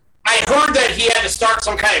bullshit. I heard that he had to start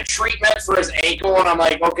some kind of treatment for his ankle, and I'm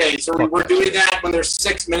like, okay, so we're doing that when there's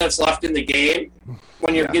 6 minutes left in the game,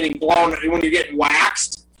 when you're getting blown, when you're getting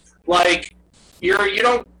waxed. Like, you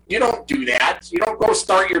don't do that. You don't go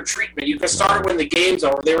start your treatment. You can start it when the game's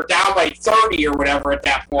over. They were down by 30 or whatever at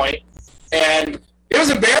that point, and it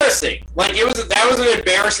was embarrassing. Like that was an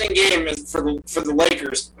embarrassing game for the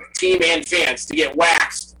Lakers team and fans to get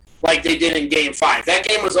waxed like they did in Game 5. That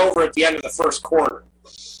game was over at the end of the first quarter.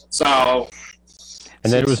 So,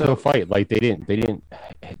 and then there was no fight. Like they didn't.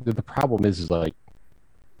 The problem is like,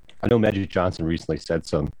 I know Magic Johnson recently said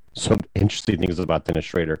some interesting things about Dennis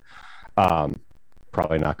Schrader.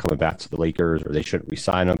 Probably not coming back to the Lakers, or they shouldn't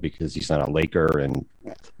re-sign him because he's not a Laker, and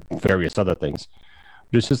various other things.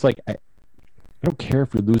 But it's just like I don't care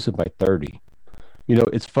if you're losing by 30. You know,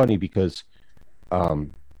 it's funny because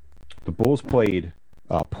the Bulls played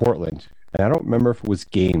Portland, and I don't remember if it was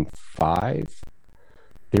Game 5.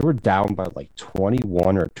 They were down by like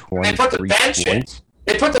 21 or 23 points.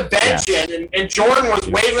 They put the bench in, and Jordan was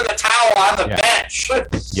waving the towel on the bench.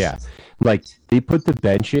 Yeah. Like, they put the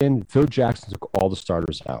bench in. Phil Jackson took all the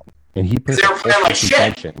starters out. And he put the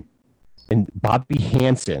bench in. And Bobby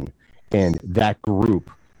Hansen And that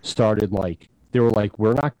group started they were like,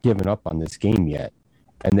 we're not giving up on this game yet.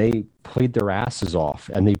 And they played their asses off,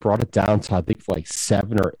 and they brought it down to, I think,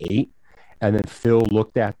 7 or 8. And then Phil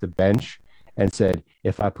looked at the bench and said,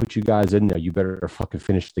 if I put you guys in there, you better fucking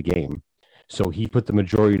finish the game. So he put the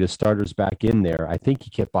majority of the starters back in there. I think he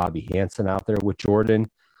kept Bobby Hansen out there with Jordan.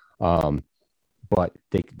 But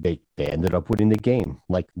they ended up winning the game.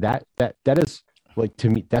 That is, to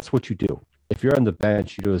me, that's what you do. If you're on the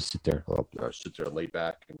bench, you just sit there and lay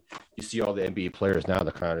back. And you see all the NBA players now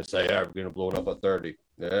that kind of say, yeah, we're going to blow it up at 30.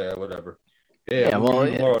 Yeah, whatever. Yeah,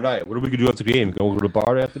 tomorrow night. What are we going to do after the game? Go to the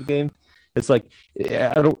bar after the game? It's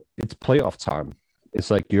it's playoff time.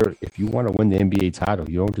 It's if you want to win the NBA title,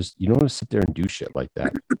 you don't just sit there and do shit like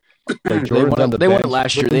that. They won it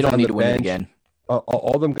last year. They don't need to win it again.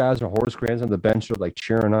 All them guys are Horace Grant's on the bench. They're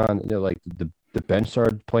cheering on. They're the bench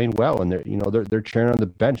started playing well, and they're cheering on the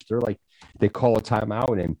bench. They're they call a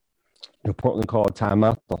timeout, and Portland call a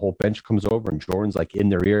timeout. The whole bench comes over, and Jordan's in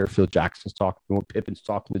their ear. Phil Jackson's talking, Pippen's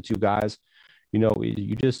talking to 2 guys.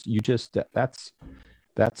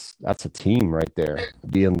 That's a team right there,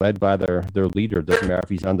 being led by their leader. Doesn't matter if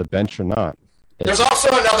he's on the bench or not. There's also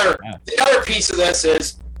the other piece of this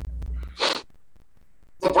is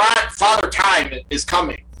LeBron, Father Time is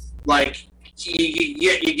coming.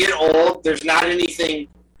 You get old. There's not anything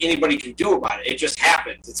anybody can do about it. It just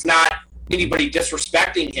happens. It's not anybody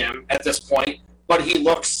disrespecting him at this point, but he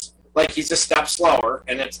looks like he's a step slower,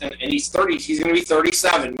 and he's 30. He's going to be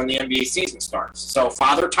 37 when the NBA season starts. So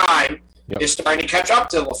Father Time is starting to catch up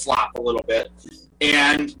to LaFlop a little bit,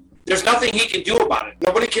 and there's nothing he can do about it.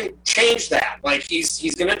 Nobody can change that.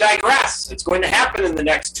 He's going to digress. It's going to happen in the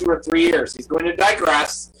next 2 or 3 years. He's going to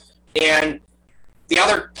digress, and the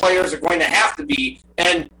other players are going to have to be.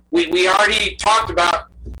 And we already talked about,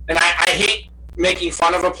 and I hate making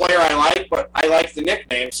fun of a player I like, but I like the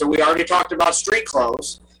nickname. So we already talked about Street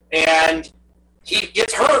Clothes, and he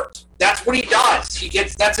gets hurt. That's what he does. He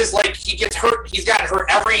gets hurt. He's gotten hurt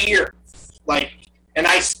every year. And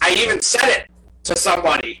I even said it to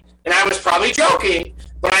somebody, and I was probably joking,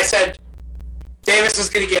 but I said, Davis is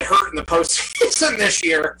going to get hurt in the postseason this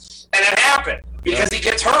year, and it happened because he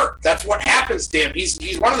gets hurt. That's what happens to him.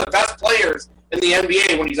 He's one of the best players in the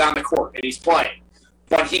NBA when he's on the court and he's playing,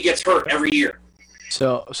 but he gets hurt every year.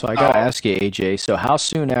 So I got to ask you, AJ, so how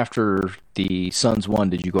soon after the Suns won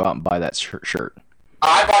did you go out and buy that shirt?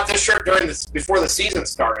 I bought this shirt before the season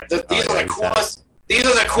started. These are the coolest. These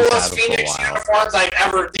are the coolest Phoenix uniforms I've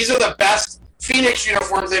ever. These are the best Phoenix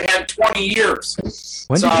uniforms they've had in 20 years.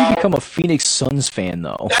 When did you become a Phoenix Suns fan,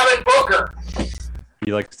 though? Devin Booker.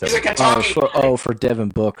 He likes He's a Kentucky. For Devin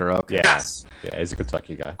Booker. Okay. Yes. Yeah, he's a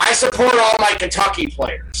Kentucky guy. I support all my Kentucky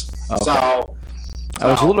players. Okay. So I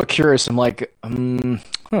was a little curious. I'm like,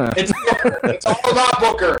 It's all about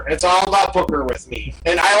Booker. It's all about Booker with me.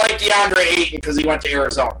 And I like DeAndre Ayton because he went to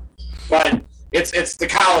Arizona. But it's the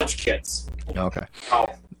college kids. Okay.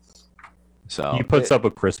 So he puts up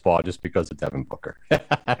with Chris Paul just because of Devin Booker.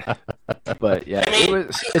 But yeah, I mean,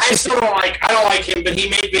 I don't like him, but he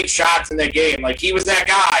made big shots in that game. He was that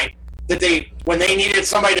guy that when they needed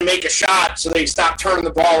somebody to make a shot, so they stopped turning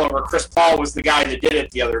the ball over. Chris Paul was the guy that did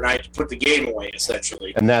it the other night to put the game away,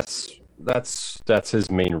 essentially. And that's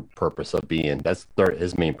his main purpose of being.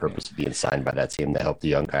 His main purpose of being signed by that team to help the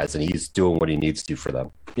young guys, and he's doing what he needs to for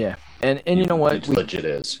them. Yeah, and you know what? Legit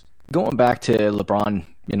is. Going back to LeBron,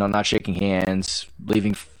 not shaking hands,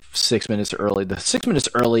 leaving 6 minutes early. The 6 minutes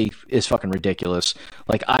early is fucking ridiculous.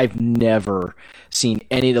 I've never seen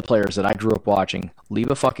any of the players that I grew up watching leave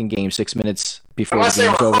a fucking game 6 minutes before the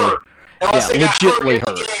game's over. Legitimately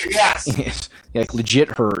hurt. Yes.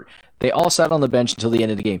 Legit hurt. They all sat on the bench until the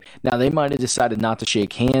end of the game. Now, they might have decided not to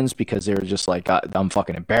shake hands because they were just I'm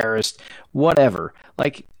fucking embarrassed. Whatever.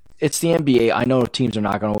 It's the NBA. I know teams are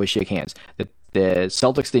not going to always shake hands. The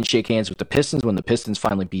Celtics didn't shake hands with the Pistons when the Pistons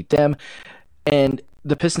finally beat them. And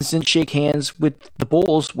the Pistons didn't shake hands with the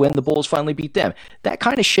Bulls when the Bulls finally beat them. That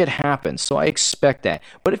kind of shit happens, so I expect that.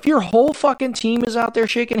 But if your whole fucking team is out there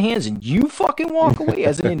shaking hands and you fucking walk away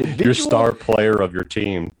as an individual... Your star player of your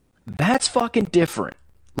team. That's fucking different.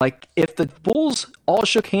 If the Bulls all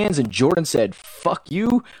shook hands and Jordan said, fuck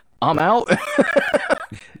you, I'm out...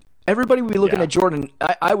 Everybody would be looking at Jordan.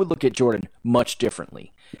 I would look at Jordan much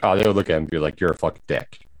differently. Oh, they would look at him and be like, "You're a fucking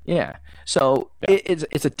dick." Yeah. So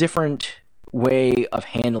it's a different way of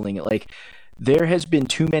handling it. There has been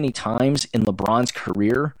too many times in LeBron's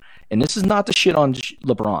career, and this is not to shit on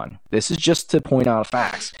LeBron. This is just to point out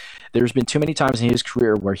facts. There's been too many times in his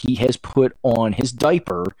career where he has put on his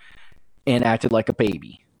diaper and acted like a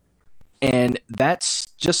baby, and that's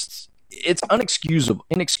just it's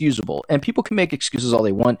inexcusable. And people can make excuses all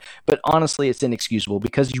they want, but honestly, it's inexcusable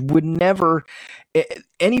because you would never,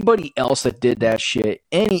 anybody else that did that shit,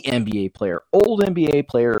 any NBA player, old NBA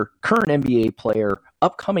player, current NBA player,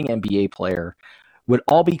 upcoming NBA player, would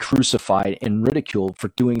all be crucified and ridiculed for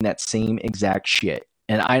doing that same exact shit.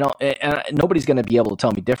 And nobody's going to be able to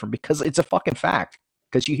tell me different because it's a fucking fact.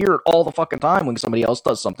 Because you hear it all the fucking time when somebody else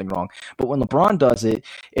does something wrong. But when LeBron does it,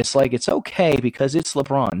 it's like it's okay because it's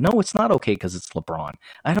LeBron. No, it's not okay because it's LeBron.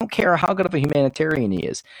 I don't care how good of a humanitarian he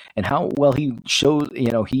is and how well he shows,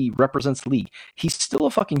 he represents the league. He's still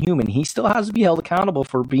a fucking human. He still has to be held accountable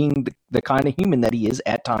for being the kind of human that he is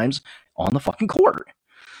at times on the fucking court.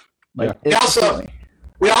 Like, yeah.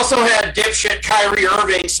 We also had dipshit Kyrie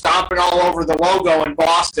Irving stomping all over the logo in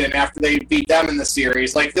Boston after they beat them in the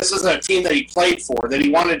series. Like, this is a team that he played for, that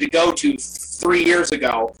he wanted to go to 3 years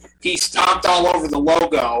ago. He stomped all over the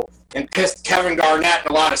logo and pissed Kevin Garnett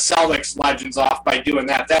and a lot of Celtics legends off by doing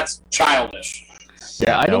that. That's childish.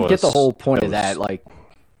 Yeah, I didn't get the whole point of that. Like,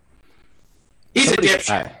 he's a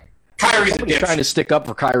dipshit. Kyrie's trying to stick up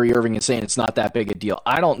for Kyrie Irving and saying it's not that big a deal.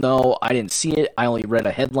 I don't know. I didn't see it. I only read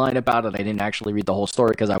a headline about it. I didn't actually read the whole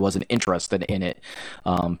story because I wasn't interested in it.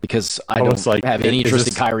 Because I don't have any interest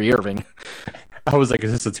in Kyrie Irving. I was like,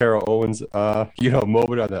 is this a Terrell Owens,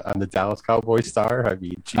 moment on the Dallas Cowboys star? I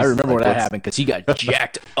mean, Jesus, I remember when that happened because he got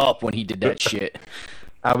jacked up when he did that shit.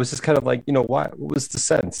 I was just kind of like, what was the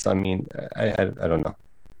sense? I mean, I don't know.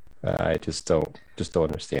 I just don't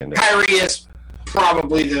understand it. Kyrie is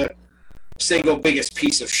probably the single biggest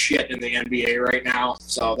piece of shit in the NBA right now,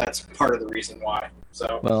 so that's part of the reason why.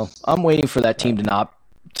 So, well, I'm waiting for that team to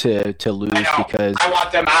lose because I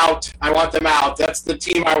want them out. That's the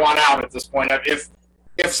team I want out at this point. If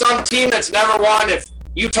some team that's never won, if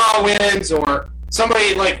Utah wins or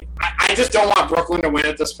somebody like, I just don't want Brooklyn to win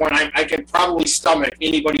at this point. I can probably stomach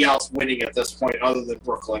anybody else winning at this point other than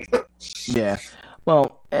Brooklyn. Yeah,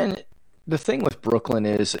 well, and the thing with Brooklyn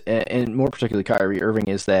is, and more particularly Kyrie Irving,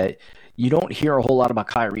 is that you don't hear a whole lot about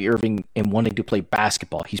Kyrie Irving and wanting to play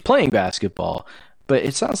basketball. He's playing basketball, but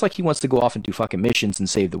it sounds like he wants to go off and do fucking missions and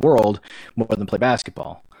save the world more than play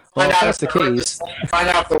basketball. Well, if that's the case, find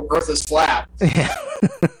out if the earth is flat. Yeah.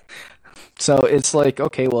 So it's like,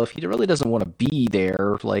 okay, well, if he really doesn't want to be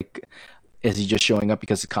there, like, is he just showing up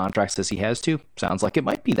because the contract says he has to? Sounds like it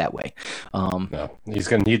might be that way. No, he's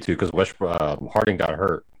going to need to because Harden got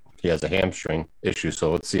hurt. He has a hamstring issue,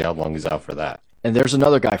 so let's see how long he's out for that. And there's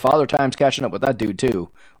another guy. Father Time's catching up with that dude, too.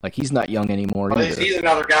 Like, he's not young anymore either. He's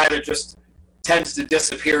another guy that just tends to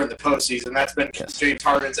disappear in the postseason. That's been James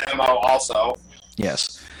Harden's MO also.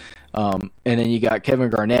 Yes. And then you got Kevin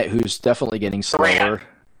Garnett, who's definitely getting slower.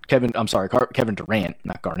 Kevin Durant,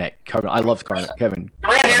 not Garnett. I love Kevin.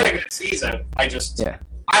 Durant had a good season. I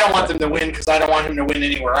don't want them to win because I don't want him to win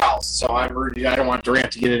anywhere else. So I don't want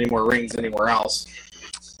Durant to get any more rings anywhere else.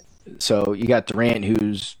 So you got Durant,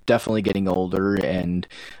 who's definitely getting older, and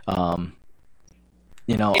I've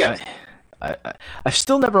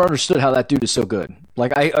still never understood how that dude is so good.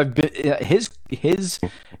 Like I've been his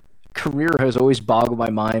career has always boggled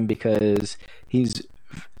my mind because he's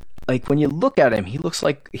like, when you look at him, he looks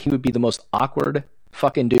like he would be the most awkward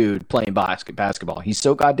fucking dude playing basketball. He's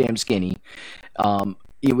so goddamn skinny.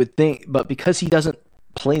 You would think, but because he doesn't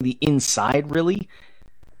play the inside really,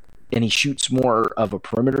 and he shoots more of a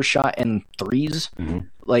perimeter shot and threes,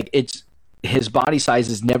 like his body size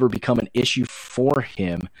has never become an issue for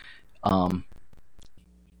him.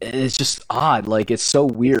 It's just odd. Like, it's so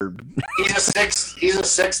weird. He's a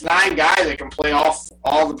 6'9" guy that can play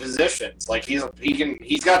all the positions. Like, he's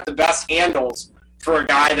got the best handles for a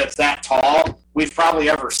guy that's that tall we've probably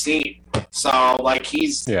ever seen. So, like,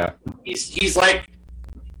 he's like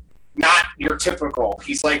not your typical.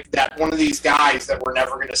 He's like that one of these guys that we're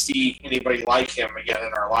never going to see anybody like him again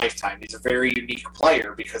in our lifetime. He's a very unique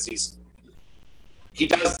player because he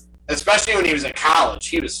does, especially when he was in college,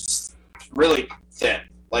 he was really thin.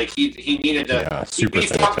 Like, he needed to super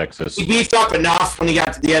thin in Texas. He beefed up enough when he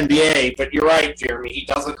got to the NBA, but you're right, Jeremy, he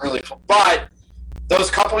doesn't really. But those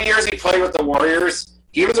couple years he played with the Warriors,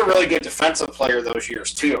 he was a really good defensive player those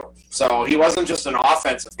years too. So he wasn't just an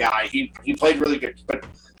offensive guy. He played really good. But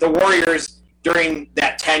the Warriors during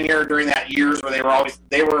that tenure, during that years where they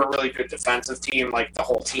were a really good defensive team, like the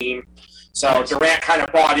whole team. So Durant kind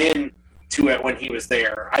of bought into it when he was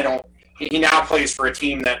there. He now plays for a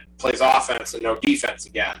team that plays offense and no defense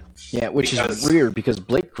again. Yeah, which is weird because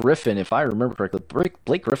Blake Griffin, if I remember correctly,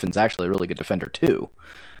 Blake Griffin's actually a really good defender too.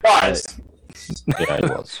 Was. Yeah, he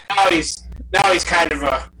was. Now he's kind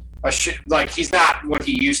of like, he's not what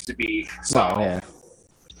he used to be. So. Oh, yeah.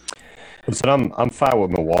 Listen, I'm fine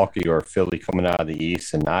with Milwaukee or Philly coming out of the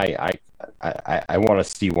East, and I want to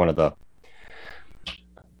see one of the.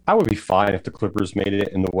 I would be fine if the Clippers made it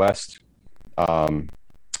in the West, but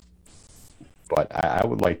I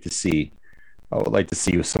would like to see. I would like to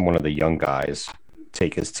see one of the young guys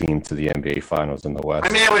take his team to the NBA Finals in the West. I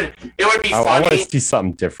mean, it would be funny. I want to see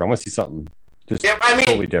something different. I want to see something just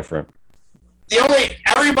totally different.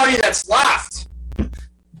 Everybody that's left,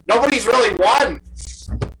 nobody's really won.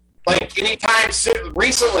 Like anytime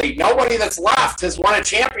recently, nobody that's left has won a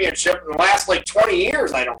championship in the last 20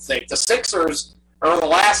 years. I don't think the Sixers are the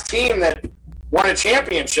last team that won a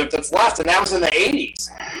championship that's left, and that was in the 80s.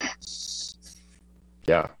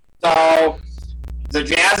 Yeah. So the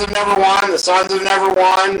Jazz have never won. The Suns have never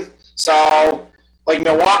won. So,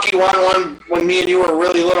 Milwaukee won one when me and you were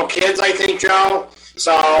really little kids, I think, Joe.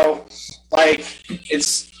 So,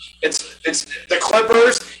 it's the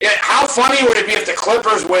Clippers. How funny would it be if the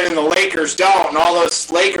Clippers win and the Lakers don't, and all those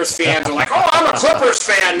Lakers fans are like, "Oh, I'm a Clippers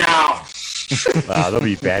fan now." Wow, there'll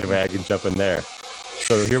be bandwagon jumping there.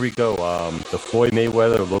 So here we go. The Floyd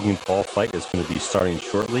Mayweather-Logan Paul fight is going to be starting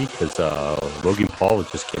shortly because Logan Paul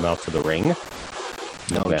just came out to the ring.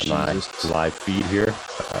 At my live feed here.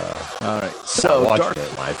 All right. So watching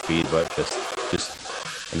it live feed, but just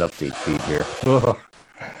an update feed here.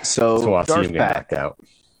 So I'll see him get back out.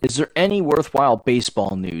 Is there any worthwhile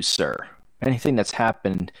baseball news, sir? Anything that's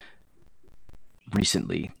happened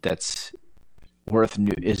recently that's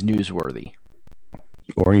is newsworthy?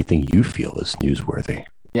 Or anything you feel is newsworthy?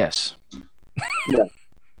 Yes. Yeah.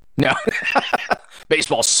 No.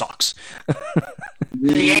 Baseball sucks.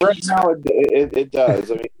 Right now, it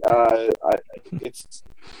does. I mean,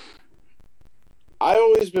 I've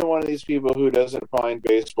always been one of these people who doesn't find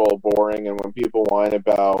baseball boring, and when people whine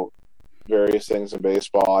about various things in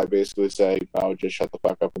baseball, I basically say, "Oh, just shut the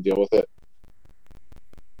fuck up and deal with it."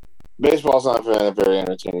 Baseball's not very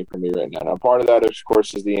entertaining for me right now. Now, part of that, of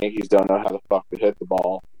course, is the Yankees don't know how the fuck to hit the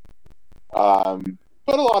ball.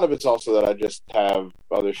 But a lot of it's also that I just have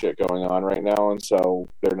other shit going on right now, and so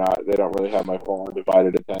they don't really have my full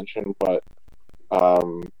undivided attention. But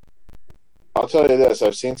I'll tell you this: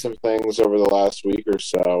 I've seen some things over the last week or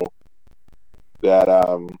so that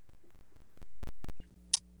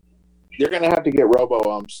you're going to have to get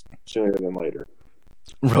robo-umps sooner than later.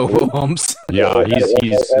 Robo-umps? Yeah,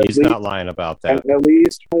 he's not lying about that. At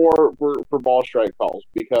least for ball strike calls,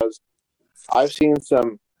 because I've seen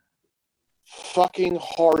some fucking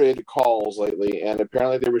horrid calls lately, and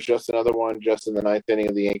apparently there was just another one just in the ninth inning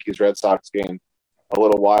of the Yankees-Red Sox game a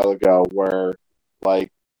little while ago where,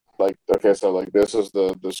 okay, so this is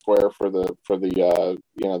the square for the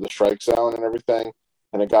the strike zone and everything,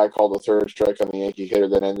 and a guy called a third strike on the Yankee hitter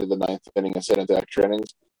that ended the ninth inning and sent into extra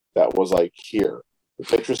innings. That was here. The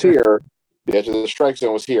pitch was here. The edge of the strike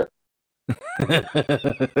zone was here. Called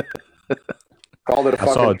it a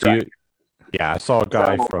fucking strike. Yeah, I saw a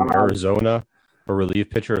guy from Arizona, a relief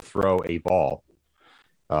pitcher, throw a ball.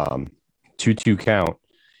 2-2 count.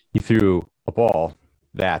 He threw a ball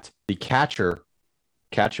that the catcher,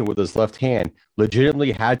 catching with his left hand,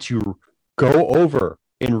 legitimately had to go over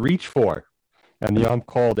and reach for. And the ump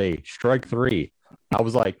called a strike 3. I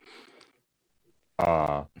was like,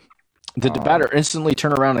 Did the batter instantly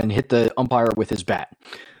turn around and hit the umpire with his bat?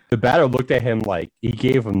 The batter looked at him like he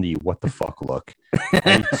gave him the what the fuck look.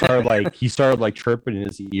 And he started chirping in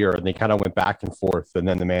his ear, and they kind of went back and forth. And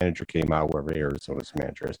then the manager came out, wherever Arizona's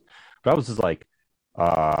manager is. But I was just like,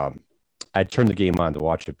 I turned the game on to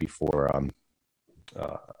watch it before I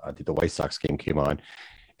think the White Sox game came on,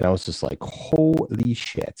 and I was just like, holy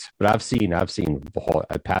shit. But I've seen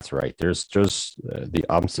Pat's right. There's the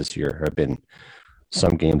umps this year have been.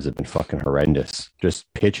 Some games have been fucking horrendous. Just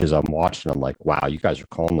pitches I'm watching. I'm like, wow, you guys are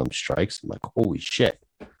calling them strikes. I'm like, holy shit.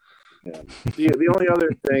 Yeah. The only other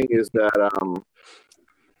thing is that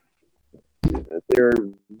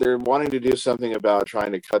they're wanting to do something about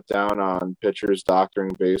trying to cut down on pitchers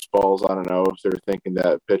doctoring baseballs. I don't know if they're thinking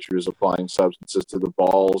that pitchers applying substances to the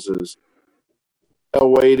balls is a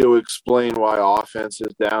way to explain why offense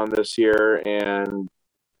is down this year, and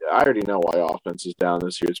I already know why offense is down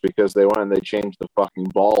this year. It's because they went and they changed the fucking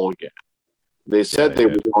ball again. They said they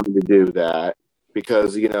were going to do that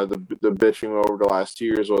because, the bitching over the last 2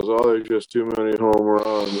 years was, there's just too many home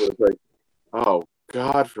runs. It's like, oh,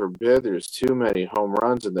 God forbid there's too many home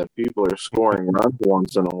runs and that people are scoring runs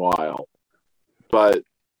once in a while. But,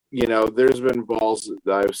 there's been balls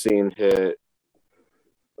that I've seen hit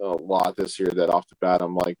a lot this year that off the bat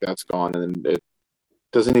I'm like, that's gone, and it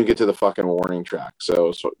doesn't even get to the fucking warning track.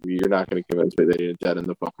 So you're not going to convince me they didn't deaden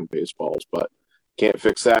the fucking baseballs, but can't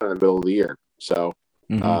fix that in the middle of the year. So,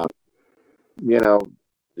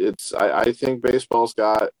 I think baseball's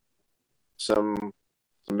got some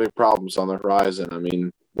big problems on the horizon. I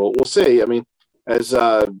mean, we'll see. I mean, as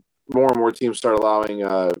more and more teams start allowing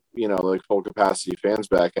like full capacity fans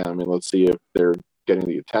back in, I mean, let's see if they're getting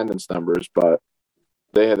the attendance numbers, but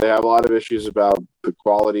they have a lot of issues about the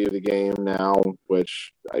quality of the game now,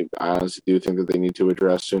 which I honestly do think that they need to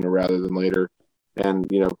address sooner rather than later.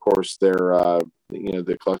 And of course, their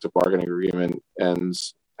the collective bargaining agreement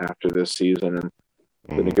ends after this season, and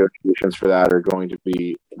the negotiations for that are going to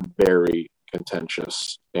be very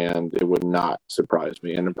contentious, and it would not surprise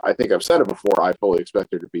me. And I think I've said it before, I fully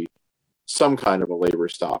expect there to be some kind of a labor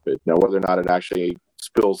stoppage. Now, whether or not it actually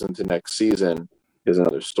spills into next season is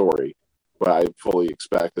another story, but I fully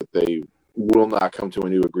expect that they will not come to a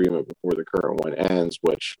new agreement before the current one ends,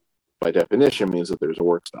 which by definition means that there's a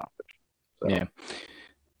work stoppage. So.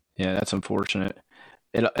 Yeah, that's unfortunate.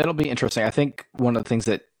 It'll be interesting. I think one of the things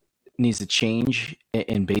that needs to change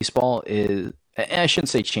in baseball is, and I shouldn't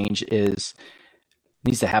say change, is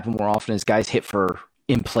needs to happen more often, is guys hit for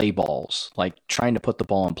in-play balls, like trying to put the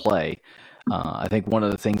ball in play. I think one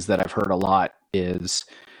of the things that I've heard a lot is,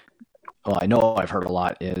 I know I've heard a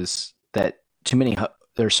lot is that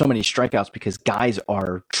there's so many strikeouts because guys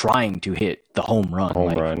are trying to hit the home run.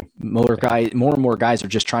 More and more guys are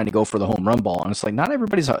just trying to go for the home run ball. And it's like, not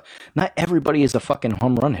everybody is a fucking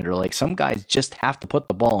home run hitter. Like, some guys just have to put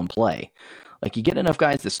the ball in play. Like, you get enough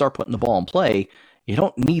guys that start putting the ball in play, you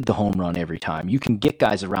don't need the home run every time. You can get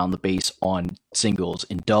guys around the base on singles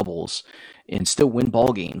and doubles and still win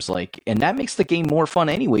ball games. And that makes the game more fun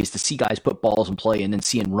anyways, to see guys put balls in play and then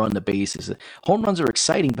see them run the bases. Home runs are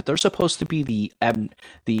exciting, but they're supposed to be the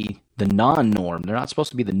non-norm. They're not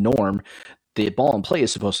supposed to be the norm. The ball in play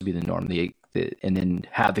is supposed to be the norm. And then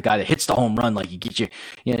have the guy that hits the home run, like you get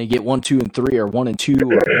 1, 2, and 3, or 1 and 2,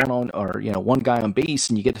 or one guy on base,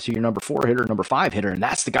 and you get to your number 4 hitter, number 5 hitter, and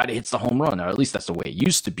that's the guy that hits the home run. Or at least that's the way it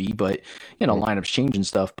used to be. But lineups change and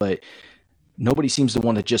stuff. But nobody seems to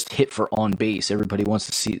want to just hit for on base. Everybody wants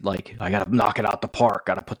to see, like, I got to knock it out the park.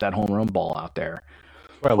 Got to put that home run ball out there.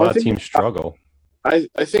 Well, a lot of teams struggle. I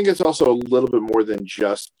think it's also a little bit more than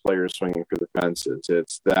just players swinging for the fences.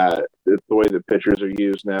 It's the way that pitchers are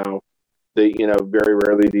used now. They, very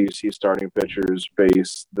rarely do you see starting pitchers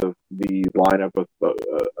face the lineup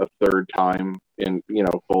a third time in,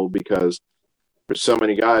 full, because there's so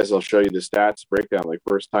many guys. They'll show you the stats breakdown, like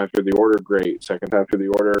first time through the order, great. Second time through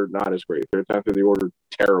the order, not as great. Third time through the order,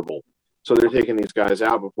 terrible. So they're taking these guys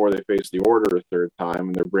out before they face the order a third time,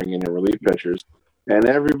 and they're bringing in relief pitchers. And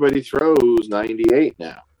everybody throws 98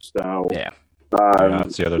 now. So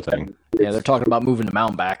that's the other thing. Yeah, they're talking about moving the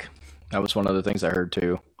mound back. That was one of the things I heard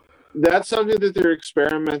too. That's something that they're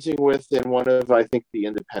experimenting with in one of, I think, the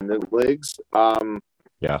independent leagues.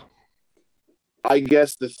 Yeah. I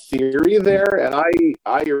guess the theory there, and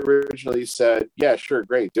I originally said, yeah, sure,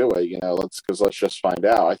 great, do it. Let's just find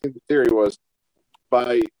out. I think the theory was,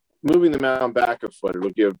 by moving the mound back a foot,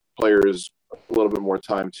 it'll give players a little bit more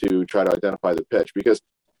time to try to identify the pitch. Because,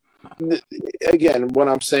 again, when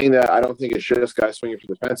I'm saying that, I don't think it's just guys swinging for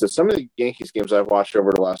the fences. Some of the Yankees games I've watched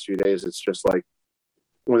over the last few days, it's just like,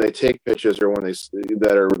 when they take pitches, or when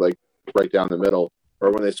that are like right down the middle,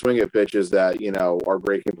 or when they swing at pitches that are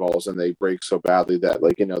breaking balls, and they break so badly that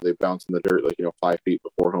they bounce in the dirt 5 feet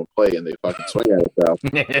before home plate, and they fucking swing at it. So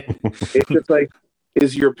it's just like,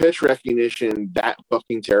 is your pitch recognition that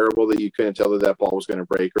fucking terrible that you couldn't tell that ball was going to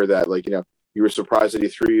break, or that you were surprised that he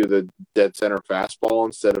threw you the dead center fastball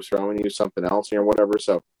instead of throwing you something else or whatever?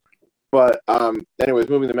 So. But anyways,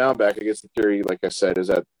 moving the mound back, I guess the theory, like I said, is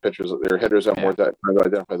that their hitters have more time to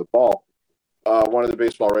identify the ball. One of the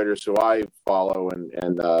baseball writers who I follow and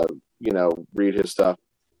read his stuff,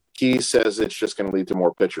 he says it's just going to lead to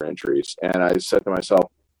more pitcher injuries. And I said to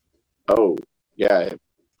myself, oh, yeah, it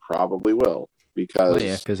probably will. Because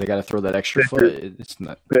they got to throw that extra foot. It's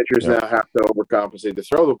not, pitchers now have to overcompensate to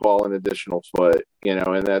throw the ball an additional foot,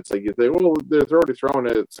 and that's like, you think, well, they're already throwing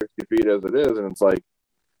it at 60 feet as it is. And it's like,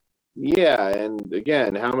 yeah, and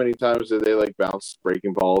again, how many times do they bounce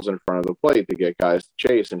breaking balls in front of the plate to get guys to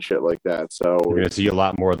chase and shit like that? So you're going to see a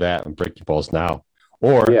lot more of that in breaking balls now.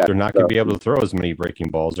 Or they're not going to be able to throw as many breaking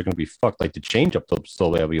balls. They're going to be fucked. Like the changeup, they'll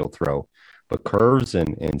still be able to throw. But curves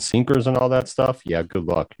and sinkers and all that stuff, yeah, good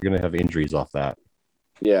luck. You're going to have injuries off that.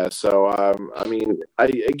 Yeah, so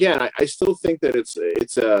I still think that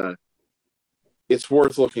it's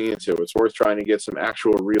worth looking into. It's worth trying to get some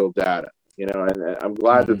actual real data. And I'm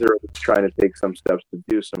glad that they're trying to take some steps to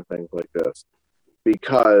do some things like this,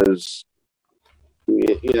 because,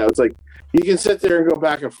 it's like, you can sit there and go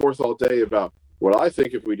back and forth all day about, well, I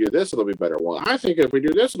think if we do this, it'll be better. Well, I think if we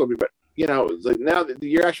do this, it'll be better. It's like now that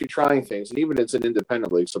you're actually trying things, and even it's an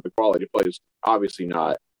independent league, so the quality of play is obviously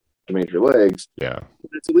not the major leagues. Yeah.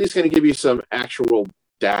 It's at least going to give you some actual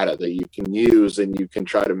data that you can use, and you can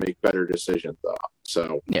try to make better decisions on.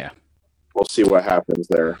 So, yeah, we'll see what happens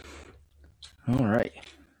there. All right.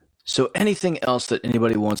 So, anything else that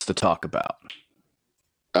anybody wants to talk about?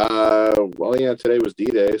 Well, yeah, today was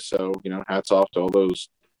D-Day, so, hats off to all those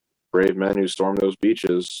brave men who stormed those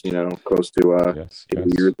beaches, close to 2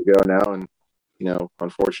 years ago now. And,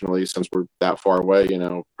 unfortunately, since we're that far away,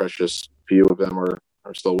 precious few of them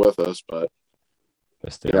are still with us. But,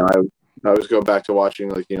 I always go back to watching,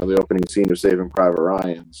 the opening scene of Saving Private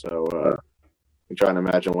Ryan. So, I'm trying to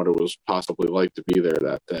imagine what it was possibly like to be there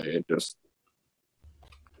that day.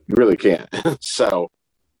 You really can't. So,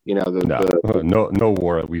 no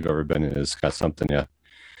war that we've ever been in has got something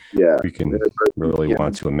we can really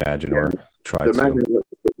want to imagine or try to.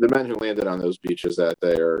 The men who landed on those beaches that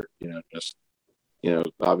day are,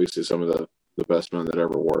 obviously some of the best men that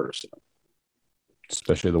ever were. So.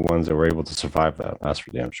 Especially the ones that were able to survive that. That's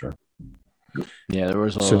for damn sure. Yeah, there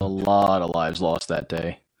was a lot of lives lost that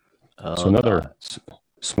day. So another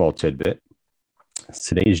small tidbit.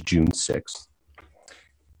 Today is June 6th.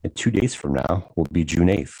 And 2 days from now will be June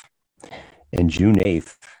 8th. And June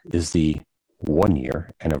 8th is the 1-year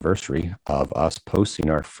anniversary of us posting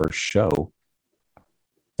our first show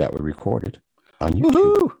that we recorded on YouTube.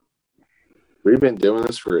 Woo-hoo! We've been doing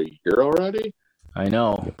this for a year already? I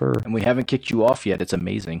know. Yipper. And we haven't kicked you off yet. It's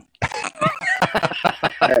amazing.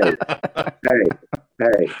 Hey.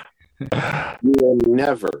 You will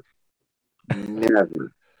never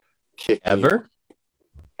kick me Ever?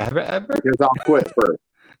 off. Ever? Because I'll quit first.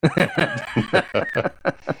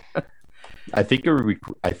 I think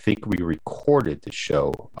we recorded the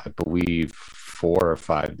show, I believe, 4 or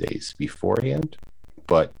 5 days beforehand,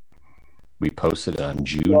 but we posted it on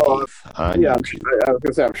June 8th on YouTube. I was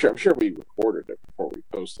gonna say I'm sure we recorded it before we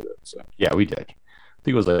posted it. So yeah, we did. I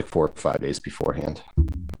think it was like 4 or 5 days beforehand.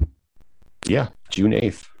 Yeah, June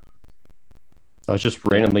 8th. I was just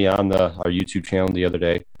randomly on our YouTube channel the other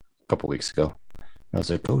day, a couple weeks ago. I was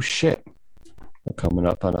like, oh shit, we're coming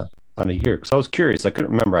up on a year. Because I was curious. I couldn't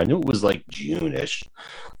remember. I knew it was like June-ish,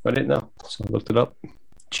 but I didn't know. So I looked it up.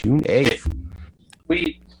 June 8th.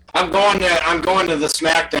 I'm going to the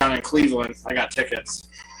SmackDown in Cleveland. I got tickets.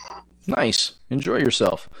 Nice. Enjoy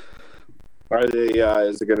yourself. are they?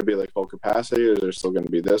 Is it going to be like full capacity, or is there still going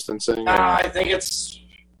to be distancing? I think it's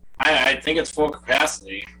full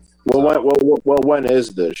capacity. Well, when is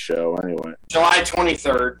this show anyway? July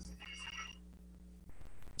 23rd.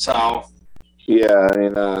 So. Yeah, I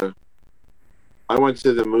mean, I went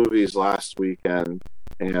to the movies last weekend,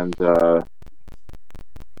 and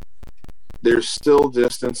they're still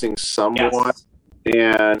distancing somewhat, yes.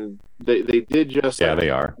 And they did just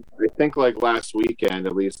they are. I think like last weekend,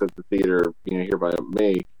 at least at the theater, here by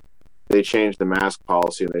me, they changed the mask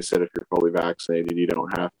policy, and they said if you're fully vaccinated, you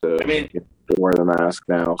don't have to, to wear the mask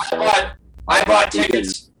now. So. I bought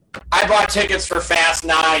tickets. I bought tickets for Fast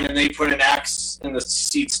 9, and they put an X in the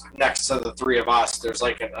seats next to the three of us. There's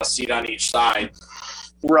like a seat on each side.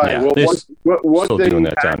 Right. Yeah, well, what still they doing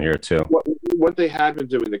that down here too. What they had been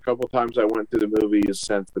doing the couple times I went to the movies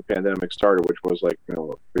since the pandemic started, which was like 3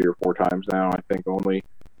 or 4 times now, I think only.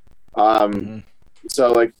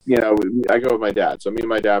 So like I go with my dad. So me and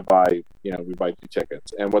my dad buy we buy 2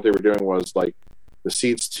 tickets, and what they were doing was like the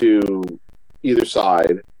seats to either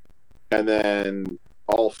side, and then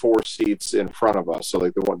all 4 seats in front of us. So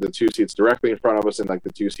like the 2 seats directly in front of us and like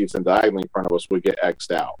the 2 seats in diagonally in front of us would get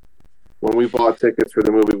X'd out. When we bought tickets for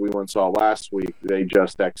the movie we went and saw last week, they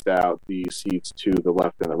just X'd out the seats to the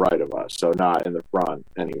left and the right of us, so not in the front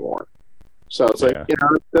anymore. So it's like,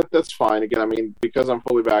 that's fine. Again, I mean, because I'm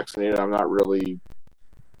fully vaccinated, I'm not really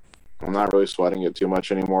sweating it too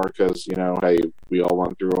much anymore because, hey, we all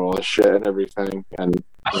went through all this shit and everything. And,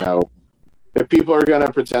 if people are going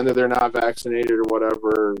to pretend that they're not vaccinated or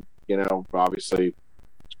whatever, obviously,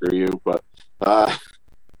 screw you. But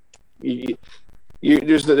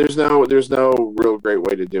there's no real great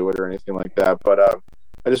way to do it or anything like that. But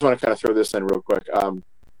I just want to kind of throw this in real quick.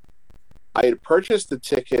 I had purchased the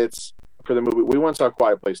tickets for the movie. We went and saw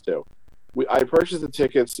Quiet Place 2. I purchased the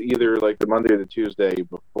tickets either like the Monday or the Tuesday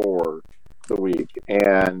before the week,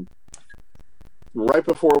 and right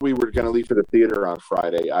before we were going to leave for the theater on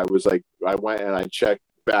Friday, I went and I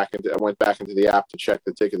went back into the app to check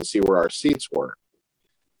the ticket to see where our seats were,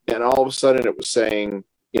 and all of a sudden it was saying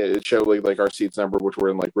it showed like our seats number, which were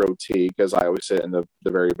in like row T, because I always sit in the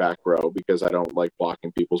very back row because I don't like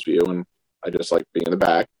blocking people's view and I just like being in the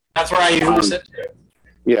back. That's where I usually sit.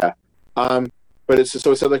 Yeah. But it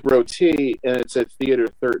said like row T, and it said theater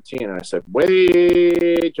 13, and I said,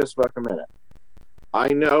 wait just a fucking minute. I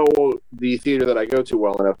know the theater that I go to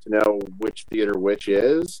well enough to know which theater which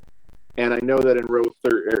is, and I know that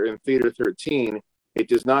in theater 13, it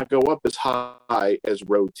does not go up as high as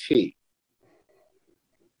row T.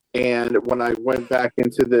 And when I went back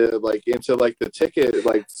into the ticket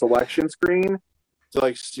selection screen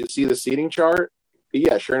to see the seating chart,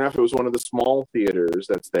 yeah, sure enough, it was one of the small theaters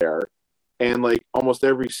that's there, and almost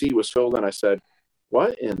every seat was filled. And I said,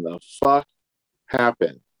 "What in the fuck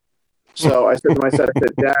happened?" So I said to myself,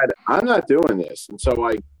 "Dad, I'm not doing this." And so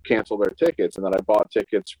I canceled our tickets, and then I bought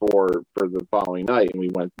tickets for the following night, and we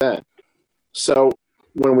went then. So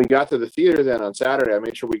when we got to the theater then on Saturday, I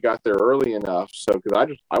made sure we got there early enough. So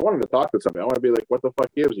because I wanted to talk to somebody, I want to be like, "What the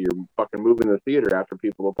fuck gives you? You're fucking moving the theater after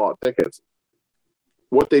people have bought tickets."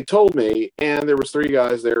 What they told me, and there was 3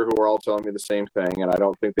 guys there who were all telling me the same thing, and I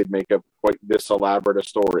don't think they'd make up quite this elaborate a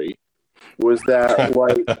story, was that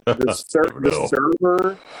the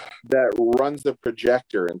server that runs the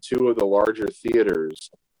projector in 2 of the larger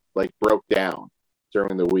theaters broke down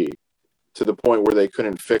during the week to the point where they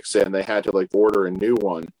couldn't fix it and they had to order a new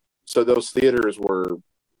one. So those theaters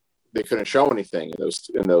they couldn't show anything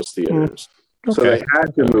in those theaters. Okay. So they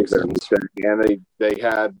had to move everything, and they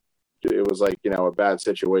had. It was a bad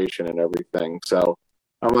situation and everything. So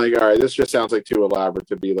I'm like, all right, this just sounds too elaborate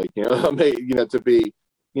to be to be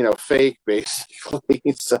fake basically.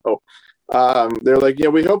 So they're like, yeah,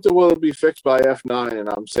 we hope that will be fixed by F9. And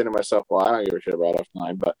I'm saying to myself, well, I don't give a shit about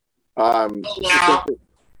F9, but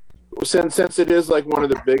since it is one of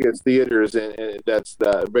the biggest theaters and that's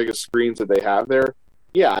the biggest screens that they have there,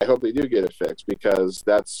 yeah, I hope they do get it fixed, because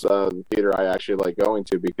that's the theater I actually like going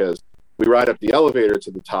to, because we ride up the elevator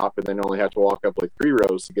to the top and then only have to walk up 3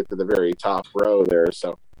 rows to get to the very top row there.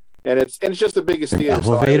 So, and it's just the biggest theater.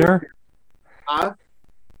 Elevator?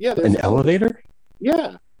 Yeah. An elevator?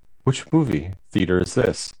 Yeah. Which movie theater is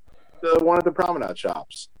this? The one at the Promenade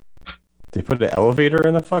Shops. They put an elevator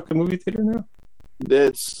in the fucking movie theater now?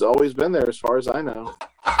 It's always been there as far as I know.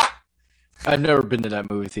 I've never been to that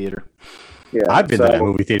movie theater. Yeah, I've been to that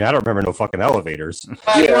movie theater. I don't remember no fucking elevators.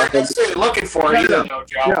 You weren't necessarily looking for it either,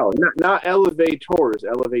 Joe. No, not elevators.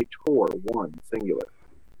 Elevator, one, singular.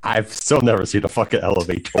 I've still never seen a fucking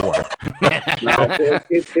elevator. No,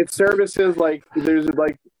 it services there's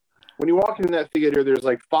when you walk in that theater, there's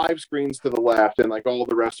 5 screens to the left and all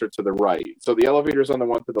the rest are to the right. So the elevator's on the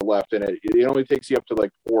one to the left, and it only takes you up to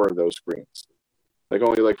 4 of those screens.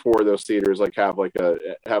 Only 4 of those theaters have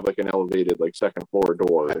an elevated second floor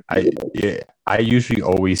door. I usually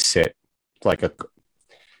always sit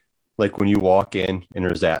when you walk in and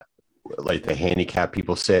there's that the handicapped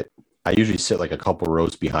people sit. I usually sit a couple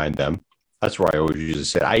rows behind them. That's where I always used to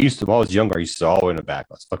sit. When I was younger, I used to sit all the way in the back.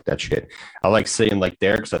 Let's fuck that shit. I like sitting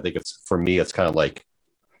there because I think for me it's kind of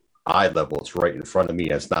eye level. It's right in front of me.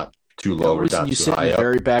 It's not too low or down too high. You sit in the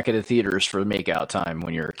very back of the theaters for the makeout time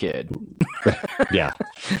when you're a kid. Yeah,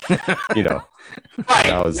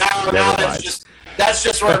 Right. That's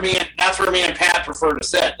just where me and Pat prefer to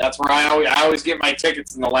sit. That's where I always get my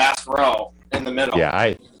tickets in the last row in the middle. Yeah,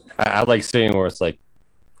 I like sitting where it's in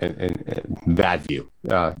bad view.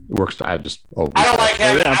 It works. I don't like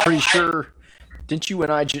having. I'm pretty sure. Didn't you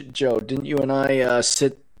and I, Joe? Didn't you and I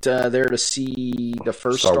sit there to see the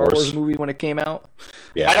first Star Wars movie when it came out?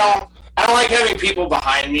 Yeah. I don't like having people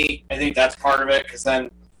behind me. I think that's part of it, because then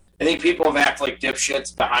I think people have acted like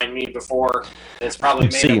dipshits behind me before. It's probably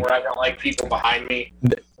made it where I don't like people behind me.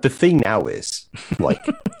 The thing now is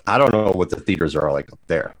I don't know what the theaters are up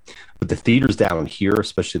there, but the theaters down here,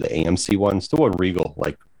 especially the AMC ones, the one Regal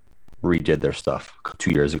redid their stuff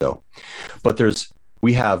 2 years ago, but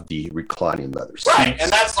we have the reclining leather seats. Right,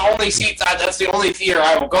 and that's the only seats. That's the only theater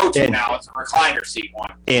I will go to now. It's a recliner seat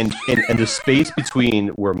one. And the space between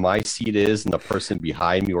where my seat is and the person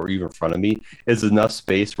behind me or even in front of me is enough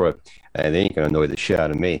space where they ain't gonna annoy the shit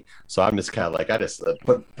out of me. So I'm just kind of I just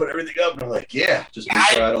put everything up and I'm just make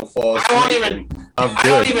sure I don't fall asleep.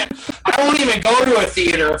 I won't even go to a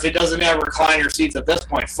theater if it doesn't have recliner seats at this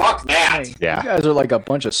point. Fuck that. Yeah, you guys are like a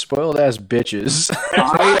bunch of spoiled ass bitches.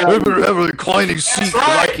 I have a reclining seat.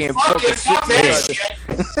 Right. I can't fucking sit there.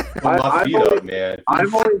 I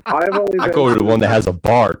go to the one that has a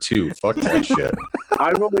bar too. Fuck that shit.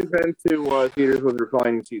 I've only been to theaters with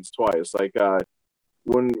reclining seats twice.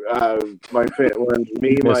 When me and my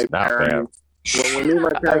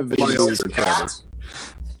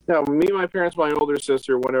parents, my older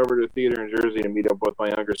sister went over to a theater in Jersey to meet up with my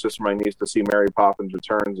younger sister, my niece, to see Mary Poppins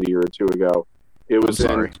Returns a year or 2 ago. It was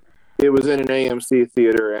in an AMC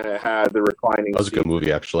theater, and it had the reclining. That was a good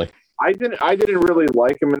movie, actually. I didn't really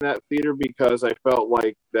like them in that theater because I felt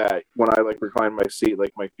like that when I like reclined my seat,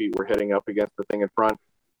 like my feet were hitting up against the thing in front.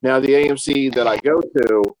 Now the AMC that I go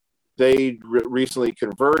to, they recently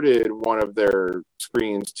converted one of their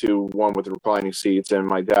screens to one with reclining seats, and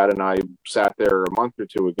my dad and I sat there a month or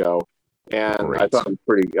two ago, and I thought it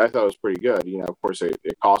was pretty good. You know, of course it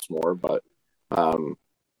costs more, but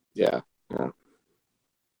yeah.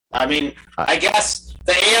 I mean, I guess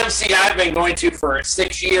the AMC I've been going to for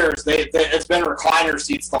 6 years, it's been recliner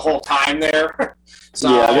seats the whole time there. So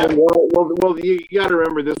yeah, well, you got to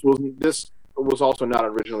remember this was also not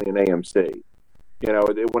originally an AMC. You know,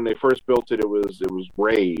 when they first built it, it was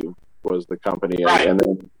Rave was the company, right. and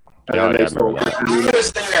then they sold. I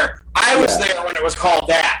was there. I was there when it was called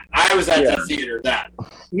that. I was at the theater then.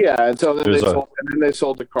 Yeah, and so then they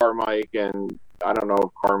sold to Carmike, and I don't know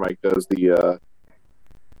if Carmike does the.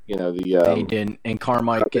 They didn't, and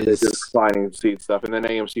Carmike is reclining seat stuff, and then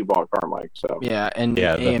AMC bought Carmike. So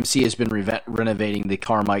AMC has been renovating the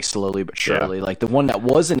Carmike slowly but surely. Yeah. Like the one that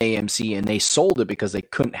was an AMC, and they sold it because they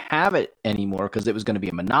couldn't have it anymore because it was going to be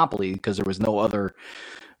a monopoly because there was no other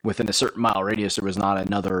within a certain mile radius. There was not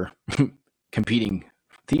another competing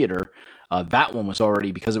theater. That one was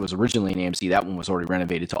already, because it was originally an AMC. That one was already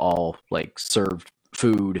renovated to all like served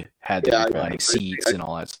food, had the reclining seats and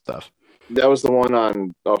all that stuff. That was the one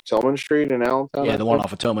off Tillman Street in Allentown? Yeah, the one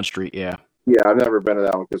off of Tillman Street, yeah. Yeah, I've never been to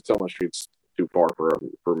that one because Tillman Street's too far for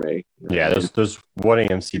me. Yeah, there's one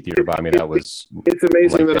AMC theater by me that was. It's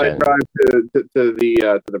amazing that I drive to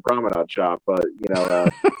the Promenade shop, but you know,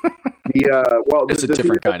 it's a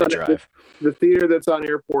different kind of drive. The theater that's on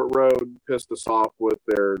Airport Road pissed us off with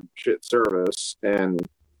their shit service and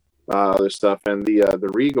other stuff, and the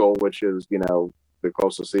Regal, which is the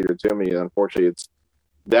closest theater to me. Unfortunately,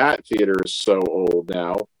 that theater is so old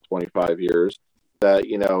now, 25 years, that,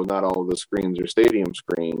 not all of the screens are stadium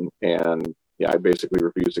screen. And I basically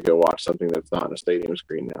refuse to go watch something that's not on a stadium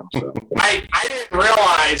screen now. So I didn't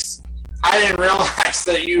realize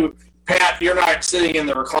that Pat, you're not sitting in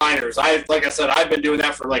the recliners. Like I said, I've been doing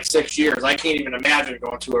that for like 6 years. I can't even imagine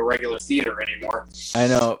going to a regular theater anymore. I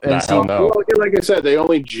know. Well, like I said, they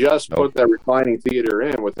only just put that reclining theater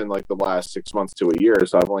in within like the last 6 months to a year.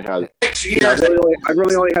 So I've only had 6 years. I've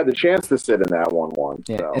really only had the chance to sit in that one.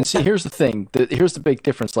 Yeah. So. And see, here's the thing. Here's the big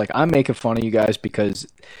difference. Like, I'm making fun of you guys because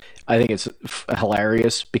I think it's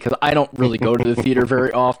hilarious because I don't really go to the theater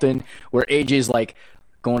very often. Where AJ's like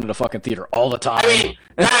going to the fucking theater all the time. I mean,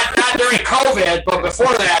 not during COVID, but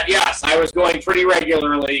before that, yes, I was going pretty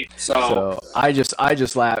regularly. So I just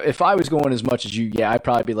laugh. If I was going as much as you, I'd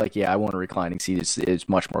probably be like, I want a reclining seat. It's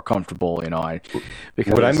much more comfortable,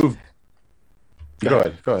 because when I moved. Go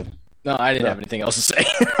ahead. No, I didn't have anything else to say.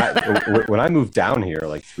 When I moved down here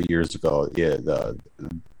like 3 years ago, the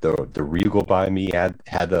Regal by me had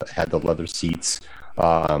the leather seats.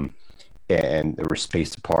 And they were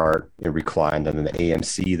spaced apart and reclined. And then the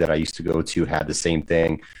AMC that I used to go to had the same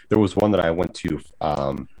thing. There was one that I went to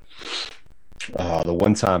the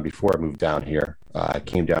one time before I moved down here. I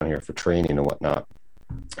came down here for training and whatnot.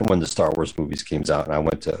 And when the Star Wars movies came out, and I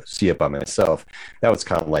went to see it by myself, that was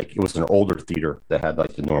kind of like, it was an older theater that had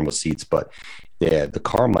like the normal seats, but the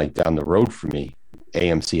Carmike down the road from me,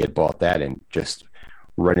 AMC had bought that and just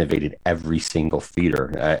renovated every single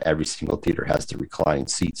theater. Every single theater has the reclining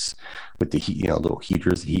seats with the heat, little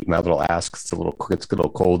heaters. Heat my little ass. It's a little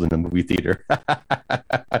cold in the movie theater.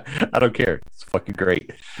 I don't care. It's fucking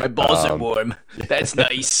great. My balls are warm. That's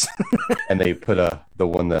nice. And they put the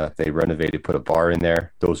one that they renovated, put a bar in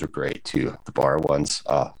there. Those are great too. The bar ones,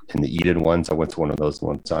 and the Eden ones. I went to one of those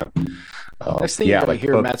one time. Next thing you're going to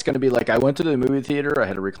hear, Matt's going to be like, I went to the movie theater. I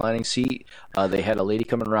had a reclining seat. They had a lady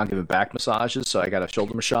coming around giving back massages, so I got a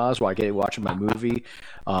shoulder massage while I get watching my movie.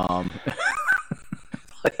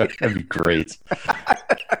 That'd be great. I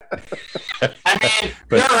mean,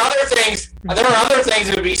 there are other things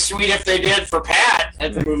that would be sweet if they did for Pat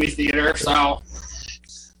at the movie theater. So,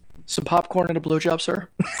 some popcorn and a blowjob, sir.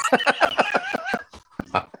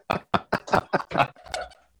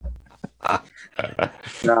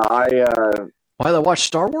 No, While I watch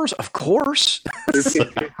Star Wars, of course.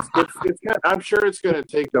 I'm sure it's going to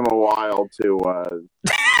take them a while to.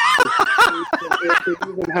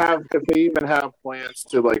 If they even have plans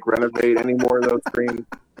to like renovate any more of those screens.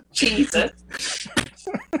 Jesus.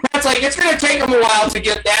 That's like, it's going to take them a while to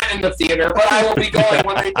get that in the theater, but I will be going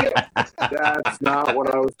when they do. That's not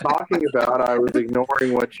what I was talking about. I was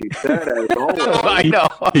ignoring what you said as always. I know.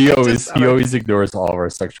 He always ignores all of our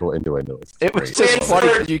sexual innuendos. It was just funny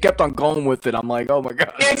because you kept on going with it. I'm like, oh my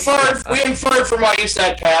God. We inferred from what you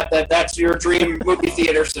said, Pat, that's your dream movie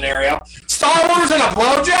theater scenario. Star Wars and a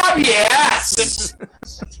blowjob? Yes!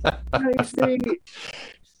 I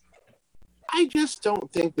just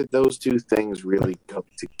don't think that those two things really go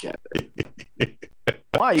together.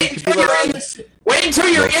 Why? You could be like, wait until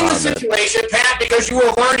you're in the situation, Pat, because you will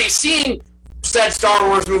have already seen said Star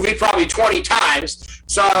Wars movie probably 20 times.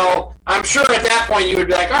 So I'm sure at that point you would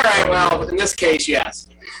be like, all right, well, in this case, yes.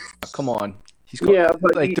 Come on. He's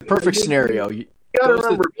like the perfect scenario. You gotta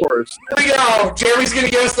remember, of course. Here we go. Jeremy's going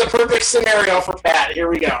to give us the perfect scenario for Pat. Here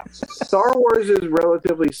we go. Star Wars is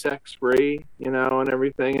relatively sex-free, and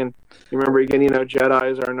everything. And you remember, again,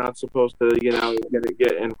 Jedis are not supposed to,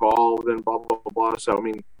 get involved and blah, blah, blah, blah. So, I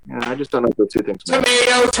mean, I just don't know if the two things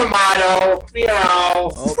matter. Tomato,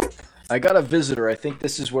 Oh, I got a visitor. I think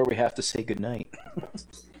this is where we have to say goodnight.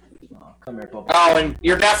 Come here, Bubba. Oh, and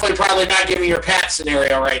you're definitely probably not giving your Pat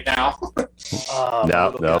scenario right now.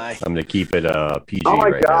 No. I'm going to keep it PG. Oh, my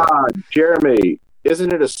right God. now. Jeremy,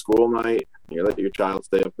 isn't it a school night? You let your child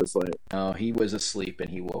stay up this late. Oh, he was asleep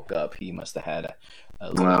and he woke up. He must have had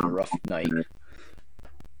a little rough night.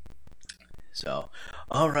 So,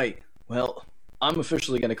 all right. Well, I'm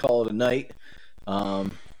officially going to call it a night.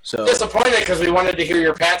 So disappointed because we wanted to hear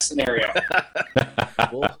your Pat scenario.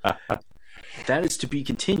 Well, that is to be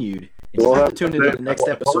continued. And you'll have to tune into the next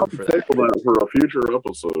episode for that. For a future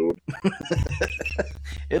episode.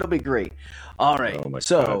 It'll be great. All right.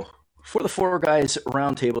 God. For the Four Guys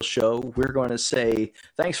Roundtable Show, we're going to say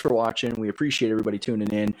thanks for watching. We appreciate everybody tuning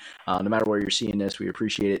in. No matter where you're seeing this, we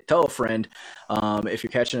appreciate it. Tell a friend. If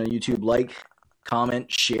you're catching on YouTube, like,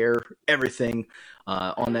 comment, share, everything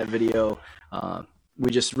on that video. We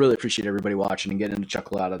just really appreciate everybody watching and getting a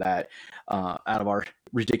chuckle out of that, out of our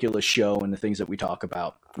ridiculous show and the things that we talk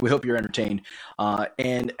about. We hope you're entertained.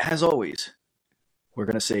 And as always, we're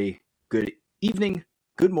going to say good evening,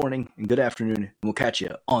 good morning, and good afternoon. And we'll catch you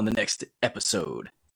on the next episode.